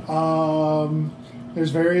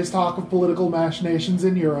 There's various talk of political machinations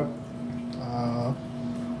in Europe.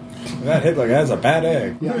 That Hitler has a bad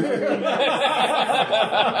egg.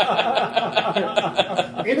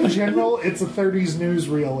 In general, it's a 30s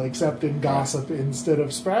newsreel, except in gossip instead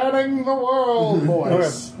of spanning the world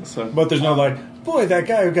voice. But there's no like boy, that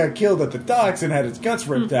guy who got killed at the docks and had his guts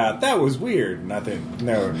ripped out, that was weird. Nothing.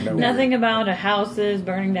 No. Nothing about houses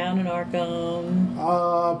burning down in Arkham.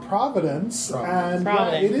 Providence. And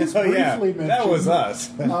Providence. it is Oh, briefly yeah. mentioned. That was us.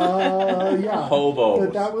 Yeah.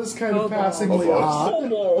 Hobos. That was kind of Hobos. passingly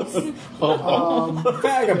Hobos. odd.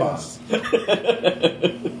 Vagabonds.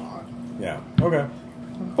 Yeah. Okay.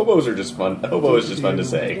 Hobos are just fun. Hobo is just fun to It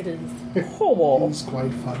say. is. It's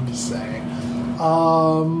quite fun to say.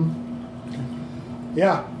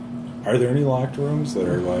 Yeah. Are there any locked rooms that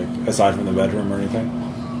are like aside from the bedroom or anything?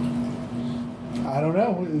 I don't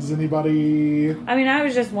know. Is anybody I mean, I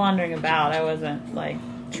was just wandering about. I wasn't like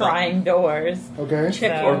trying doors. okay?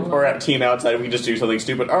 So- Or at team outside, we can just do something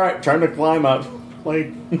stupid. All right, time to climb up.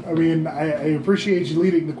 Like, I mean, I appreciate you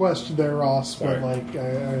leading the question there, Ross, Sorry. but like,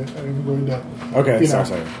 I'm going to Okay, you know,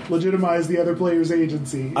 sorry. legitimize the other player's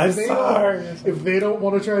agency. I'm If they sorry. If they don't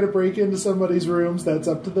want to try to break into somebody's rooms, that's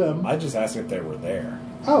up to them. I just asked if they were there.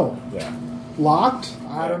 Oh, Yeah. locked?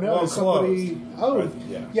 I don't know. Well, Is somebody? closed. Oh, Right,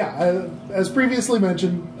 yeah. as previously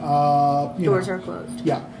mentioned, Doors know, are closed.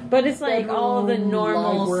 Yeah, But it's like all the Bedroom,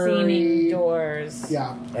 normal library. seeming doors.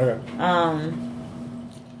 yeah. Okay.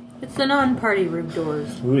 It's the non-party room doors.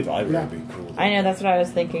 Ooh, the library Yeah. would be cool. I know, that's what I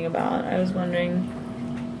was thinking about. I was wondering.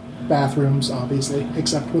 Bathrooms, obviously,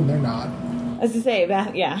 except when they're not. As to say,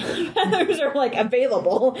 bathrooms are like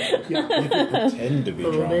available. Yeah. You could pretend to be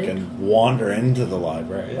Little drunk bit. and wander into the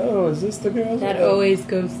library. Oh, is this the girl? That always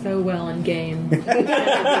goes so well in games.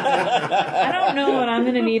 I don't know what I'm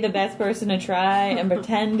going to be the best person to try and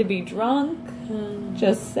pretend to be drunk.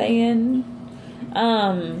 Just saying.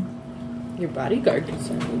 Your bodyguard can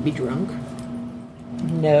certainly be drunk.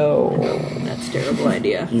 No. That's a terrible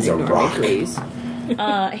idea. He's a Ignore me, rock. please. He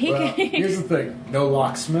Well, can. here's the thing: no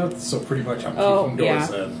locksmith, so pretty much I'm Oh, keeping doors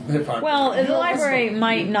yeah. in. If I'm Well, the library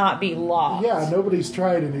might not be locked. Yeah, nobody's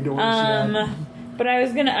tried any doors yet. But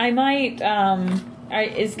I might,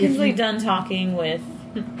 is Kinsley you- done talking with,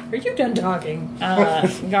 Are you done talking?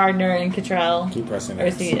 Gardner and Cottrell? Keep pressing Or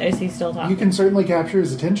X. is he still talking? You can certainly capture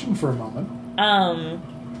his attention for a moment.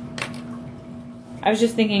 I was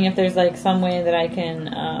just thinking if there's like some way that I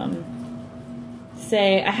can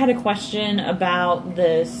say I had a question about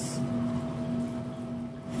this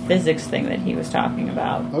physics thing that he was talking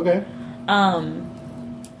about. Okay.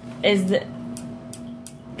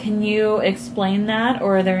 Can you explain that,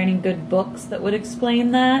 or are there any good books that would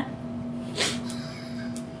explain that?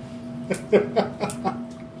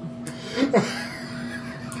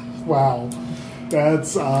 Wow.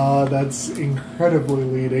 That's incredibly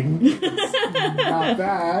leading. It's not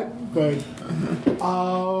bad, but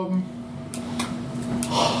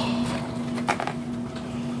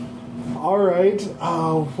all right.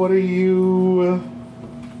 What are you?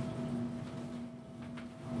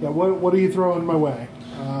 Yeah. What are you throwing my way?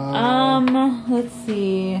 Let's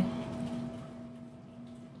see.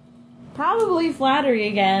 Probably flattery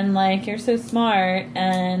again. Like, you're so smart,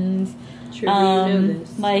 and Sure, you know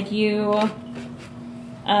this. like you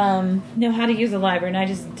know how to use a library, and I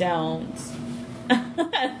just don't.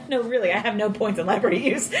 No, really, I have no points in library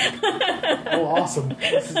use. Oh, awesome!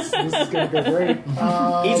 This is gonna go great.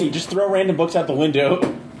 Easy, just throw random books out the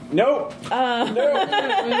window. Nope.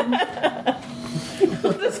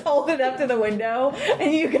 Just hold it up to the window,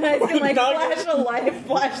 and you guys can like Not- flash a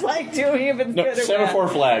flashlight to me if it's No, good or semaphore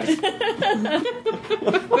bad. flags.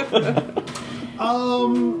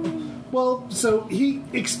 Well, so he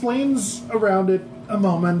explains around it a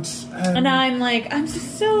moment, And I'm like, I'm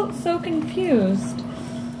just so confused.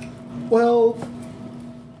 well,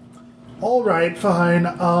 all right, fine.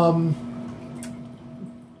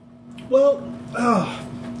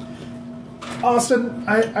 Austin,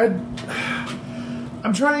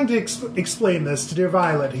 I'm trying to explain this to dear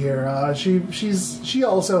Violet here. She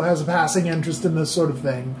also has a passing interest in this sort of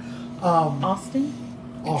thing. Austin?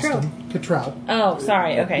 Austin Cottrell. Oh,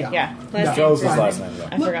 sorry. Okay, yeah. Yeah. Joe's his Fine. last name, though.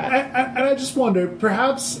 I Look, forgot. I just wonder,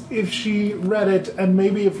 perhaps if she read it, and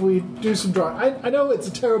maybe if we do some drawing. I know it's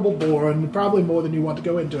a terrible bore, and probably more than you want to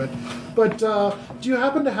go into it. But do you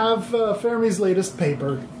happen to have Fermi's latest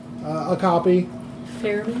paper? A copy?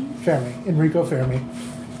 Fermi? Fermi. Enrico Fermi.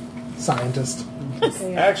 Scientist.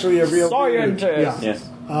 Actually, a real dude. Yeah. Yes.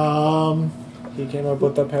 He came up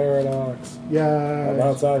with the paradox Yeah.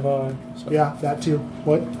 about sci-fi. Yeah, that too.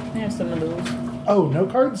 What? I have some of those. Oh, no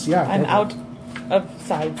cards? Yeah. I'm go for out it. of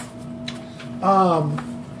sides.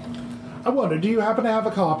 I wonder, do you happen to have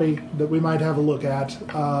a copy that we might have a look at?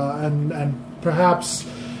 And perhaps,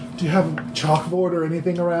 do you have a chalkboard or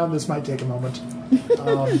anything around? This might take a moment.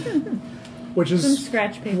 which Some is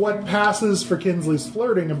scratch paper. what passes for Kinsley's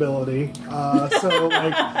flirting ability. So,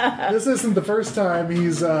 like, this isn't the first time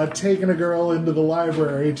he's taken a girl into the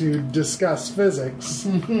library to discuss physics.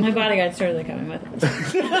 My bodyguard's totally coming with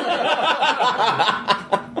us.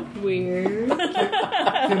 Weird.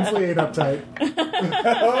 Kinsley ain't uptight.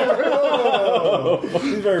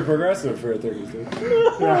 He's very progressive for a 32.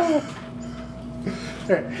 Yeah.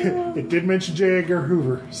 It did mention J. Edgar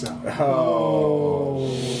Hoover, so.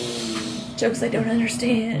 Jokes I don't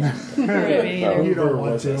understand. You don't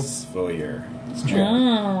want was to. a Sawyer. It's true.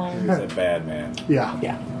 Oh. He was a bad man. Yeah.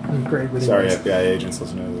 Great. Really Sorry, nice. FBI agents,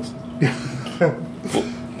 listen to this.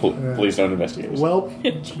 Please don't investigate. Well,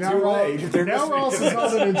 now, right. They're now Ross is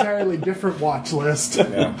on an entirely different watch list.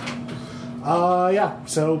 Yeah. Yeah.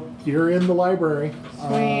 So you're in the library.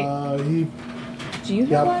 Do you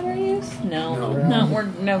have Yep. library use? No. No. No, we're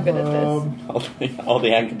no good at this. All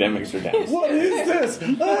the academics are down. What is this?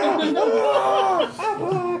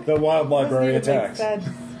 The wild library attacks.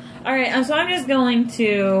 Alright, so I'm just going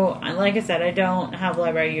to, like I said, I don't have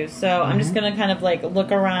library use, so I'm just going to kind of like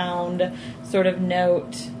look around, sort of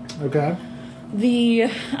note Okay. the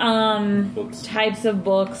Books. types of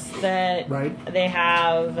books that Right. they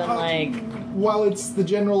have, and like, While it's the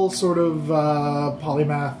general sort of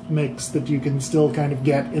polymath mix that you can still kind of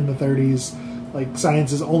get in the 30s, like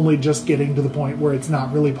science is only just getting to the point where it's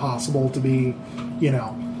not really possible to be,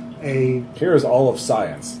 a Here is all of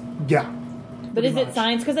science. yeah. but is much. it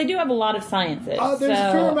science? Because I do have a lot of sciences. There's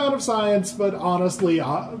a fair amount of science, but honestly,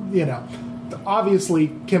 obviously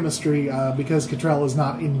chemistry, because Cottrell is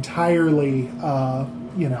not entirely, a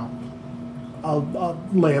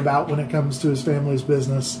layabout when it comes to his family's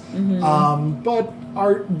business. But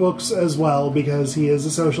art books as well, because he is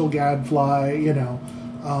a social gadfly,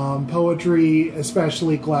 poetry,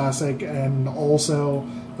 especially classic, and also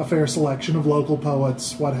a fair selection of local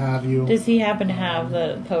poets, what have you. Does he happen to have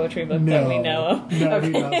the poetry book that we know of? No,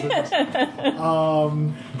 he doesn't.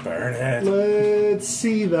 Burn it. Let's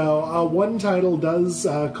see, though. One title does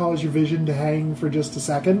cause your vision to hang for just a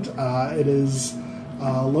second. It is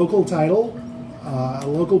a local title, a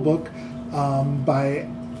local book by...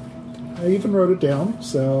 I even wrote it down,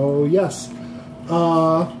 so yes.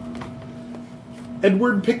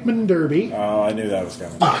 Edward Pickman Derby. Oh, I knew that was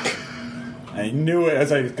coming. Fuck! I knew it. I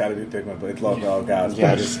was like, it's got to be Pigment, but it's local. Oh, God.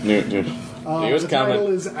 Yeah, I just knew it, dude. It was The title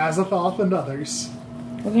coming. is Azathoth and Others.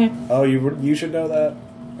 Okay. Oh, you should know that.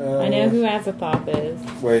 I know who Azathoth is.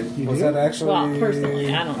 Wait, You was do? that actually? Well,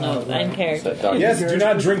 personally, I don't know. In character. Yes, do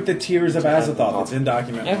not drink the tears of Azathoth. It's in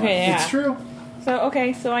document. Okay, yeah. It's true.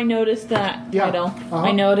 So I noticed that Yeah. title. Uh-huh.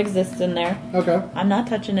 I know it exists in there. Okay. I'm not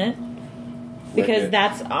touching it. Because Wicked.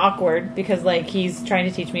 that's awkward, because like he's trying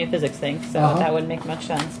to teach me a physics thing, so Uh-huh. that wouldn't make much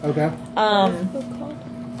sense. Okay.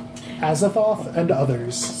 Azathoth and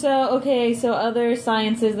Others. So other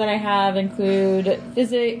sciences that I have include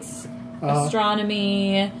physics,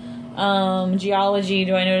 astronomy, geology.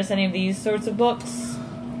 Do I notice any of these sorts of books?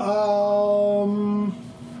 You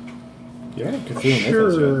don't have Cthulhu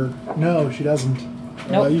Sure. No, she doesn't.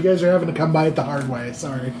 Nope. You guys are having to come by it the hard way.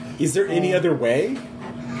 Sorry. Is there any other way?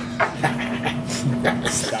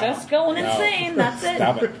 Just going insane. That's it.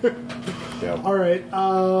 Stop it. Yeah. All right.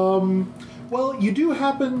 Well, you do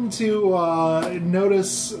happen to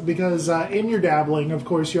notice, because in your dabbling, of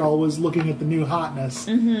course, you're always looking at the new hotness.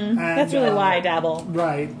 Mm-hmm. That's really why I dabble.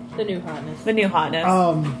 Right. The new hotness. The new hotness.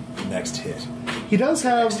 Next hit. He does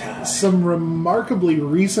have some remarkably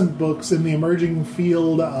recent books in the emerging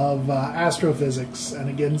field of astrophysics. And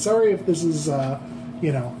again, sorry if this is,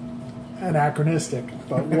 anachronistic,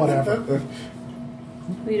 but whatever.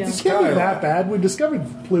 We don't. It's not that bad. We discovered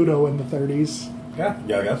Pluto in the 30s. Yeah,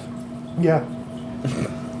 I guess. Yeah.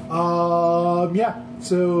 Yeah.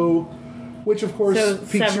 So, which of course So,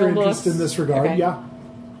 piques your several interest books. in this regard. Okay. Yeah.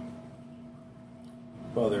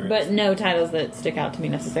 Well, there but no titles that stick out to me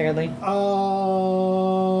necessarily.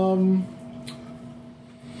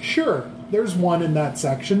 Sure. There's one in that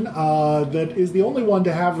section that is the only one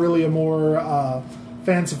to have really a more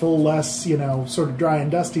fanciful, less, sort of dry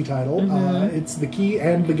and dusty title. It's The Key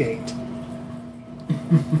and the Gate.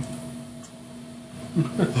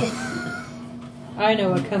 I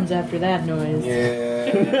know what comes after that noise.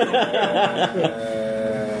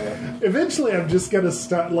 Eventually, I'm just going to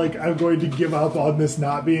start, I'm going to give up on this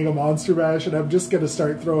not being a Monster Bash, and I'm just going to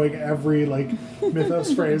start throwing every,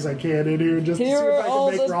 Mythos phrase I can in here just to see Here if are I all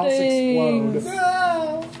can make the Ross things.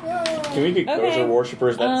 explode. Can we get Okay. Gozer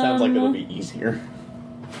worshippers? That sounds like it'll be easier.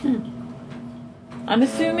 I'm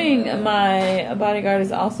assuming my bodyguard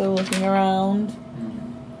is also looking around.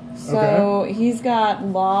 So he's got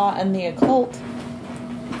law and the occult.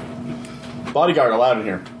 Bodyguard allowed in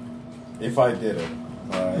here. If I did it.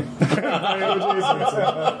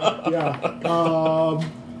 Yeah.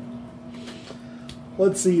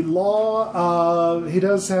 Let's see. Law. He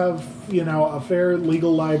does have, a fair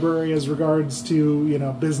legal library as regards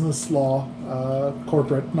to, business law,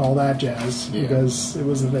 corporate, and all that jazz. Yeah. Because it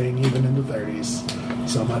was a thing even in the 30s.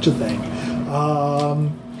 So much a thing.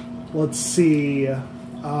 Let's see. He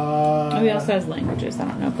also has languages. I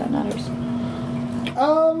don't know if that matters.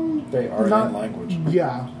 They are Not- in language.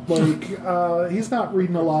 Yeah, he's not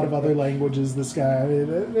reading a lot of other languages, this guy.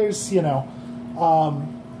 There's,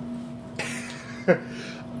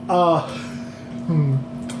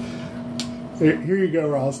 Here you go,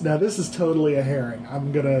 Ross. Now, this is totally a herring.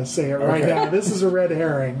 I'm going to say it right now. This is a red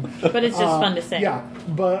herring. But it's just fun to say. Yeah,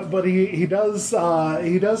 but he does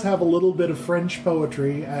have a little bit of French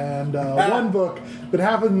poetry and one book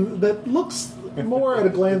that looks more at a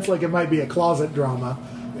glance like it might be a closet drama.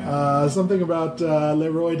 Something about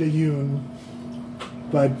Leroy de Yune,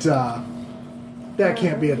 but that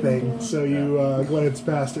can't be a thing. So you glance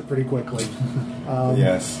past it pretty quickly.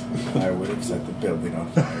 Yes, I would have set the building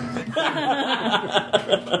on fire.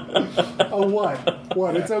 Oh, what?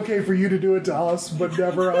 What? It's okay for you to do it to us, but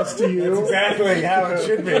never us to you. That's exactly how it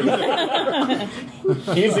should be.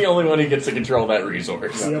 He's the only one who gets to control that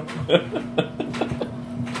resource. Yep.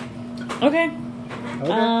 Okay.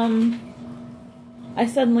 I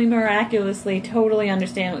suddenly miraculously totally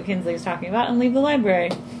understand what Kinsley's talking about and leave the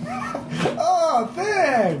library. Oh,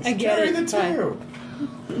 thanks! I get Carry it. the two.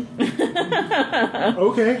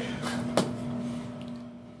 Okay.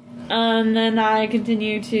 And then I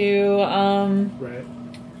continue to Right.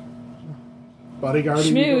 Bodyguard are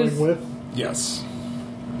you Schmooze. going with? Yes.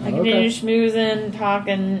 I continue to schmooze and talk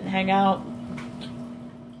and hang out.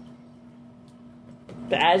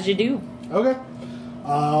 As you do. Okay.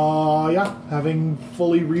 Having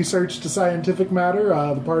fully researched a scientific matter,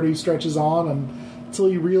 the party stretches on until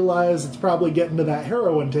you realize it's probably getting to that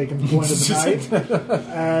heroin taking point of the night.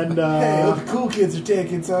 And, Hey, look, the cool kids are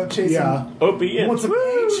chasing. yeah. Opiates. What's a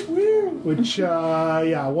page? Woo! Which,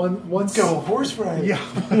 once... Go horse ride. Yeah,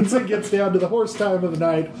 once it gets down to the horse time of the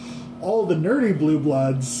night, all the nerdy blue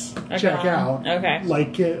bloods Are check gone. out. Okay.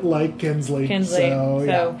 Like Kinsley. Kinsley.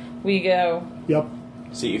 So, we go. Yep.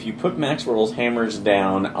 See, if you put Maxwell's hammers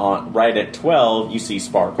down on right at 12, you see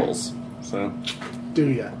sparkles. So Do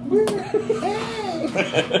ya?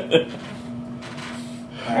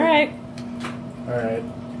 Alright. Alright.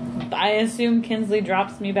 I assume Kinsley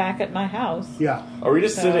drops me back at my house. Yeah. are we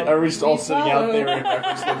just sitting? Are we just all We sitting out follow. there in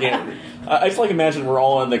reference looking at? I just imagine we're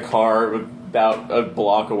all in the car about a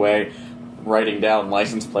block away, writing down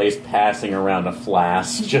license plates, passing around a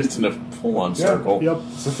flask, just in a full-on circle. Yep.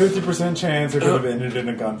 So 50% chance it could have ended in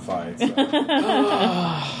a gunfight. So.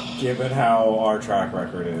 Given how our track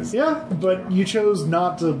record is. Yeah, but you chose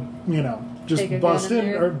not to, just Take a bust gun in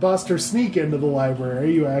in there. or bust or sneak into the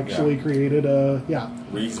library. You actually created a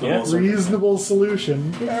Reasonable. reasonable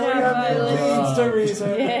solution. Leads to reason.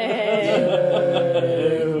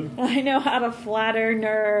 Yay! I know how to flatter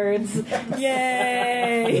nerds.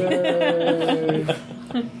 Yay! Yay.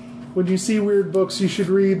 When you see weird books, you should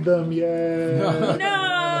read them. Yay!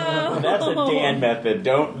 No! That's a Dan method.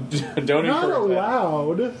 Don't Not encourage that.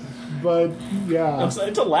 allowed, but yeah.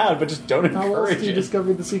 It's allowed, but just don't How else encourage do you it.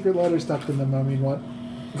 discover the secret letter stuffed in them? I mean, what?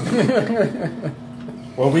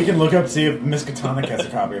 Well, we can look up, see if Miskatonic has a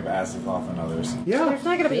copy of Asimov and others. Yeah. There's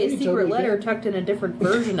not going to be Yeah, a you secret totally letter can. tucked in a different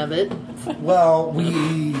version of it. Well,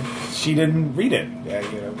 she didn't read it. Yeah,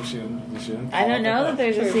 she didn't. I don't know that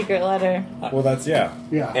there's a secret letter. Well, that's, yeah.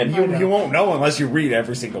 Yeah. And I know. You won't know unless you read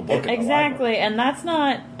every single book. in the Exactly, and that's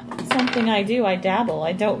not something I do. I dabble.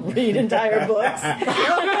 I don't read entire books.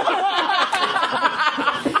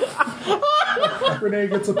 Renee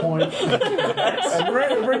gets a point.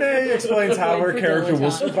 And Renee explains how her character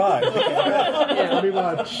will survive. Pretty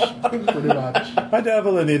much. Pretty much. I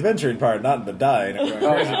dabble in the adventuring part, not in the dying.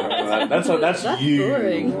 That's you.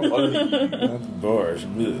 boring. That's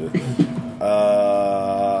boring.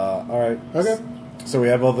 All right. Okay. So we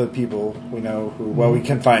have all the people we know who. Well, we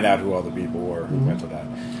can find out who all the people were who went to that.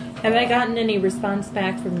 Have I gotten any response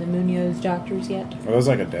back from the Munoz doctors yet? It was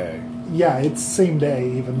like a day. Yeah, it's same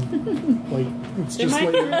day even. Like it's It just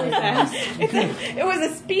might later. be really fast. It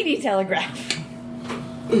was a speedy telegraph.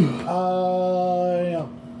 Yeah.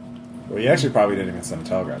 Well, you actually probably didn't even send a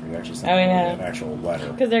telegram. You actually sent Oh, yeah. an actual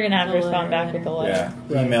letter. Because they're going to have to respond back with the letter. Yeah,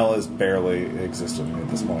 Right. email is barely existing at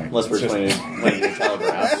this point. Unless we're It's just- playing a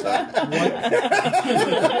telegraph.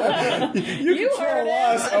 You heard control it.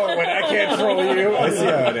 us. Oh, when I can't control you, I see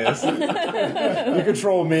how it is. You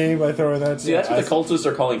control me by throwing that. See, that's what the cultists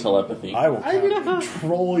are calling telepathy. I will. I didn't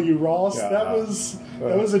control you, Ross. Yeah. That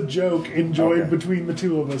was a joke enjoyed Okay. between the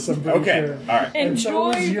two of us. I'm pretty Okay, sure. all right. And so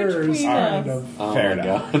was Enjoy yours, between kind us. of. Oh Fair my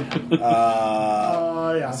enough.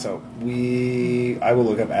 God. Yeah. So I will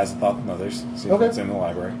look up Azathoth and others. See if Okay. it's in the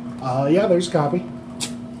library. Yeah, there's a copy. Of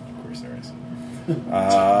course there is.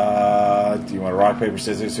 Do you want rock paper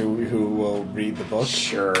scissors? Who will read the book?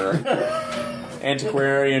 Sure.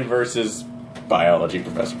 Antiquarian versus biology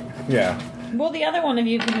professor. Yeah. Well, the other one of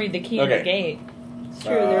you can read the key to Okay. the gate. It's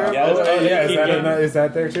true. There are Yeah, Oh, that's- yeah. keep going. Is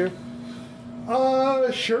that there too?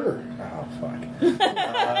 Sure. Oh fuck.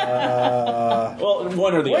 Well,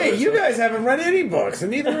 one or the other. Wait, you guys haven't read any books,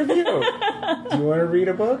 and neither of you. Do you want to read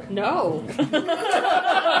a book? No.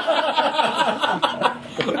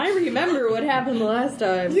 I remember what happened last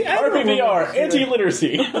time. RPVR,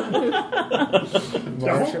 anti-literacy. Don't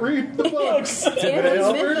read the books.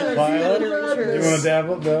 Violet? You want to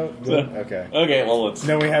dabble? No. Okay. Okay, well, let's.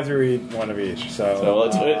 Then we have to read one of each. So So,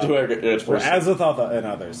 let's do it for first. Azathoth and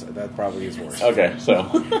others, that probably is worse. Okay, so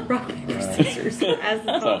Rock, paper, scissors. As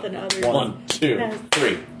the thought and others. 1, 2,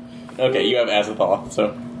 3. Okay, you have Azathoth.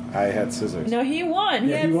 So I had scissors. No, he won.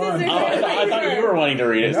 He Yeah, had he won. scissors. oh, I thought you were wanting to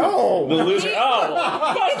read it. No. The loser.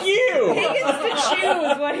 Oh, fuck He you! gets to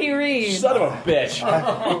choose what he reads. Son of a bitch.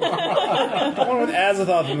 The one with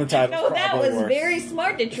Azathoth in the title. No, that was very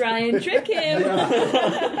smart to try and trick him.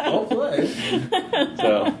 Well played.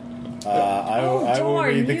 So I will darn,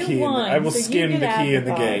 read the you key. won, I will so you skim get the key in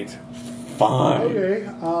the Azathoth. gate. fine. Okay.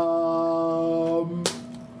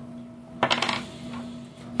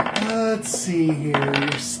 Let's see here.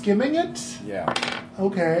 You're skimming it. Yeah.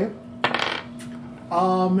 Okay.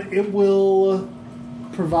 It will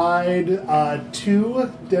provide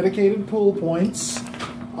 2 dedicated pool points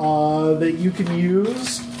that you can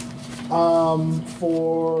use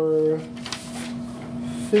for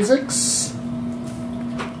physics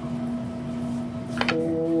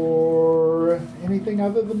or anything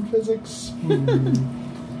other than physics.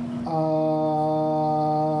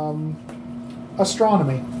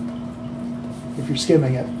 Astronomy, if you're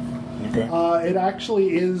skimming it. Okay. It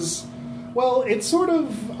actually is, well, it's sort of,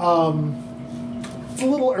 it's a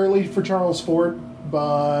little early for Charles Fort,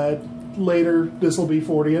 but later this will be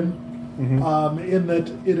Fortean, in that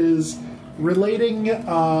it is relating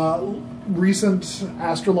recent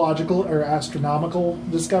astrological or astronomical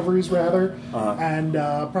discoveries, rather, and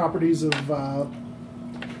properties of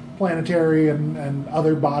planetary and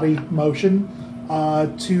other body motion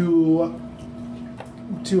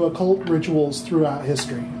to occult rituals throughout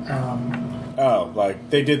history. Oh, like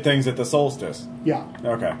they did things at the solstice. Yeah.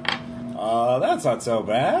 Okay. That's not so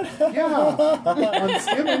bad. Yeah. On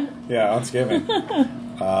skimming. Yeah, on skimming.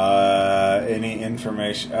 Any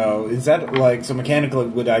information? Oh, is that like so? Mechanically,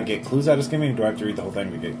 would I get clues out of skimming? Or do I have to read the whole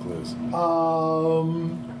thing to get clues?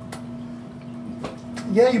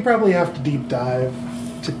 Yeah, you probably have to deep dive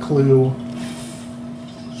to clue.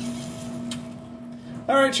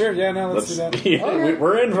 All right, sure. Yeah, no, let's do that. Yeah, Okay.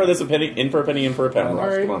 we're in for this a penny, in for a penny, in for a pound. All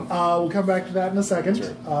Ross. right, Come on. we'll come back to that in a second. Sure.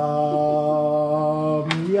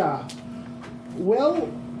 Yeah. Well,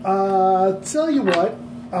 tell you what.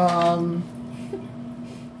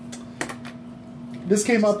 This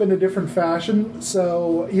came up in a different fashion,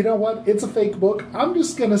 so you know what? It's a fake book. I'm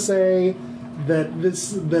just gonna say that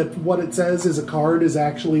what it says is a card is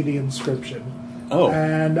actually the inscription. Oh.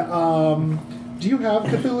 And do you have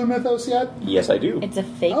Cthulhu Mythos yet? Yes, I do. It's a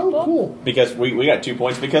fake Oh, book? cool. Because we got 2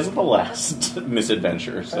 points because of the last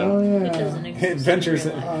misadventure. So Oh It yeah. doesn't exist. Adventures.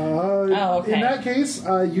 Oh, okay. In that case,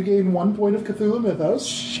 you gain 1 point of Cthulhu Mythos.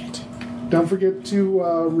 shit. Don't forget to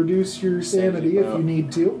reduce your sanity if you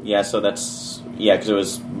need to. Yeah, so that's because it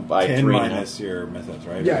was by 10 3 and a half. minus your mythos,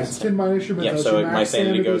 right? Yeah, it's 10 minus your Yeah, Mythos. so your my max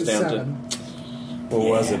sanity goes is down to- 7. What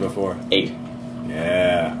was it before? 8.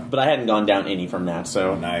 Yeah. But I hadn't gone down any from that,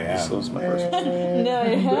 so Now you have. this was my first. And, No,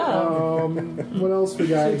 you have. what else we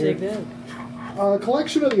got Take here? that. A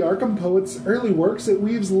collection of the Arkham poets' early works that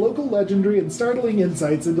weaves local legendary and startling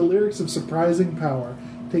insights into lyrics of surprising power.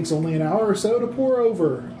 Takes only an hour or so to pour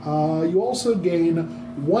over. You also gain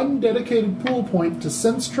 1 dedicated pool point to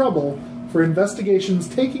sense trouble for investigations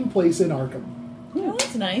taking place in Arkham. Oh,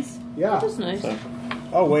 that's nice. Yeah. That's nice.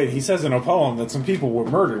 Oh wait, he says in a poem that some people were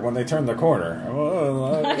murdered when they turned the corner.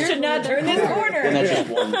 I should not turn this And corner. that's just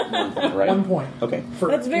one point, right? 1 point. Okay. For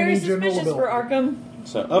That's very any general suspicious for ability. Arkham.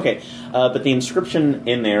 So okay, but the inscription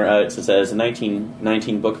in there it says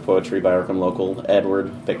 1919 book of poetry by Arkham local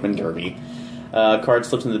Edward Bickman Derby. Card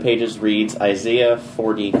slips into the pages reads Isaiah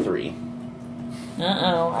 43.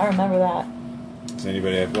 I remember that. Does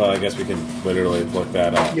anybody have, well, I guess we can literally look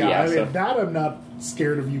that up. Yeah, Yeah, I mean, so- that I'm not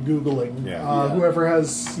scared of you Googling. Yeah. Whoever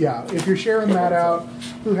has, if you're sharing that out,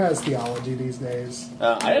 who has theology these days?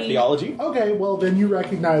 I have theology. Okay, well, then you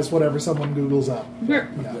recognize whatever someone Googles up. Yeah.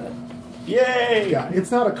 Yay! Yeah,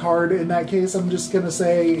 it's not a card in that case. I'm just going to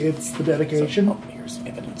say it's the dedication. Oh, here's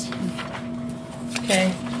evidence.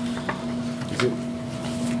 Okay. Is it,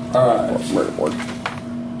 Alright. Murder board.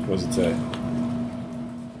 what does it say?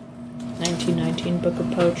 1919 Book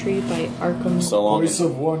of Poetry by Arkham. So long. Voice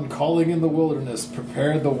of one calling in the wilderness,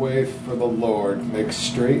 prepare the way for the Lord, make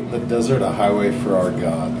straight in the desert a highway for our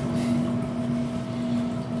God.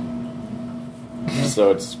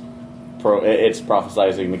 So it's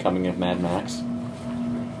prophesizing the coming of Mad Max.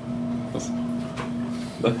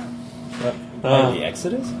 The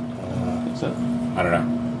Exodus? So, I don't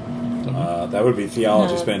know. That would be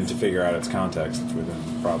theology spin to figure out its context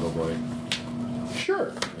within, probably.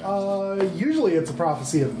 Sure. Usually it's a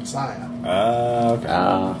prophecy of the Messiah.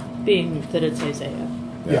 Okay. Being that it's Isaiah.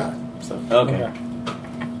 Yeah. so okay.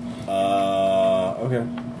 Okay.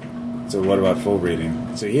 So what about full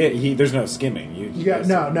reading? So he there's no skimming. You got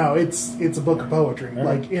no. It's a book of poetry. Okay.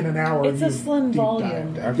 Like in an hour, It's a you slim deep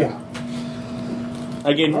volume. dive. Okay. Yeah.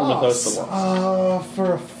 Again, from Mythos Ross, the Lost.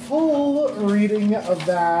 for a full reading of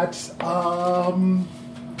that, oh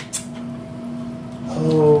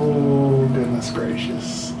goodness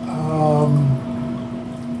gracious,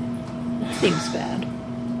 Seems bad.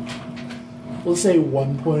 we'll say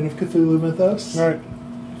 1 point of Cthulhu Mythos. All right.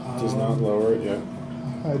 Does not lower it yet.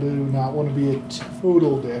 I do not want to be a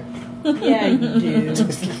total dick. Yeah, you do.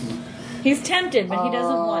 He's tempted, but he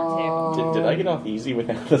doesn't want Did I get off easy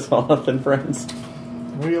without this Jonathan friends?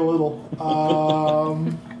 Maybe a little.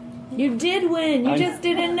 to. You did win. You just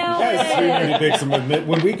didn't know Guys, too many it. dicks.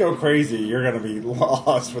 When we go crazy, you're gonna be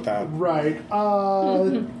lost without. Right.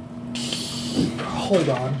 Hold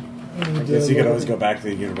on. I guess you could always go back to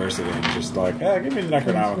the university and just like, give me the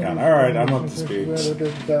Necronomicon. All right, I'm up to speed.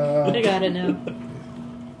 I got it now.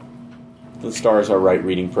 The Stars Are Right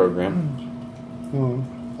reading program.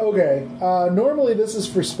 Okay. Normally this is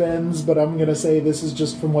for spins, but I'm gonna say this is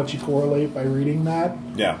just from what you correlate by reading that.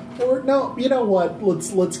 Yeah. Or no, you know what?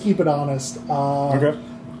 Let's keep it honest. Okay.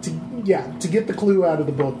 To get the clue out of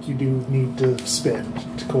the book, you do need to spin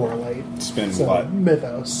to correlate. Spin So, what?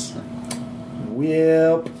 Mythos.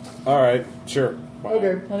 Yep. All right. Sure. Wow.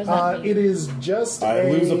 Okay. What does that mean? It is just I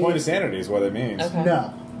lose a point of sanity is what it means. Okay.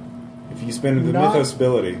 No, If you spend the Not- mythos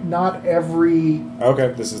ability. not every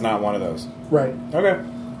Okay, this is not one of those. right. Okay.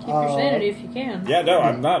 Keep your sanity if you can. Yeah, no,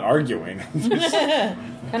 I'm not arguing.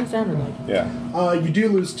 Kind of sounded like. yeah. You do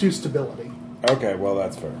lose 2 stability Okay, well,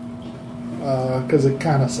 that's fair. because it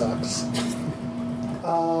kind of sucks.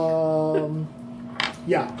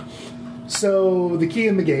 Yeah. So the key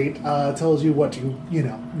in the gate tells you what you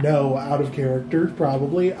know out of character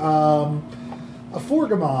probably. A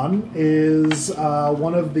Forgamon is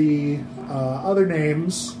one of the other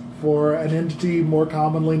names for an entity more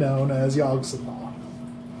commonly known as Yogg-Sothoth.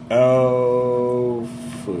 Oh,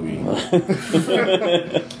 phooey.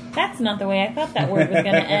 That's not the way I thought that word was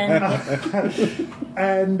going to end.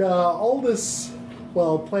 And all this,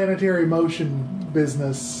 planetary motion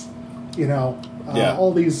business, Yeah.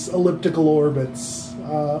 all these elliptical orbits,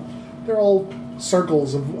 they're all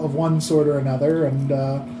circles of one sort or another, and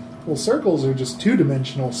circles are just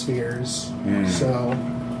 2-dimensional spheres. So,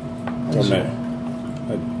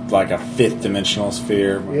 Like a 5th dimensional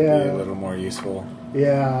sphere might be Yeah. a little more useful.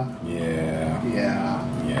 yeah. Yeah.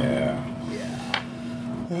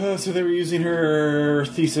 So they were using her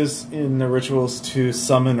thesis in the rituals to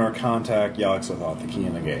summon or contact Yogg-Sothoth, the key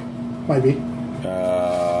in the gate. Might be.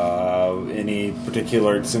 Any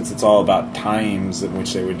particular, since it's all about times in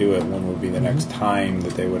which they would do it, when would be the next time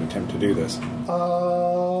that they would attempt to do this?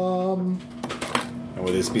 And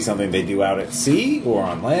would this be something they do out at sea or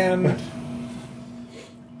on land?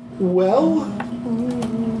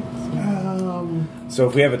 So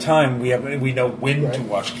if we have a time, we know when to Right.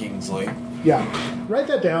 watch Kingsley. Yeah, write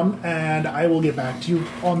that down, and I will get back to you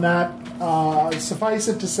on that. Suffice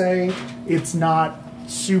it to say, it's not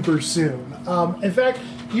super soon. In fact,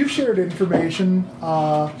 you shared information.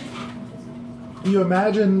 You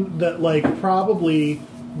imagine that, probably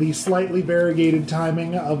the slightly variegated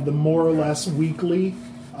timing of the more or less weekly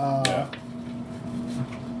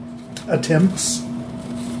attempts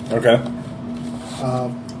Okay.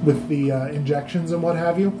 with the injections and what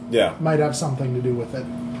have you Yeah. might have something to do with it.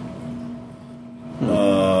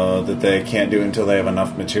 That they can't do until they have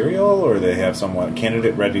enough material, or they have someone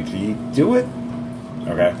candidate ready to do it.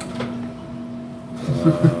 Okay.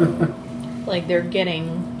 Like they're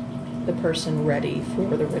getting the person ready for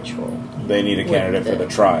the ritual. They need a candidate for the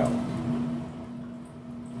trial.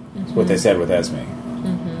 That's what they said with Esme.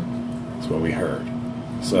 That's what we heard.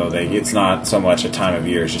 So it's not so much a time of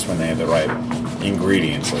year, it's just when they have the right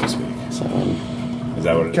ingredients, so to speak. So, is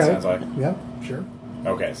that what it sounds like? Yeah, sure.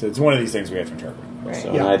 Okay, so it's one of these things we have to interpret. Right.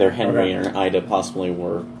 So either Henry or Ida possibly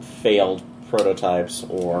were failed prototypes,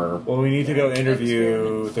 or Well, we need to go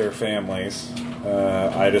interview their families,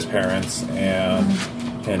 Ida's parents and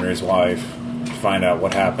Henry's wife, to find out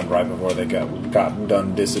what happened right before they got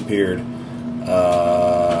done disappeared.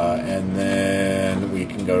 And then we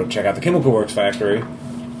can go check out the Chemical Works factory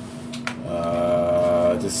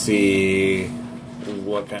to see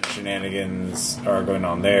what kind of shenanigans are going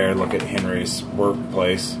on there. Look at Henry's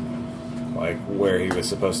workplace, like where he was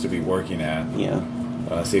supposed to be working at.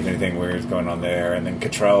 See if anything weird is going on there. And then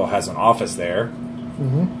Cottrell has an office there,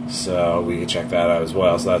 so we could check that out as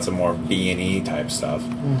well. So that's a more B&E type stuff,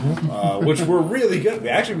 which we're really good.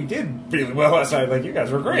 Actually, we did really well last night. Like, you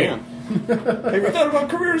guys were great. Yeah. Have you thought about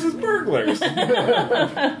careers as burglars?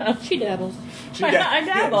 She dabbles. I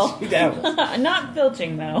dabble. Yeah, she dabbles. Not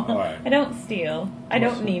filching, though. All right. I don't steal. I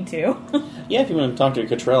don't need to. if you want to talk to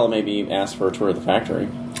Cottrell, maybe ask for a tour of the factory.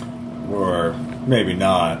 Or maybe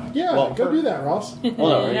not. Yeah, Well, go do that, Ross.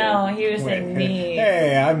 No, he was saying me.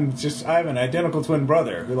 Hey, I have an identical twin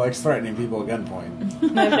brother who likes threatening people at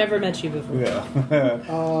gunpoint. I've never met you before. Yeah.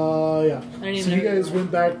 Yeah. I didn't So even you know guys you were-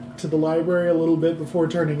 went back to the library a little bit before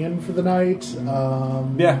turning in for the night.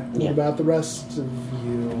 Yeah. What about the rest of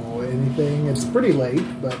you? Anything? It's pretty late,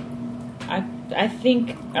 but I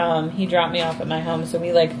think he dropped me off at my home, so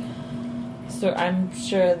we so I'm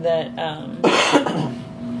sure that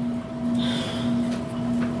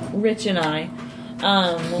Rich and I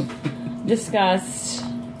discussed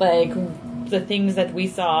the things that we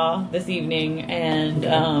saw this evening, and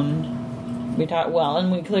we talked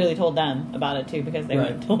and we clearly told them about it too, because they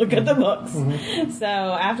went to look at the books. So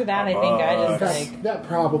after that, I think I just that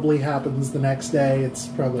probably happens the next day. It's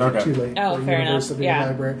probably too late Oh, for fair enough. university Yeah.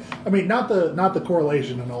 library. I mean, not the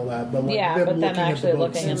correlation and all that, but Yeah, them but them looking actually at the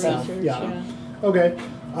books looking and at them. stuff. Research, Yeah. Okay.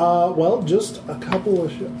 Well, just a couple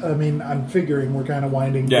of. I mean, I'm figuring we're kind of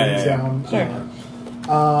winding things down. Sure.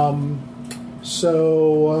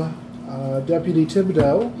 So, Deputy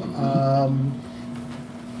Thibodeau,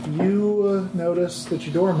 you notice that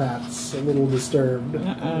your doormat's a little disturbed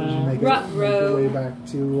as you make your way back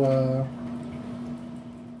to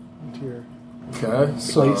your Okay,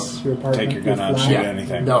 so place, your apartment. Take your gun your out, flat. shoot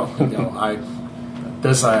anything. no, I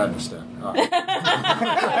understand. All right.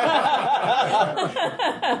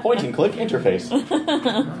 Point and click interface.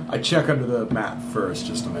 I check under the mat first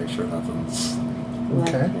just to make sure nothing's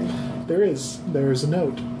Okay. There's a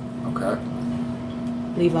note. okay.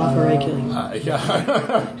 Leave off or I kill you.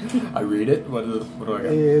 Yeah, I read it. What do I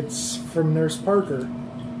get? It's from Nurse Parker.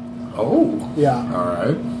 Oh, Yeah. all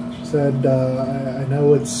right. She said, I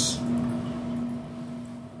know it's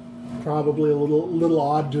probably a little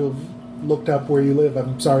odd to have looked up where you live.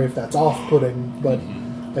 I'm sorry if that's off-putting, but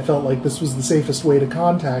I felt like this was the safest way to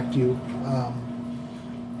contact you.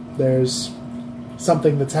 There's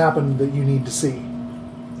something that's happened that you need to see.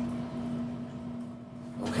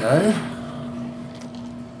 Okay.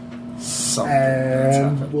 Something that's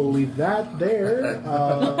And happened. we'll leave that there.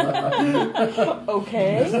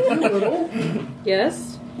 okay. Little.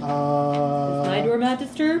 Yes? My doormat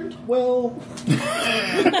disturbed? Well,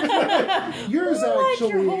 yours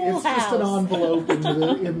actually, whole it's just an house. envelope in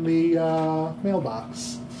the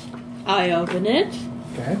mailbox. I open it.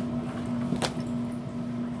 Okay.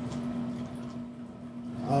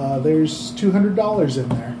 There's $200 in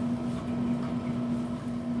there.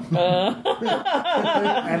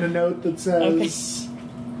 And a note that says,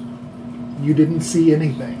 "You didn't see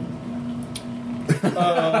anything."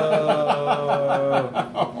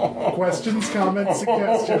 Questions, comments,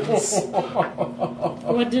 suggestions.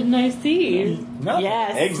 What didn't I see? Nothing.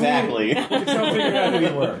 Yes. Exactly. It's not figuring out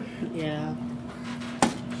anywhere. Yeah.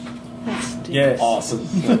 That's stupid. Yes. Awesome.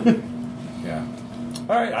 Yeah.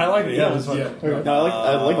 All right, I like it. Yeah, this one. Yeah. No,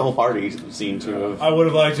 I like the whole party scene too. I would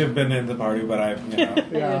have liked to have been in the party, but I,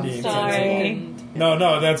 Yeah. Sorry.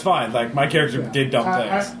 No, that's fine. Like, my character did dumb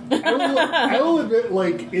I things. will admit,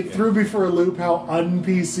 like, it threw me for a loop how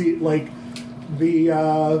un-PC, like, the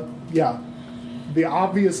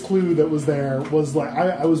obvious clue that was there was, like,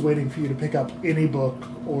 I was waiting for you to pick up any book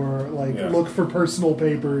or, like, look for personal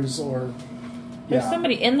papers or... There's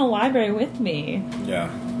somebody in the library with me. Yeah.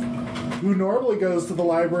 who normally goes to the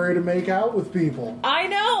library to make out with people. I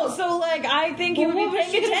know. So, like, I think you would be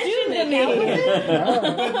paying attention to me.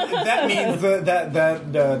 That means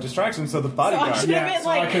that distracts him. So the So I bodyguard. should have been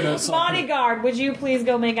like, bodyguard, would you please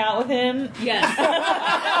go make out with him? Yes.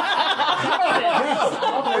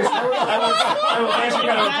 I will actually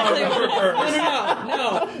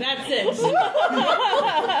No, that's it.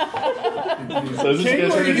 So is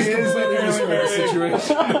this going to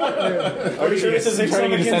situation. Are you sure this isn't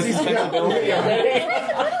turning into sensibility?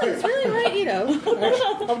 It's really right, you know.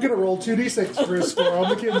 I'm going to roll 2d6 for a score on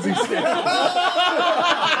the Kinsey scale.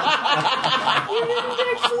 You didn't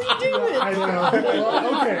actually do it. I know.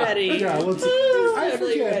 Well, okay. Ready. Yeah, let's.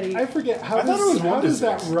 I forget. How I thought it was 1 to does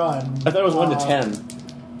that 6. run? I thought it was 1 to 10.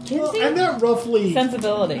 Well, and that roughly.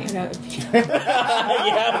 Sensibility. Yeah,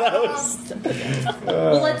 that was.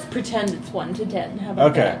 Well, let's pretend it's 1 to 10. How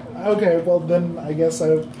about Okay. that? Okay, well then I guess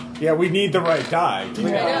I. Yeah, we need the right die.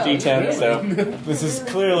 D10, so. This is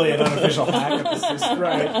clearly an unofficial hack of the system.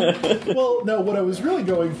 Right. Well, no. What I was really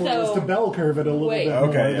going for was So- to bell curve it a little Wait. bit more.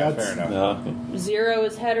 Okay, yeah, That's, fair enough. No. 0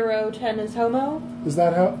 is hetero, 10 is homo. Is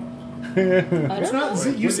that how? I It's don't not. know.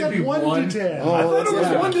 You Wouldn't said it be 1 1? to 10. I thought it was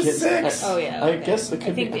Yeah. 1 to 6. Oh yeah. I okay. guess it could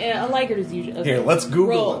I think be. a Likert is usually. Okay. Here, let's Google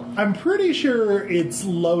Roll. it. I'm pretty sure its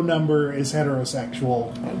low number is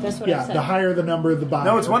heterosexual. That's what I Yeah, said. the higher the number, the buyer.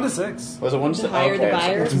 No, it's 1 to 6. Was it 1 to The higher the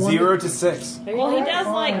buyer. It's 1 0 to 6. There you Well, he go. does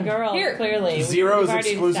like girls, Here. clearly. 0 We've is already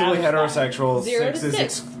exclusively established that. heterosexual. 0 to 6 is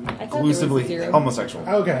 6. I thought there was exclusively 0. homosexual.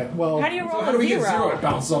 Okay, well. How do you roll How do we a get 0? It 0?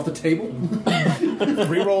 bounces off the table?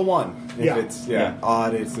 Reroll 1. If Yeah. it's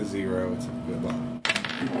odd, it's a 0. It's a good one.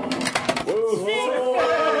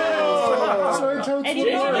 So it totes And the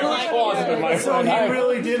you bar. should You're like closeted, my So friend. he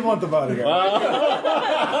really did want the bodyguard.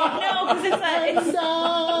 No, because it's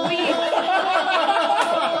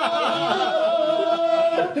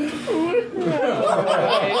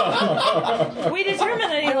we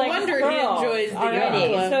determined that he likes wonder he girls enjoys the already. yacht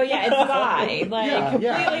club. So yeah, it's bi, like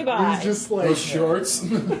completely bi. He's just like. Those shorts?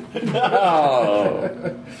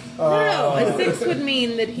 Oh. No, a 6 would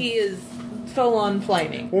mean that he is full on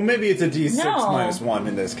flaming. Well, maybe it's a D6 No. minus 1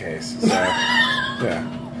 in this case. So,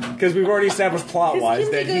 yeah. Because we've already established plot-wise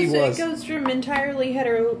that he was... It goes from entirely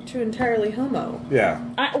hetero to entirely homo. Yeah.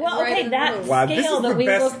 Well, okay, Right that in the Wow, this scale is that the we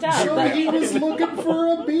best- looked up. So But he was looking for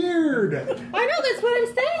a beard. I know, that's what I'm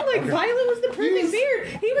saying. Like, Violet was the perfect beard.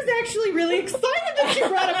 He was actually really excited that she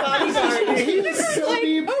brought a bodyguard. He was so like,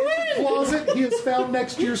 deep oh, in the closet, he has found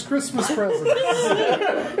next year's Christmas present.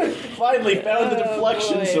 Finally found the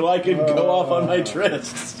deflection boy. so I could go off on my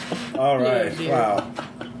trysts. All right. dear. Wow.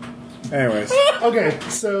 Anyways. Okay,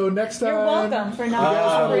 so next time. you're welcome for You not guys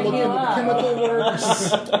want to offering look you into up. chemical works?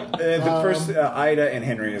 The first, Ida and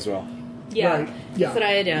Henry as well. Yeah. Right, yeah. That's what I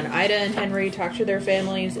had done. Ida and Henry talk to their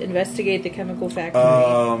families, investigate the chemical factory.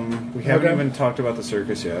 We haven't Okay. even talked about the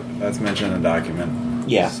circus yet. That's mentioned in the document.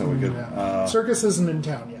 Yeah. So we could... Yeah. Circus isn't in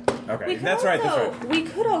town yet. okay. We could That's right, that's right. We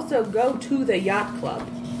could also go to the yacht club.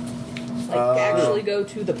 Like, actually go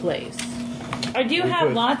to the place. I do have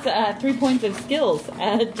could. lots of 3 points of skills.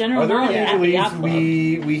 General Are there knowledge any at the leads yacht club.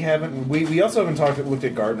 we haven't... We also haven't looked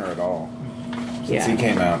at Gardner at all. Since he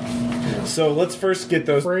came out. So let's first get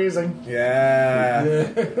those... Phrasing. Yeah.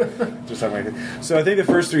 Just talking about so I think the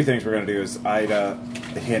first 3 things we're going to do is Ida,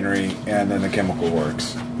 Henry, and then the chemical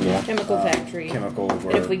works. Yeah. Chemical factory. Chemical work.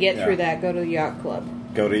 And if we get yeah. through that, go to the yacht club.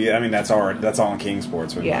 Go to... I mean, that's all in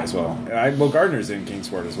Kingsport, so we Yeah. might as well. Well, Gardner's in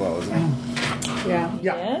Kingsport as well, isn't he? Yeah.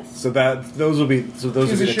 Yeah. Yes. So those will be... So those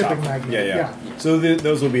He's will a be the top... shipping magnate, Yeah. yeah. So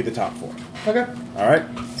those will be the top 4. Okay. All right?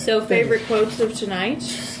 So, favorite quotes of tonight?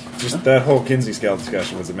 Just that whole Kinsey scale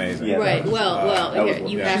discussion was amazing. Yeah. Right. Well, that was here,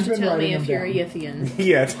 one, you yeah. have She's to been tell me writing if them you're a down. Yithian.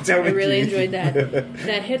 Yeah, tell me. I really Keith. enjoyed that.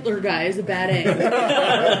 That Hitler guy is a bad egg.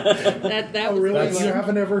 that was Really? a good You one.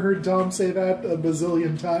 haven't ever heard Tom say that a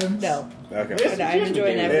bazillion times? No. Okay. But I'm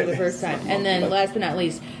enjoying that for the first time. And then, last but not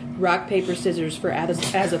least, rock, paper, scissors for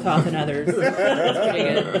Azathoth and others. That's pretty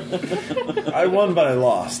good. I won, but I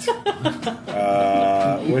lost.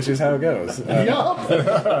 Which is how it goes. Yup.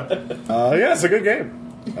 Yeah, it's a good game.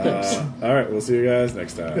 All right, we'll see you guys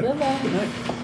next time. Bye-bye.